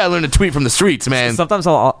neighborhood, but you got to learn to tweet from the streets, man. Sometimes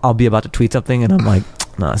I'll be about to tweet something and I'm like,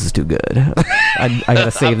 no, this is too good. I got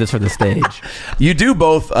to save this for the stage. You do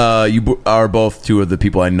both. You are both two of the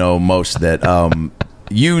people I know most that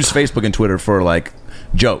use Facebook and Twitter for like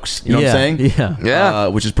jokes. You know what I'm saying? Yeah.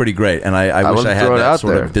 Which is pretty great. And I wish I had that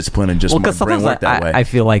sort of discipline and just my brain worked that way. I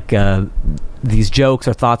feel like these jokes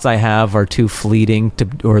or thoughts I have are too fleeting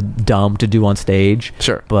or dumb to do on stage.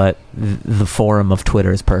 Sure. But the forum of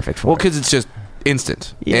Twitter is perfect for it. Well, because it's just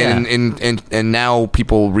instant. Yeah. And now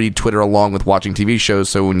people read Twitter along with watching TV shows,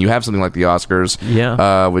 so when you have something like the Oscars,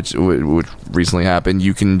 which recently happened,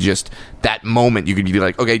 you can just, that moment, you could be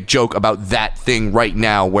like, okay, joke about that thing right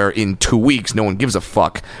now, where in 2 weeks no one gives a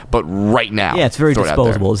fuck, but right now. Yeah, it's very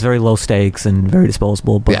disposable. It's very low stakes and very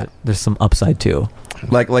disposable, but there's some upside too.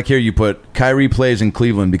 Like here you put, Kyrie plays in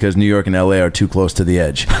Cleveland because New York and LA are too close to the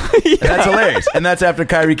edge. That's hilarious. And that's after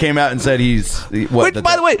Kyrie came out and said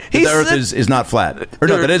by the way, the Earth is not flat. Or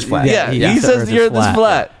no, that is flat. Yeah, he says the Earth is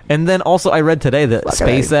flat. And then also I read today that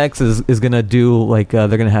SpaceX is going to do like they're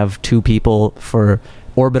going to have 2 people for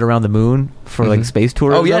orbit around the moon for like space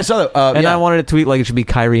tourism. Oh yeah, I saw that. And I wanted to tweet like it should be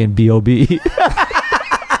Kyrie and B.O.B.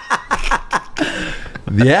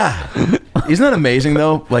 Yeah. Isn't that amazing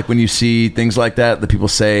though? Like when you see things like that people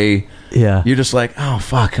say, you're just like, oh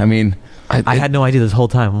fuck. I mean, I had no idea this whole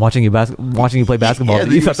time watching you play basketball.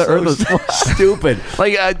 You thought the Earth was stupid.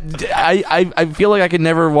 Like I feel like I could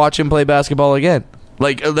never watch him play basketball again.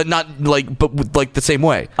 Like not like, but with, like the same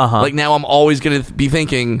way. Like now I'm always gonna be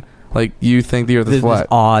thinking, like, you think the Earth is flat. This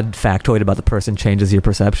odd factoid about the person changes your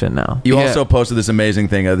perception now. You also posted this amazing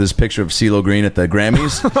thing, this picture of CeeLo Green at the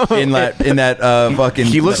Grammys in that fucking.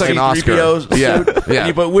 He looks like an Oscar. Yeah. And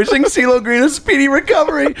you put wishing CeeLo Green a speedy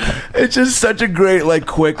recovery. It's just such a great, like,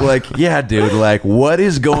 quick, like, yeah, dude, like, what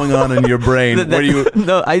is going on in your brain?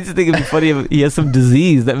 No, I just think it'd be funny if he has some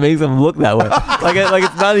disease that makes him look that way. Like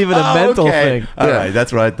it's not even a mental thing. All right,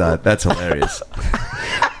 that's what I thought. That's hilarious.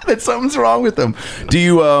 That something's wrong with them. Do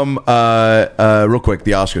you real quick,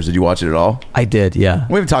 the Oscars, did you watch it at all? I did, yeah.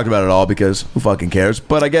 We haven't talked about it at all because who fucking cares?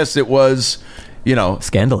 But I guess it was,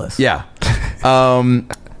 scandalous. Yeah.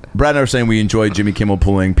 Brad and I were saying we enjoyed Jimmy Kimmel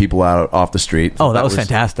pulling people out off the street. Oh, that was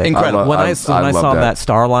fantastic. Incredible. When I saw that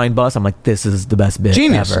Starline bus, I'm like, this is the best bit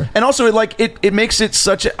Genius. ever. And also, it makes it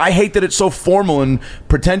such a... I hate that it's so formal and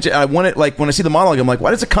pretentious. I want it, like, when I see the monologue, I'm like,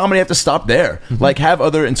 why does a comedy have to stop there? Like, have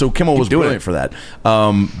other... And so Kimmel was brilliant for that.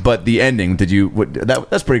 But the ending,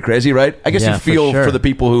 that's pretty crazy, right? I guess you feel for the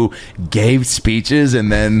people who gave speeches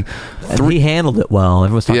and then... he handled it well.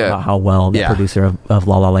 Everyone's talking about how well the producer of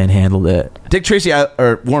La La Land handled it. Dick Tracy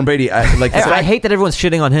or Warren Beatty, I hate that everyone's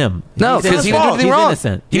shitting on him. No, because he did nothing wrong.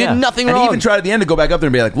 Innocent. He did nothing wrong. And he even tried at the end to go back up there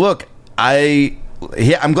and be like, look,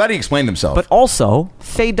 I'm glad he explained himself. But also,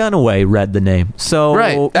 Faye Dunaway read the name.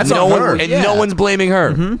 So that's on her. And no one's blaming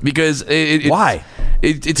her because why?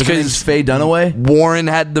 It's because Faye Dunaway. Warren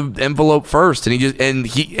had the envelope first,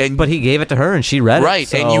 and but he gave it to her, and she read it. Right,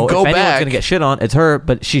 so and you go if anyone's back, gonna get shit on, it's her.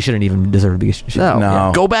 But she shouldn't even deserve to be shit.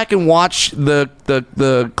 No. Go back and watch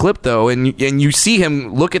the clip though, and you see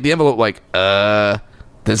him look at the envelope like,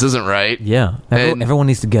 this isn't right. Yeah, everyone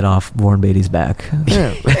needs to get off Warren Beatty's back.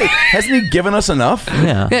 Yeah. Hasn't he given us enough?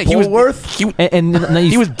 Yeah, he was worth. He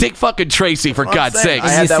was Dick fucking Tracy, for God's sake.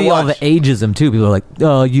 And you see all the ageism too. People are like,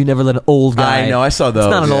 "Oh, you never let an old guy." I know. I saw those.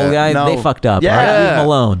 It's not an old guy. No. They fucked up. Yeah, right? Leave him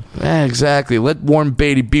alone. Yeah, exactly. Let Warren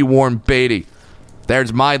Beatty be Warren Beatty.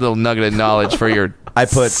 There's my little nugget of knowledge for your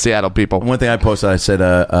Seattle people. One thing I posted, I said,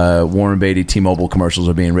 Warren Beatty T-Mobile commercials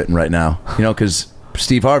are being written right now. Because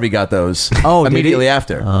Steve Harvey got those immediately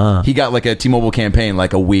after. He got like a T-Mobile campaign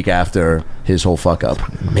like a week after his whole fuck up.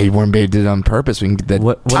 Maybe Warren Beatty did it on purpose. We can get that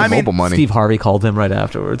T-Mobile money. Steve Harvey called him right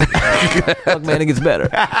afterwards. Look, man, it gets better.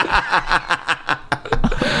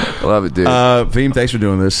 Love it, dude. Fahim, thanks for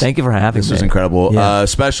doing this. Thank you for having me. This was incredible. Yeah.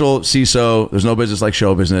 Special CISO, there's no business like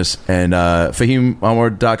show business. And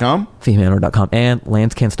FahimAnwar.com? FahimAnwar.com and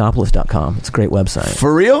LanceCanstopoulos.com. It's a great website.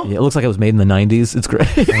 For real? Yeah, it looks like it was made in the 90s. It's great.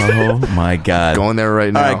 Oh, my God. Going there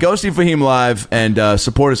right now. All right, go see Fahim live and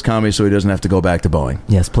support his comedy so he doesn't have to go back to Boeing.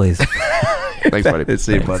 Yes, please. Thanks, buddy.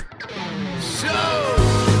 See you, bud.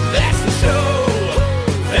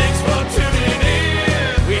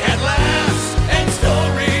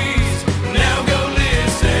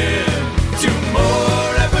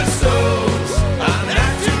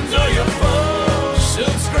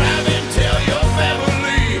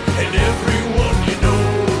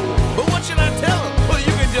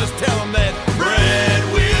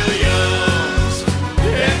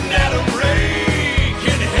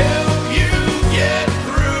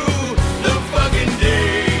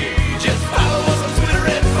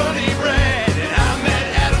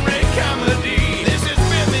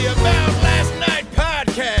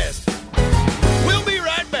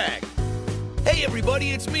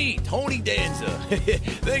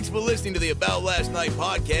 Thanks for listening to the About Last Night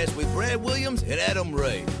podcast with Brad Williams and Adam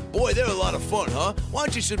Ray. Boy, they're a lot of fun, huh? Why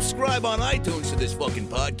don't you subscribe on iTunes to this fucking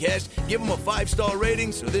podcast? Give them a 5-star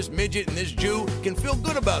rating so this midget and this Jew can feel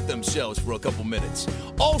good about themselves for a couple minutes.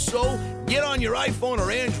 Also, get on your iPhone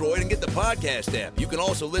or Android and get the podcast app. You can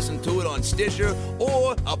also listen to it on Stitcher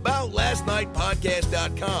or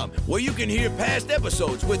AboutLastNightPodcast.com, where you can hear past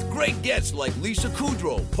episodes with great guests like Lisa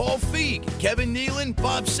Kudrow, Paul Feig, Kevin Nealon,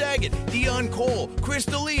 Bob Saget, Dion Cole, Chris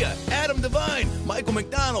D'Elia, Adam Devine, Michael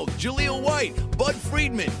McDonald, Jaleel White, Bud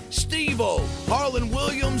Friedman, Steve-O, Harlan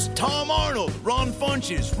Williams, Tom Arnold, Ron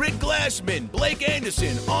Funches, Rick Glassman, Blake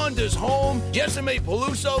Anderson, Anders Holm, Jessime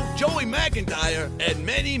Peluso, Joey McIntyre, and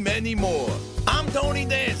many, many more. I'm Tony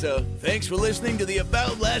Danza. Thanks for listening to the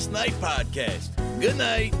About Last Night podcast. Good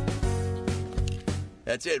night.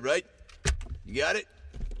 That's it, right? You got it?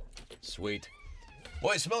 Sweet.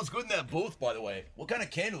 Boy, it smells good in that booth, by the way. What kind of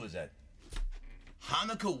candle is that?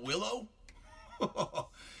 Hanukkah willow?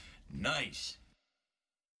 Nice.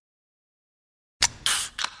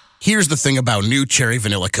 Here's the thing about new Cherry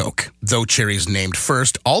Vanilla Coke. Though cherry's named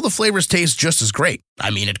first, all the flavors taste just as great.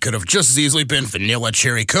 I mean, it could have just as easily been Vanilla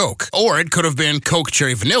Cherry Coke, or it could have been Coke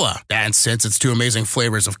Cherry Vanilla. And since it's two amazing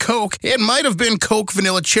flavors of Coke, it might have been Coke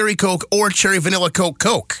Vanilla Cherry Coke or Cherry Vanilla Coke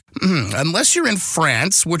Coke. Unless you're in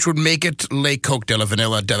France, which would make it Le Coke de la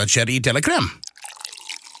Vanilla de la Cherry de la Crème.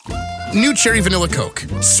 New Cherry Vanilla Coke.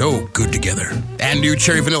 So good together. And new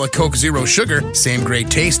Cherry Vanilla Coke Zero Sugar. Same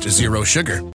great taste, zero sugar.